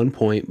talent at one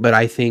point, but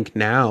I think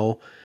now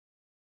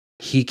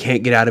he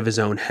can't get out of his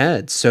own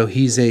head. So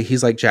he's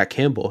like Jack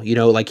Campbell,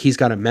 like he's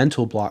got a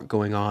mental block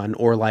going on,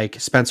 or like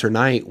Spencer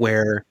Knight,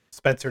 where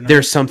Spencer Knight.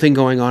 there's something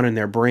going on in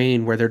their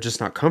brain where they're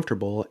just not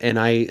comfortable. And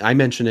I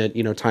mention it,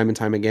 time and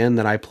time again,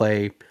 that I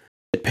play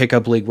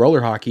pickup league roller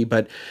hockey,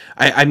 but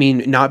I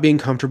mean, not being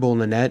comfortable in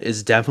the net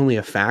is definitely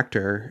a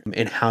factor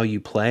in how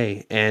you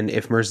play. And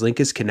if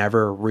Merzlikins can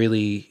never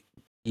really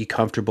be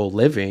comfortable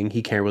living,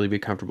 he can't really be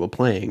comfortable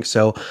playing.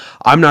 So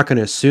I'm not going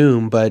to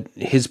assume, but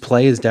his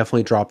play has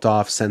definitely dropped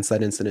off since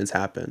that incident's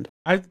happened.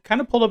 I kind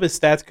of pulled up his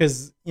stats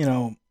because,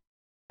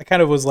 I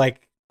kind of was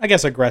like, I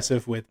guess,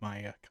 aggressive with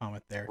my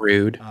comment there.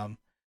 Rude.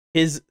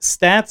 His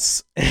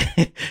stats,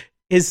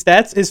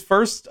 his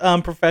first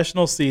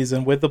professional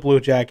season with the Blue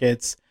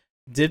Jackets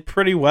did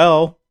pretty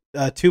well.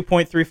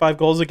 2.35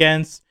 goals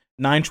against,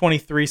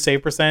 923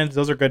 save percentage.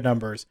 Those are good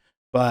numbers,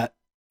 but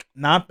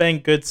not been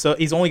good. So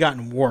he's only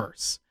gotten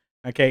worse.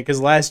 Okay,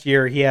 because last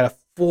year he had a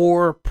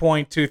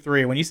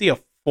 4.23. When you see a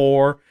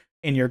 4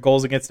 in your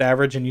goals against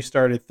average and you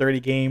started 30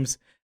 games,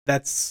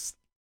 that's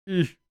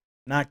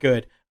not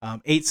good.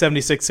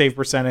 876 save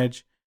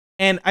percentage,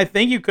 and I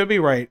think you could be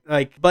right.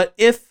 But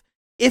if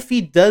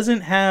he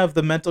doesn't have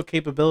the mental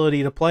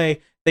capability to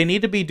play, they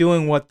need to be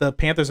doing what the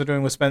Panthers are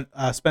doing with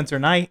Spencer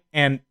Knight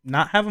and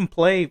not have him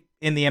play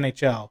in the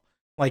NHL.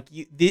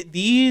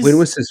 These. When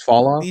was his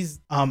fall off? These,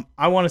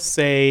 I want to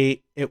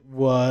say it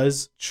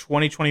was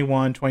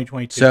 2021,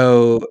 2022.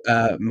 So,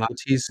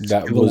 Matis,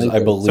 that was,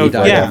 I believe,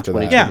 right after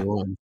that. Yeah.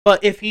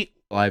 But if he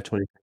live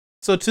 20.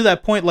 So to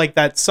that point,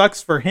 that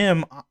sucks for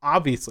him.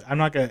 Obviously, I'm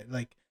not gonna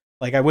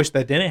I wish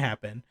that didn't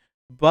happen.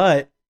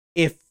 But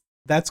if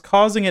that's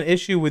causing an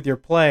issue with your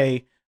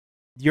play,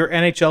 your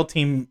NHL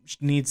team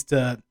needs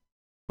to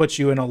put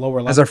you in a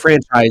lower level. As a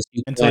franchise,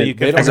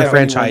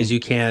 you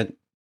can't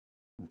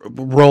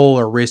roll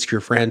or risk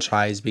your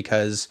franchise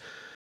because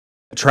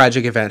a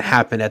tragic event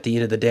happened. At the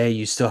end of the day,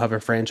 you still have a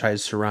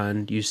franchise to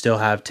run. You still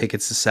have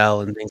tickets to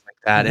sell and things like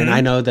that. Mm-hmm. And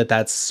I know that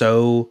that's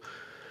so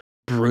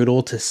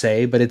brutal to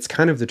say, but it's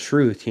kind of the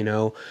truth.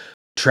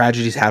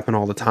 Tragedies happen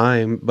all the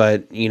time,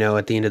 but at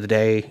the end of the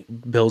day,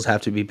 bills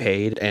have to be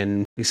paid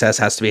and success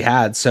has to be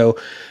had. So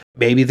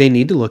maybe they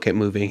need to look at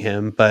moving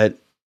him, but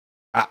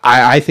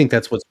I think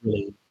that's what's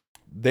really.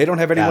 They don't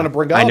have anyone to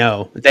bring up. I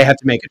know they have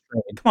to make a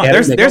trade. Come on,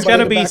 there's got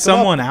to be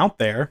someone out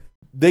there.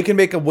 They can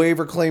make a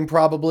waiver claim,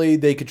 probably.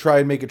 They could try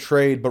and make a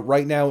trade, but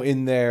right now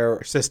in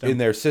their system,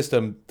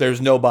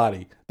 there's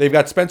nobody. They've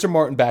got Spencer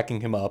Martin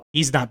backing him up.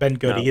 He's not been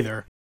good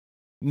either.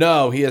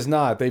 No, he has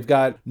not. They've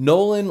got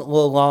Nolan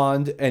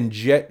Lalonde and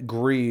Jet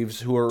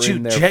Greaves, who are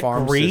in their Jet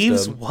farm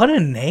Greaves? system. What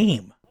a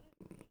name!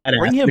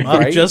 Bring him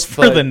up just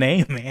for the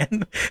name,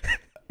 man.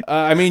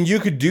 I mean, you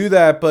could do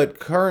that, but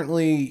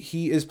currently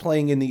he is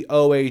playing in the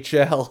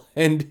OHL,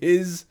 and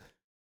his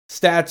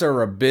stats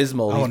are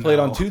abysmal. He's played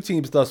on 2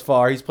 teams thus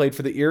far. He's played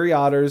for the Erie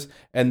Otters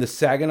and the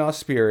Saginaw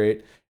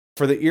Spirit.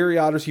 For the Erie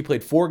Otters, he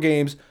played 4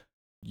 games.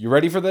 You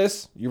ready for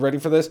this?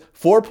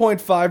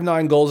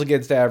 4.59 goals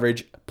against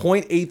average,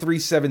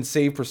 .837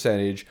 save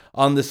percentage.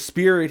 On the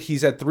Spirit,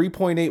 he's at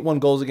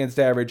 3.81 goals against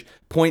average,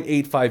 .858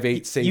 save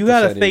percentage. You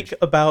got to think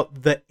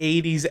about the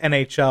 80s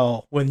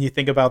NHL when you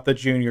think about the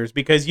juniors,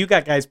 because you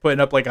got guys putting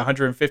up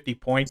 150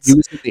 points. He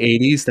was in the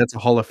 80s. That's a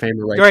Hall of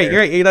Famer right there.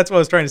 Right. That's what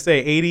I was trying to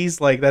say.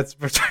 80s, that's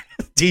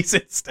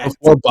decent stats.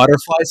 Before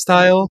butterfly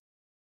style.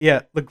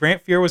 Yeah,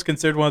 Grant Fuhr was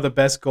considered one of the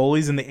best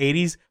goalies in the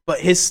 80s, but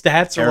his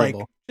stats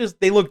are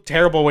they look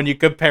terrible when you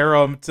compare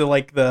them to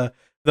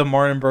the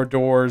Martin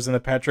Brodeurs and the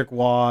Patrick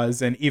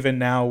Waghs, and even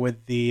now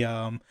with the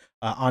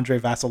Andre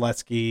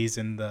Vasilevskis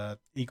and the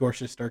Igor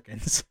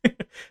Shesterkins.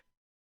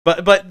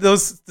 but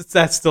those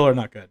stats still are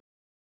not good.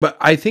 But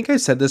I think I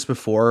said this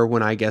before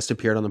when I guest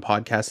appeared on the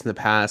podcast in the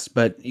past,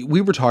 but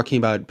we were talking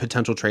about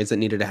potential trades that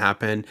needed to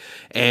happen.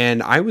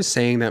 And I was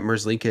saying that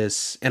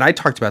Merzlikins, and I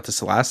talked about this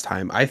the last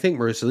time, I think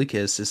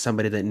Merzlikins is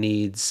somebody that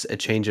needs a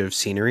change of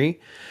scenery.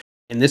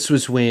 And this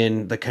was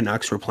when the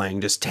Canucks were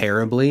playing just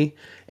terribly,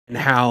 and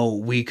how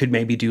we could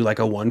maybe do a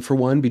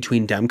 1-for-1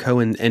 between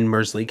Demko and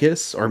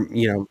Merzlikins, or,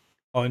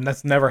 Oh, and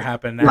that's never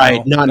happened now.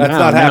 Right, that's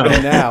not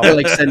happening now.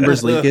 Or send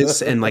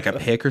Merzlikins and a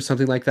pick or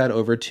something like that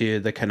over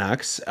to the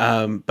Canucks.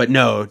 But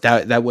no,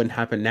 that wouldn't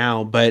happen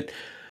now. But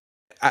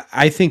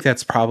I think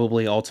that's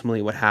probably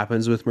ultimately what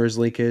happens with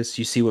Merzlikins.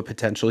 You see what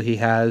potential he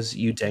has,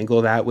 you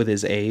dangle that with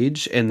his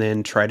age, and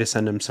then try to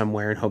send him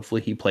somewhere, and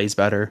hopefully he plays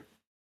better.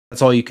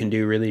 That's all you can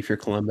do, really, if you're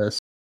Columbus.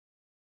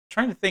 I'm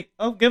trying to think.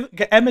 Oh, give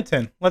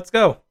Edmonton. Let's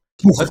go.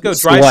 Let's go.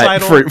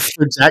 Draisaitl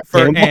for Jack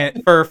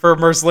Campbell? for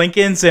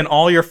Merzlikins and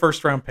all your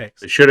first round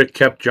picks. They should have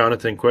kept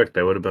Jonathan Quick.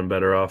 They would have been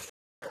better off.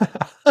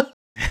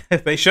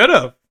 They should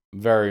have.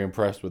 Very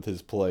impressed with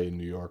his play in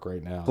New York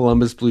right now.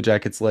 Columbus Blue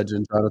Jackets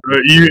legend. Are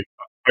you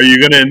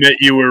going to admit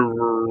you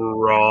were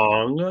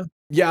wrong?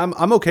 Yeah,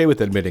 I'm okay with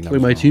admitting my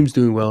wrong. team's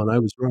doing well, and I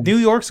was wrong. New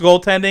York's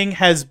goaltending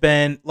has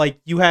been like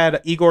you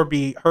had Igor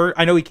be hurt.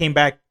 I know he came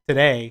back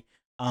today,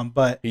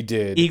 but He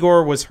did.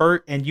 Igor was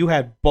hurt, and you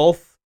had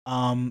both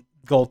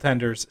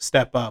goaltenders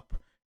step up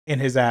in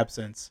his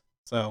absence.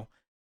 So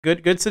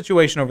good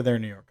situation over there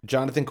in New York.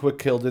 Jonathan Quick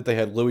killed it. They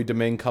had Louis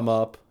Domingue come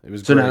up. It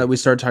was So great. now that we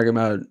start talking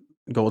about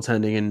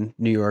goaltending in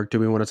New York, do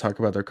we want to talk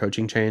about their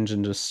coaching change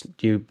and just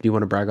do you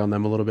want to brag on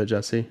them a little bit,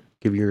 Jesse?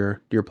 Give your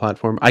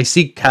platform. I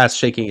see Cass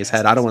shaking his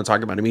head. I don't want to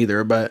talk about him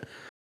either, but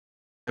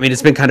I mean,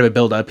 it's been kind of a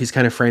build up. He's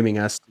kind of framing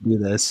us to do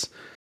this.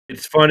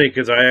 It's funny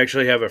because I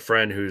actually have a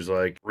friend who's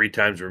like 3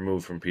 times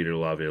removed from Peter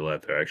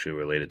Laviolette. They're actually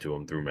related to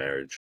him through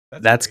marriage.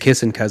 That's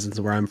kissing cousins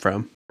where I'm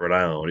from. Rhode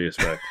Island, what do you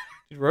expect?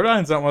 Rhode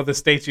Island's not one of the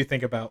states you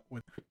think about.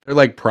 They're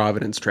like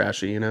Providence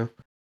trashy, you know?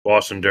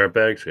 Boston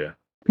dirtbags, yeah.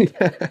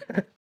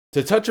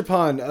 To touch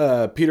upon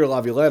Peter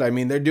Laviolette, I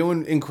mean, they're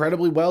doing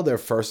incredibly well. They're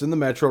first in the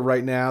Metro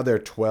right now. They're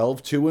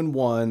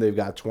 12-2-1. They've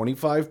got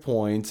 25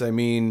 points. I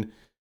mean,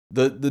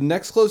 the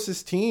next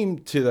closest team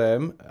to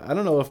them, I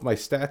don't know if my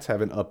stats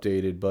haven't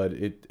updated, but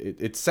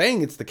it's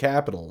saying it's the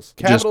Capitals.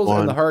 Capitals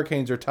and the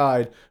Hurricanes are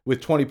tied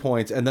with 20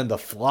 points, and then the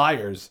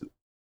Flyers.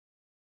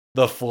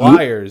 The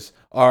Flyers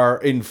are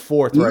in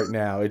 4th right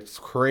now. It's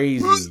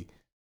crazy.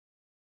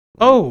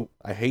 Oh,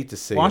 I hate to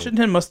say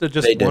Washington must have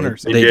just won or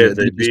something. They did.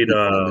 They beat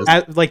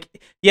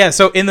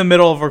so in the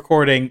middle of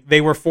recording, they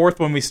were 4th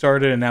when we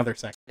started, and now they're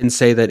 2nd. And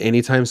say that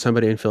anytime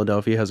somebody in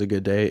Philadelphia has a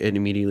good day, it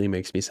immediately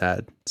makes me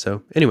sad.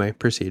 So anyway,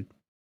 proceed.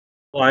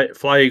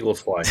 Fly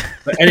Eagles fly.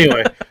 But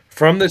anyway,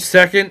 from the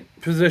 2nd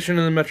position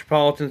in the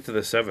Metropolitan to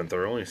the 7th,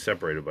 they're only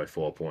separated by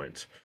 4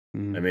 points.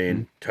 Mm-hmm. I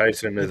mean,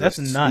 Tyson, there's That's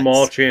a nuts.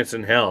 small chance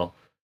in hell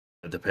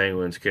that the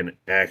Penguins can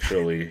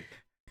actually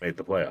make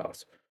the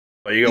playoffs.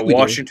 But you got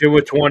Washington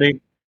with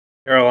 20,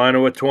 Carolina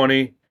with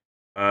 20,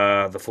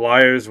 the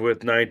Flyers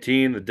with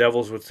 19, the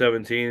Devils with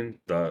 17,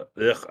 the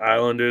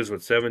Islanders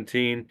with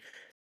 17, and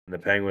the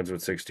Penguins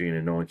with 16,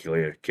 and no one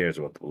cares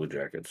about the Blue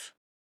Jackets.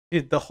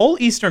 Dude, the whole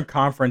Eastern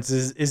Conference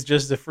is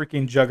just a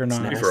freaking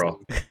juggernaut. For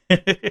all.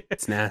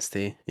 It's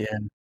nasty. Yeah.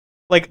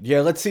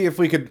 Let's see if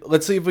we could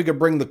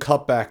bring the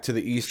cup back to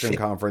the Eastern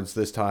Conference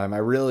this time. I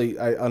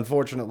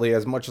unfortunately,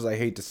 as much as I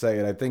hate to say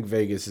it, I think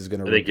Vegas is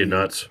going to. I think you're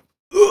nuts.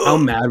 How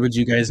mad would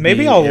you guys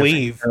Maybe be I'll if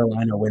leave.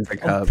 Carolina wins the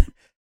cup?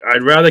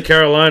 I'd rather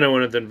Carolina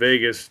win it than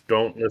Vegas.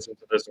 Don't listen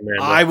to this,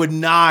 Amanda. I would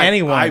not.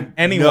 Anyone.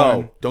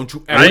 No, don't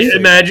you ever I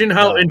imagine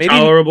how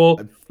intolerable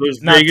those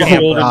Vegas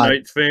Golden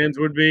Knights fans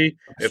would be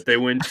if they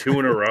win 2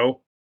 in a row.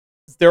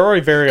 They're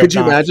already very Could you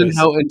obnoxious. imagine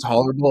how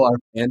intolerable our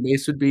fan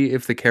base would be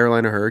if the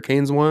Carolina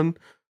Hurricanes won?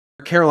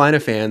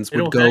 Carolina fans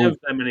would go. They don't have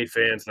that many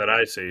fans that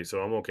I see,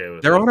 so I'm okay with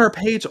it. They're on our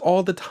page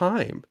all the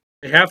time.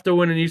 They have to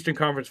win an Eastern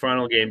Conference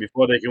final game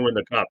before they can win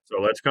the cup, so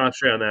let's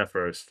concentrate on that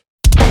first.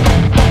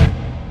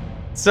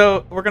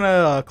 So we're going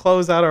to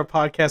close out our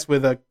podcast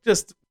with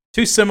just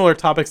 2 similar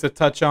topics to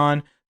touch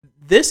on.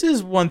 This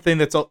is one thing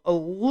that's I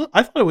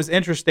thought it was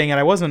interesting, and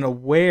I wasn't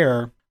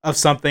aware of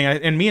something,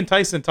 and me and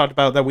Tyson talked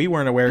about that we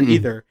weren't aware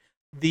either.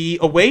 The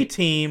away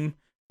team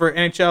for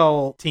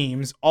NHL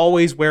teams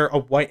always wear a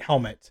white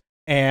helmet,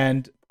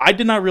 and I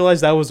did not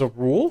realize that was a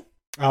rule.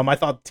 I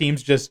thought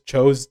teams just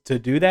chose to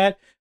do that,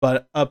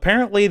 but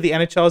apparently the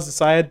NHL has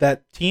decided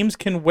that teams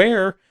can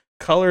wear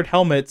colored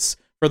helmets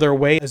for their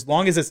away as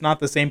long as it's not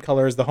the same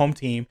color as the home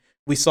team.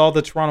 We saw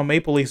the Toronto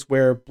Maple Leafs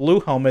wear blue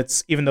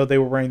helmets even though they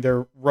were wearing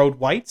their road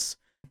whites.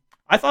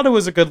 I thought it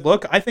was a good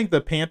look. I think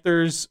the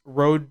Panthers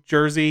road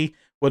jersey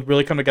would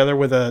really come together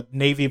with a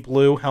navy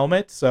blue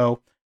helmet,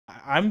 so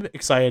I'm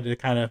excited to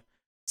kind of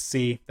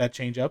see that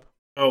change up.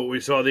 Oh, we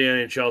saw the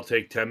NHL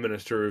take 10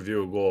 minutes to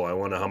review a goal. I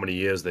wonder how many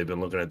years they've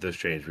been looking at this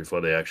change before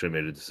they actually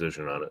made a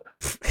decision on it.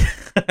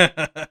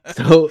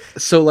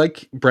 So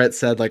like Brett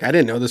said, like I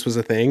didn't know this was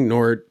a thing,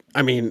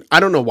 I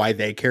don't know why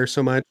they care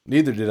so much.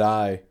 Neither did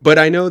I. But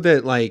I know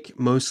that like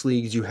most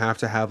leagues you have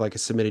to have like a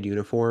submitted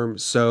uniform.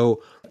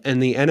 So in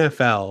the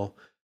NFL,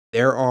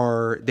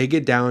 they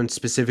get down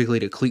specifically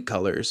to cleat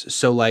colors.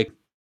 So like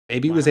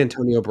maybe it was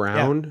Antonio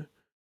Brown. Yeah.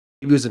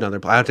 Maybe it was another.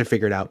 I have to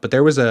figure it out. But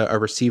there was a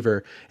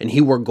receiver, and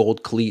he wore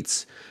gold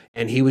cleats,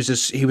 and he was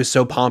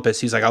so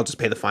pompous. He's like, "I'll just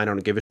pay the fine. I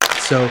don't give a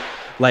shit." So,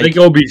 like, I think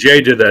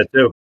OBJ did that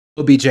too.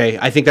 OBJ,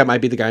 I think that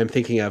might be the guy I'm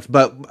thinking of.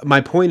 But my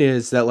point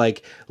is that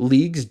like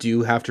leagues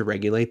do have to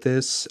regulate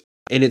this,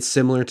 and it's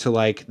similar to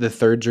like the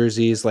third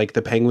jerseys. Like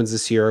the Penguins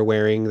this year are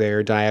wearing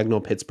their diagonal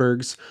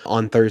Pittsburghs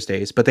on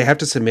Thursdays, but they have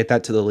to submit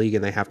that to the league,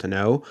 and they have to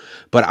know.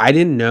 But I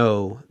didn't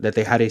know that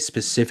they had a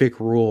specific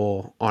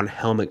rule on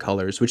helmet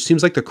colors, which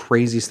seems like the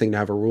craziest thing to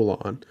have a rule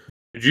on.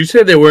 Did you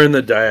say they were in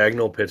the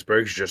diagonal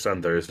Pittsburghs just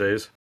on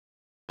Thursdays?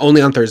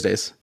 Only on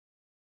Thursdays.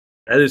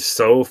 That is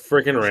so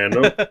freaking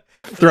random.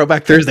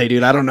 Throwback Thursday,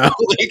 dude. I don't know.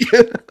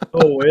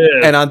 Oh,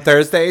 weird. And on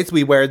Thursdays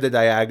we wear the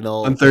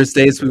diagonal. On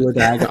Thursdays we wear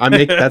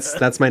diagonal.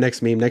 That's my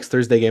next meme. Next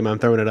Thursday game, I'm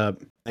throwing it up.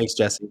 Thanks,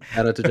 Jesse.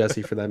 Shout out to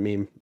Jesse for that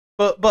meme.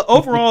 But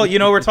overall,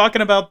 we're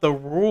talking about the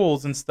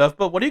rules and stuff.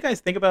 But what do you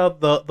guys think about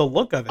the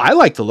look of it? I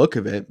like the look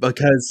of it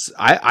because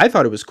I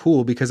thought it was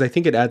cool because I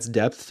think it adds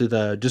depth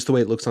to just the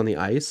way it looks on the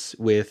ice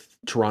with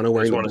Toronto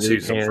I just wearing the want to blue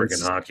see some freaking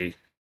pants, hockey.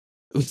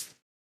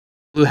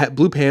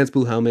 blue pants,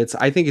 blue helmets.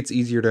 I think it's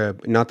easier to,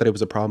 not that it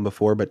was a problem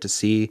before, but to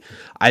see.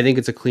 I think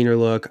it's a cleaner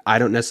look. I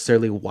don't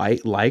necessarily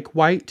like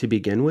white to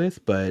begin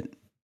with, but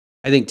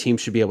I think teams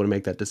should be able to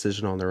make that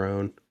decision on their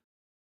own.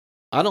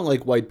 I don't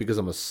like white because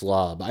I'm a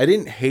slob. I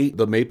didn't hate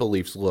the Maple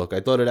Leafs look. I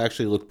thought it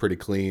actually looked pretty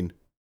clean.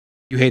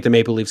 You hate the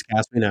Maple Leafs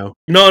cast, we know.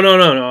 No.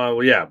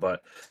 Well, yeah,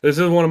 but this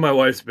is one of my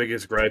wife's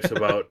biggest gripes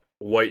about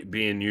white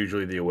being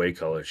usually the away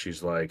color.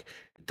 She's like,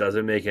 it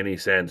doesn't make any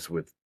sense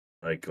with,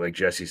 like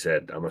Jesse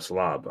said, I'm a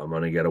slob. I'm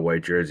going to get a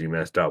white jersey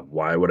messed up.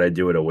 Why would I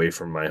do it away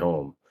from my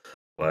home?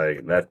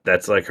 Like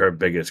that's like her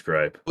biggest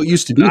gripe. What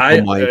used to be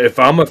home white. If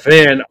I'm a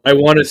fan, I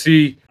don't want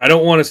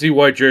to see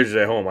white jerseys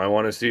at home. I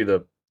want to see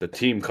the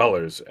team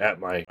colors at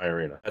my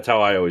arena. That's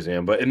how I always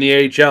am. But in the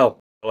AHL,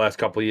 the last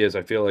couple of years,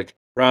 I feel like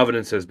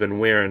Providence has been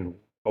wearing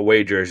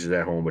away jerseys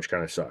at home, which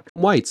kind of suck.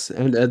 Whites,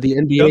 and the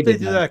NBA Don't they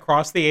do that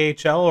across the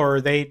AHL, or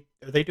are they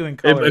doing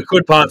color? It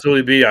could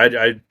possibly be.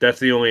 That's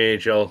the only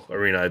AHL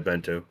arena I've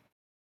been to.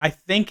 I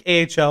think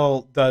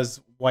AHL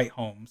does white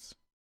homes.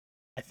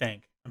 I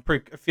think. I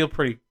feel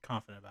pretty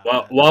confident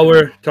about that. While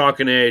we're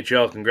talking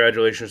AHL,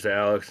 congratulations to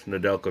Alex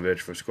Nedeljkovic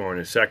for scoring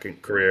his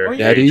second career AHL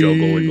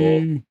goalie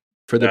goal.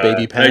 For the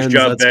baby Pens. Nice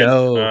job, Let's Ben,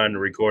 go. on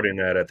recording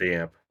that at the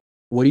amp.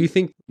 What do you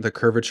think the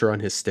curvature on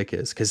his stick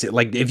is? Because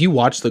if you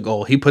watch the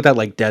goal, he put that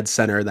like dead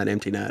center of that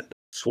empty net.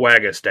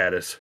 Swagger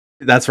status.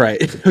 That's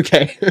right.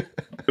 Okay.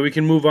 We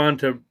can move on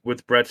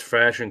with Brett's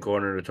fashion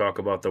corner to talk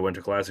about the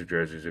Winter Classic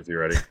jerseys if you're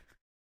ready.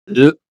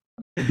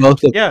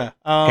 Both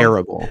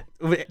terrible.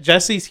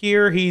 Jesse's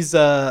here. He's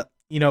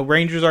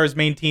Rangers are his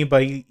main team,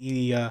 but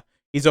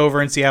he's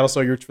over in Seattle, so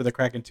he roots for the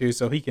Kraken too.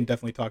 So he can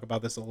definitely talk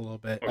about this a little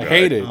bit. Okay. I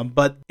hate it,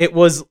 but it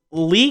was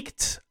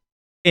leaked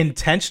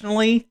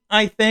intentionally.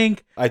 I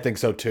think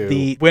so too.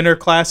 The Winter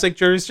Classic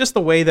jerseys, just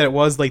the way that it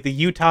was, like the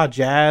Utah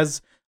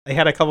Jazz. They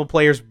had a couple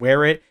players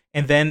wear it,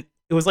 and then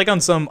it was like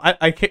on some.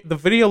 The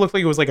video looked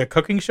like it was like a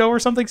cooking show or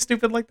something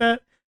stupid like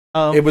that.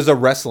 It was a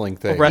wrestling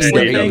thing.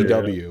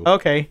 AEW.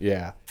 Okay.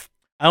 Yeah.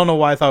 I don't know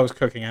why I thought it was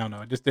cooking. I don't know.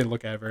 I just didn't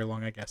look at it very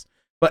long, I guess.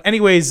 But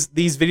anyways,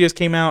 these videos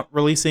came out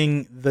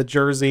releasing the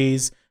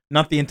jerseys,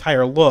 not the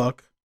entire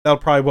look. That'll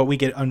probably what we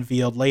get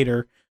unveiled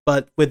later.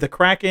 But with the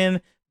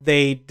Kraken,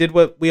 they did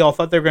what we all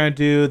thought they were going to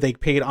do. They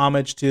paid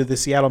homage to the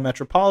Seattle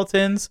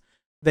Metropolitans.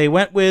 They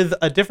went with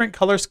a different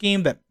color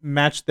scheme that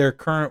matched their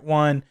current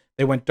one.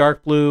 They went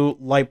dark blue,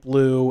 light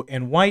blue,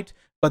 and white.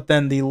 But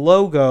then the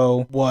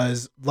logo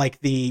was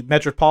like the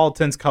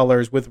Metropolitans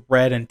colors with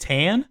red and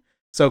tan.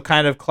 So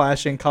kind of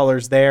clashing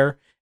colors there.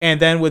 And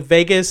then with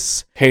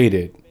Vegas... Hate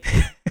it.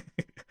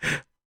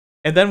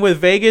 And then with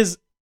Vegas,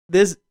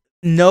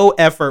 no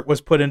effort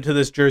was put into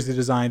this jersey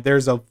design.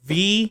 There's a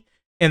V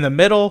in the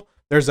middle.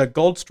 There's a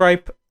gold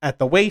stripe at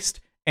the waist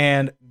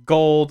and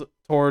gold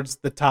towards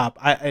the top.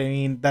 I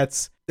mean,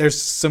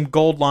 there's some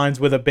gold lines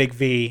with a big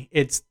V.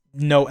 It's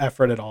no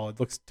effort at all. It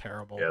looks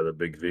terrible. Yeah, the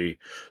big V.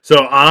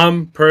 So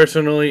I'm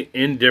personally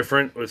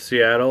indifferent with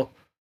Seattle.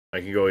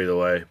 I can go either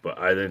way, but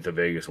I think the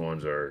Vegas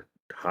ones are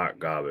hot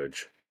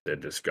garbage. They're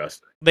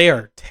disgusting. They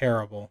are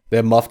terrible.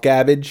 They're muff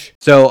garbage.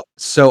 So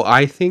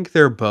I think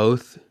they're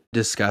both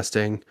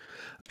disgusting.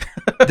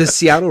 The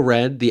Seattle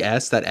red,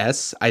 that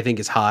S, I think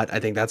is hot. I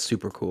think that's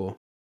super cool.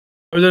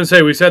 I was going to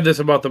say, we said this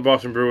about the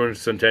Boston Bruins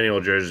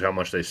Centennial jerseys, how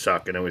much they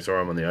suck, and then we saw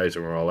them on the ice,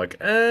 and we're all like,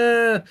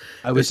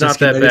 it's not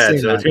that bad.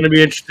 So it's going to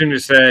be interesting to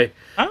say.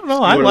 I don't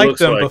know. I liked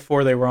them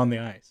before they were on the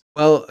ice.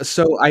 Well,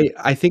 so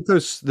I think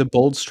the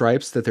bold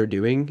stripes that they're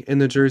doing in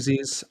the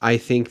jerseys, I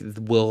think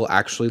will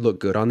actually look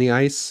good on the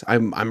ice.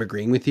 I'm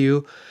agreeing with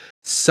you.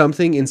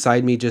 Something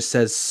inside me just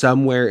says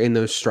somewhere in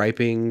those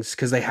stripings,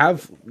 because they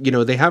have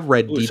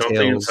red details.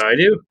 Something inside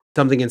you?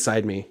 Something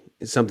inside me.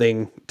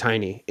 Something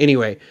tiny.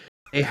 Anyway,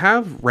 they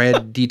have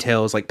red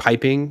details like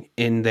piping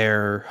in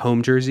their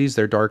home jerseys,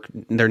 their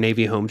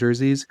navy home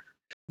jerseys.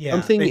 Yeah,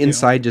 something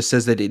inside just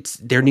says that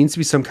there needs to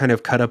be some kind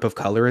of cut up of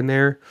color in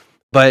there.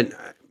 But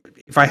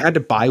if I had to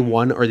buy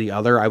one or the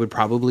other, I would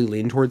probably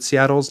lean towards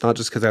Seattle's, not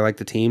just because I like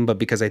the team, but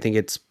because I think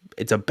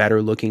it's a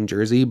better looking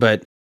jersey.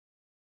 But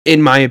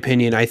in my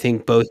opinion, I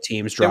think both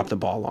teams dropped the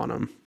ball on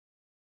them.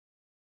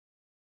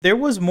 There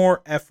was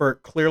more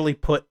effort clearly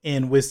put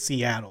in with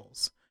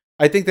Seattle's.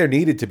 I think there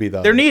needed to be,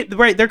 though.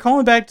 They're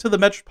calling back to the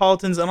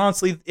Metropolitans, and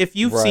honestly, if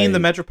you've seen the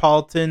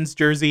Metropolitans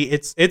jersey,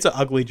 it's an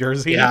ugly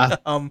jersey. Yeah.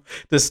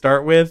 To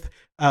start with,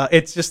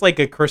 it's just like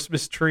a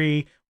Christmas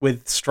tree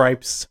with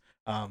stripes.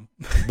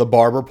 The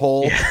barber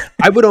pole. Yeah.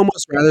 I would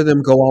almost rather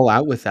them go all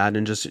out with that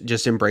and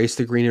just embrace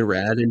the green and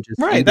red and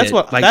just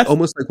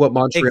almost like what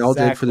Montreal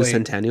did for the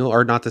Centennial,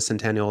 or not the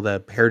Centennial,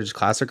 the Heritage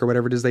Classic or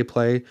whatever it is they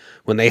play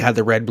when they had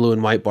the red, blue,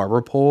 and white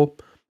barber pole.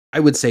 I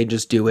would say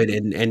just do it,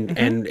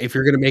 and if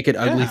you're gonna make it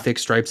ugly, thick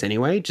stripes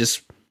anyway,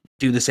 just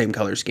do the same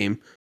color scheme.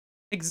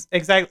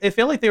 Exactly. I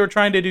feel like they were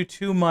trying to do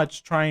too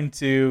much, trying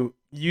to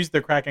use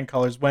their Kraken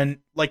colors when,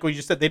 like what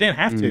you said, they didn't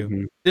have to.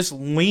 Mhm. Just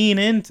lean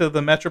into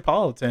the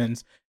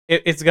Metropolitans.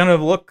 It's gonna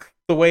look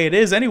the way it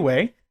is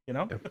anyway.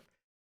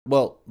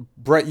 Well,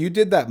 Brett, you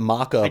did that I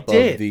mock-up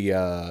did.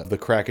 of the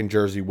Kraken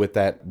jersey with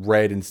that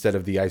red instead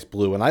of the ice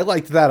blue, and I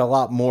liked that a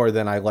lot more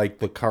than I like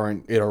the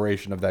current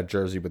iteration of that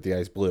jersey with the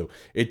ice blue.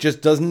 It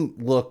just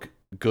doesn't look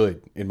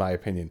good, in my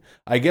opinion.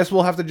 I guess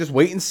we'll have to just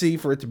wait and see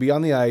for it to be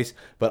on the ice,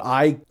 but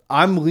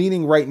I'm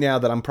leaning right now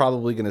that I'm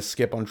probably going to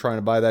skip on trying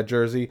to buy that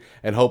jersey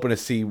and hoping to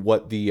see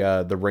what the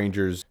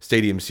Rangers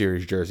Stadium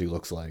Series jersey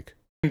looks like.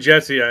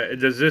 Jesse,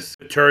 does this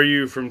deter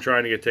you from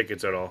trying to get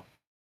tickets at all?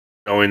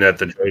 Knowing that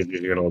the jerseys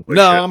are going to look like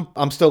No, shit?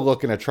 I'm still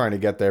looking at trying to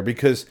get there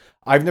because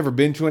I've never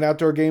been to an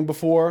outdoor game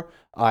before.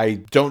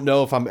 I don't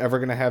know if I'm ever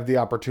going to have the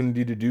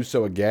opportunity to do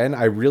so again.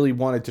 I really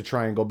wanted to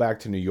try and go back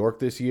to New York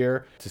this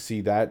year to see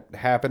that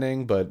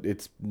happening, but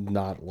it's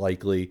not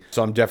likely.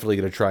 So I'm definitely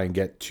going to try and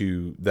get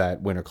to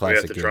that Winter We Classic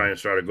have to game. try and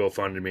start a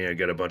GoFundMe and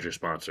get a bunch of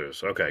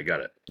sponsors. Okay,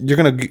 got it. You're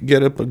going to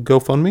get a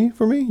GoFundMe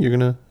for me? You're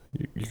going to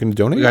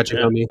donate? We got you,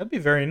 Yeah. homie. That'd be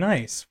very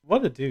nice.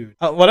 What a dude.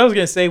 What I was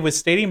gonna say with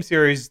Stadium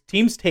Series,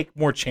 teams take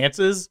more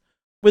chances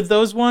with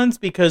those ones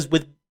because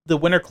with the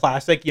Winter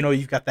Classic,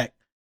 you've got that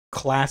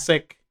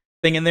classic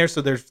thing in there,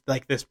 so there's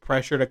like this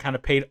pressure to kind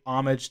of pay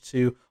homage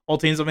to all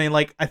teams. I mean,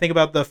 like I think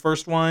about the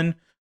first one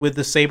with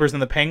the Sabres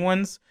and the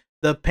Penguins.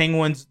 The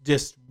Penguins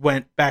just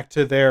went back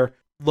to their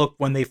look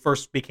when they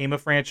first became a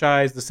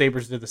franchise. The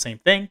Sabres did the same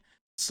thing.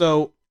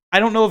 So I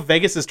don't know if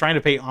Vegas is trying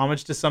to pay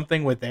homage to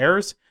something with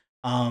theirs.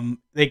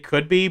 They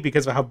could be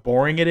because of how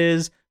boring it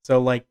is. So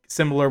like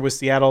similar with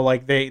Seattle,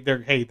 like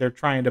they're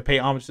trying to pay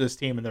homage to this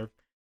team, and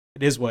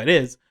it is what it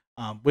is.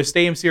 With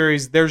Stadium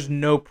Series, there's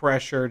no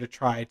pressure to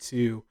try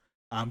to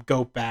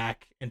go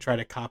back and try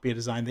to copy a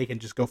design. They can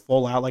just go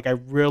full out. Like I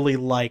really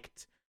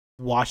liked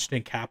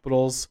Washington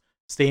Capitals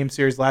Stadium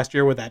Series last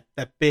year with that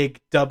big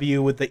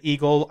W with the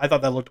eagle. I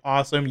thought that looked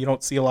awesome. You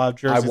don't see a lot of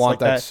jerseys I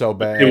want like that so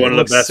bad. One of the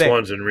looks best sick.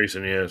 ones in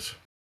recent years.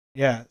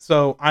 Yeah,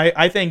 so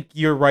I think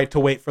you're right to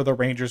wait for the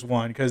Rangers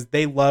one because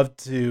they love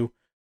to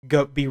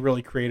be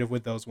really creative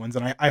with those ones,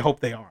 and I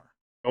hope they are.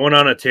 Going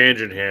on a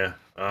tangent here,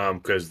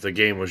 because the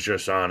game was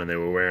just on and they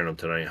were wearing them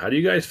tonight. How do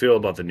you guys feel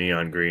about the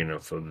neon green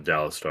of the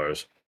Dallas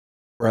Stars?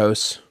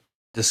 Gross.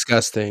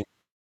 Disgusting.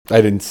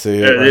 I didn't see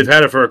Yeah, it. they've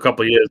had it for a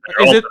couple of years.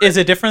 Is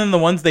it different than the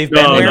ones they've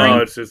been No, wearing?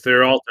 no, it's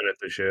their alternate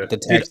this year. The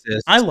Dude,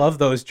 Texas. I love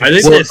those I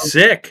think jerseys. they're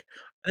sick.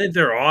 I think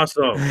they're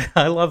awesome.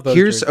 I love those.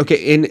 Here's jerseys.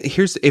 okay, and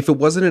here's if it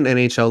wasn't an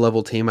NHL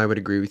level team, I would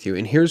agree with you.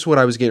 And here's what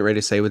I was getting ready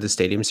to say with the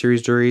Stadium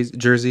Series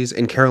jerseys.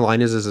 And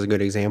Carolina's is a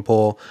good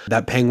example.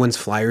 That Penguins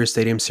Flyers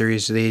Stadium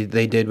Series they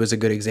did was a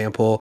good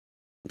example.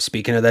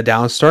 Speaking of the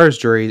Dallas Stars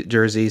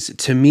jerseys,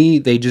 to me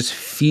they just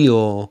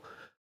feel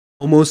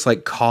almost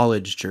like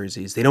college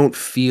jerseys. They don't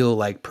feel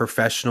like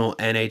professional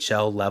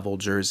NHL level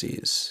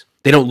jerseys.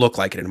 They don't look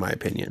like it, in my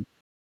opinion.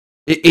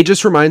 It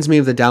just reminds me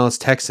of the Dallas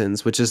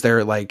Texans, which is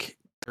their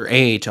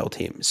AHL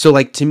team. So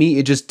like to me,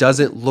 it just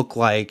doesn't look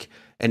like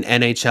an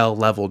NHL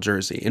level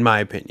jersey, in my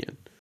opinion.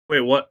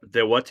 Wait, what?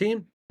 They're what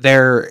team?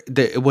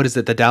 What is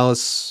it? The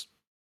Dallas,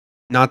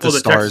 not the The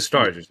Stars. Texas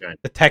Stars, you're saying.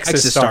 The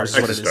Texas Stars.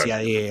 is what it is.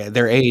 Yeah.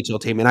 Their AHL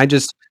team, and I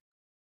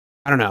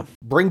don't know.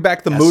 Bring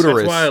back the Yes,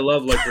 motorists. That's why I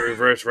love like the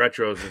reverse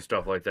retros and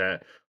stuff like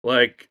that.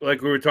 Like we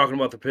were talking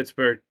about the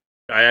Pittsburgh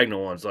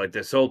diagonal ones. Like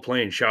they're so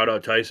plain. Shout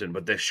out Tyson,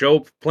 but they're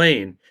so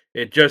plain.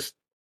 It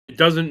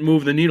doesn't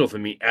move the needle for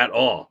me at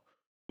all.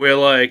 Where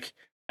like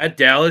that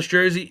Dallas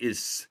jersey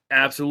is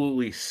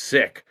absolutely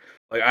sick.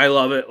 Like I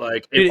love it.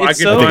 Like if Dude, I it's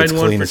could so- I think find it's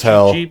one clean for as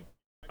hell. cheap,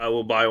 I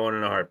will buy one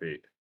in a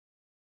heartbeat.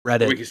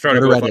 Reddit. We can start a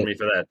Go to Reddit. GoFundMe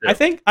for that. Too. I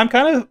think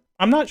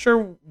I'm not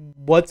sure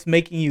what's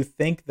making you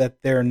think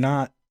that they're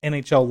not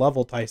NHL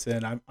level,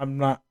 Tyson. I'm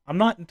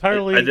not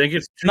entirely. I think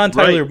it's too not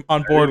entirely bright.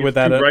 on I board think with it's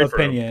that too bright for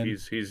him. opinion.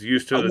 He's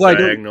used to the Well,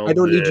 diagonal. I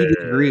don't need you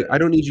to agree. I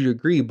don't need you to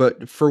agree.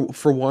 But for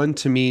one,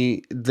 to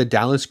me, the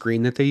Dallas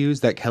green that they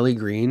use, that Kelly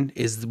green,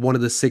 is one of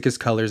the sickest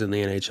colors in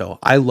the NHL.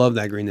 I love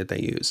that green that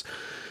they use.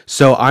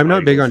 So I'm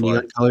not big on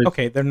neon colors.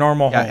 Okay, they're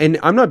normal. Yeah, home. and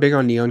I'm not big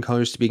on neon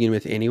colors to begin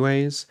with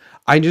anyways.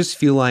 I just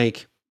feel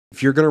like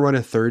if you're going to run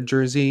a third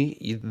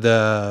jersey,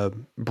 the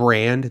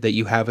brand that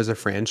you have as a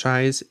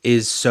franchise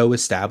is so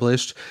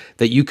established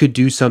that you could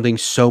do something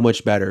so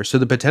much better. So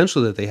the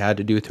potential that they had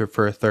to do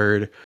for a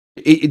third,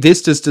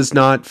 this just does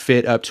not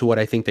fit up to what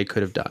I think they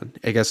could have done,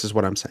 I guess is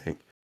what I'm saying.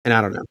 And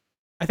I don't know.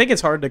 I think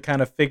it's hard to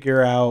kind of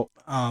figure out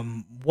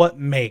what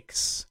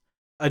makes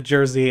a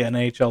jersey an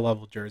NHL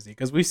level jersey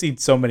because we've seen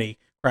so many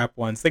crap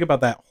ones. Think about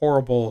that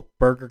horrible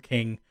Burger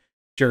King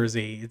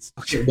jersey. It's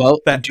Well,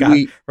 that do got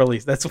we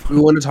released. That's we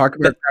want to talk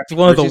about That's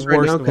one of the jerseys right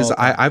worst now of because all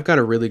time. I've got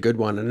a really good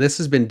one, and this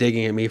has been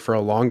digging at me for a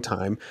long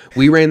time.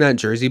 We ran that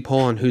jersey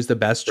poll on who's the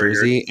best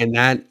jersey, and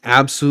that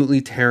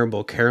absolutely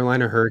terrible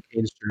Carolina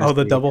Hurricanes jersey. Oh,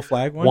 the double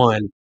flag one.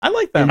 One. I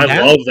like that. And one. I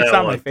love that It's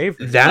not one. my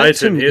favorite. That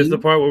Tyson, to here's me- the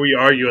part where we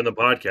argue in the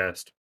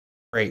podcast.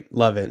 Great,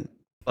 love it.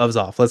 Loves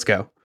off. Let's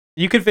go.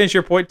 You can finish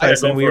your point, Yeah, go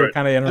Tyson. We for were it.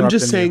 kind of interrupting. I'm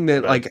just saying you.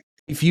 that, like,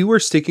 if you were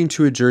sticking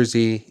to a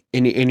jersey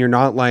and you're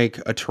not like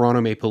a Toronto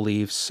Maple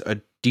Leafs,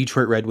 a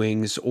Detroit Red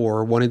Wings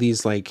or one of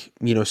these like,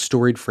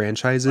 storied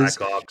franchises,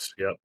 Blackhawks.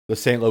 Yep. The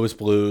St. Louis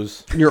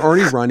Blues. and you're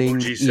already running,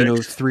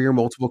 G6. 3 or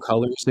multiple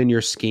colors in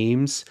your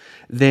schemes,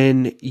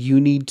 then you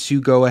need to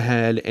go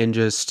ahead and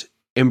just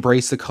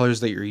embrace the colors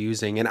that you're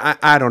using. And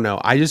I don't know.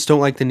 I just don't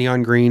like the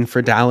neon green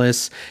for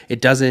Dallas.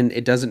 It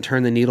doesn't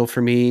turn the needle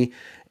for me.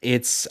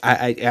 It's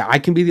I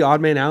can be the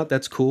odd man out.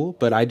 That's cool,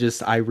 but I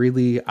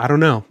don't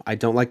know. I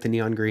don't like the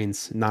neon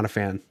greens. Not a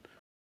fan.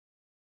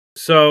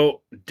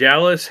 So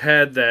Dallas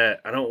had that.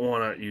 I don't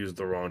want to use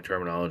the wrong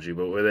terminology,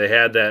 but where they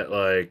had that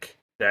like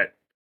that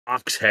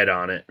ox head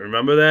on it.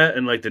 Remember that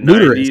in like the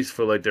Mooterist. 90s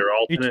for like their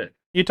alternate.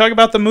 You talk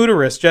about the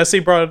Mooterist. Jesse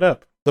brought it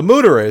up. The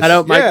Mooterist. I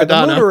don't, Mike yeah, the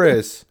Madonna.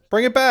 Mooterist.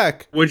 Bring it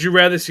back. Would you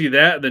rather see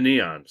that or the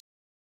neons?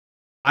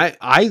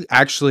 I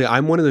actually,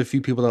 I'm one of the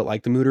few people that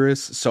like the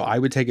Mooterist, so I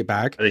would take it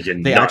back. I think you're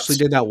They nuts. actually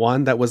did that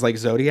one that was like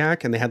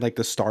Zodiac, and they had like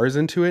the stars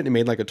into it, and it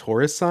made like a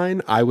Taurus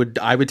sign. I would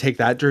take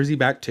that jersey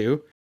back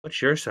too.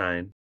 What's your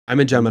sign? I'm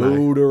a Gemini.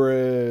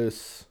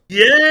 Mooterist.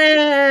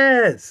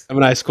 Yes.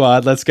 Gemini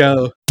squad, let's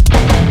go.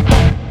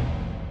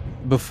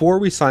 Before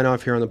we sign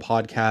off here on the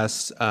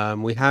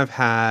podcast, we have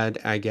had,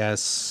 I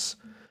guess,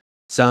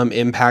 some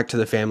impact to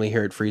the family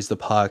here at Freeze the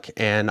Puck,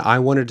 and I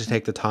wanted to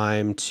take the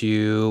time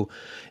to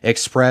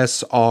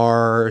express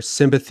our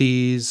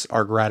sympathies,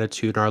 our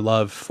gratitude, and our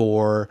love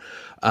for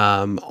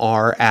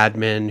our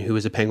admin, who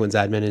is a Penguins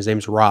admin. His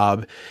name's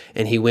Rob,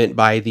 and he went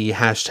by the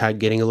hashtag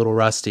getting a little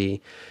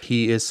rusty.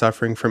 He is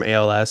suffering from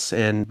ALS,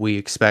 and we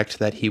expect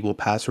that he will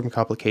pass from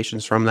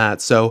complications from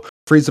that. So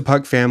Freeze the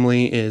Puck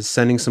family is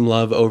sending some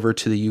love over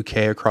to the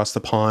UK across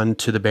the pond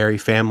to the Barry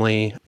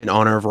family in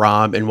honor of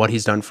Rob and what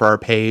he's done for our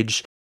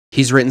page.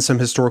 He's written some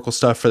historical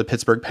stuff for the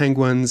Pittsburgh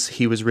Penguins.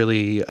 He was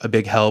really a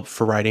big help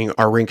for writing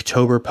our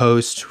Rinktober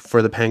post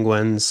for the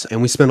Penguins.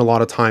 And we spent a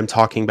lot of time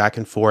talking back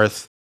and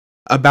forth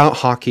about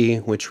hockey,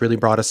 which really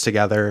brought us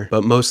together,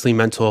 but mostly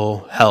mental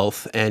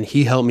health. And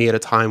he helped me at a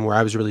time where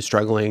I was really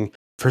struggling.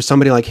 For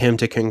somebody like him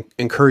to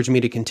encourage me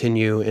to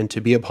continue and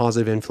to be a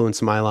positive influence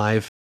in my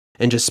life,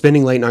 and just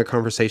spending late night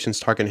conversations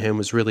talking to him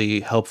was really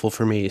helpful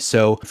for me.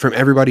 So from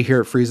everybody here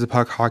at Freeze the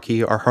Puck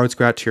Hockey, our hearts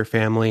go out to your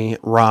family.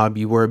 Rob,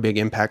 you were a big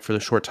impact for the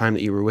short time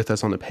that you were with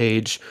us on the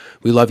page.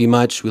 We love you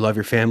much. We love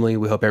your family.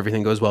 We hope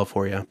everything goes well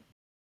for you.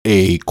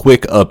 A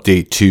quick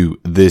update to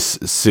this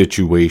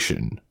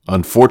situation.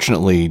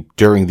 Unfortunately,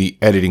 during the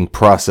editing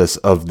process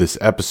of this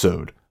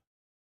episode,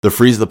 the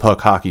Freeze the Puck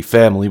Hockey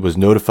family was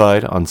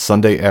notified on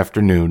Sunday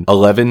afternoon,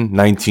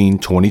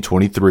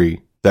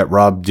 11/19/2023, that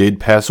Rob did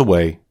pass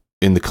away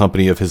in the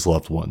company of his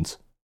loved ones.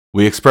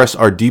 We express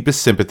our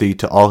deepest sympathy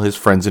to all his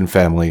friends and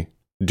family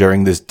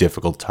during this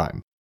difficult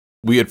time.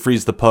 We at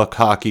Freeze the Puck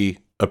Hockey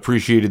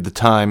appreciated the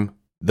time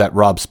that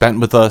Rob spent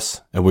with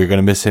us, and we're going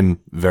to miss him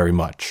very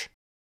much.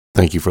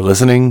 Thank you for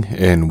listening,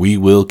 and we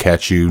will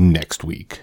catch you next week.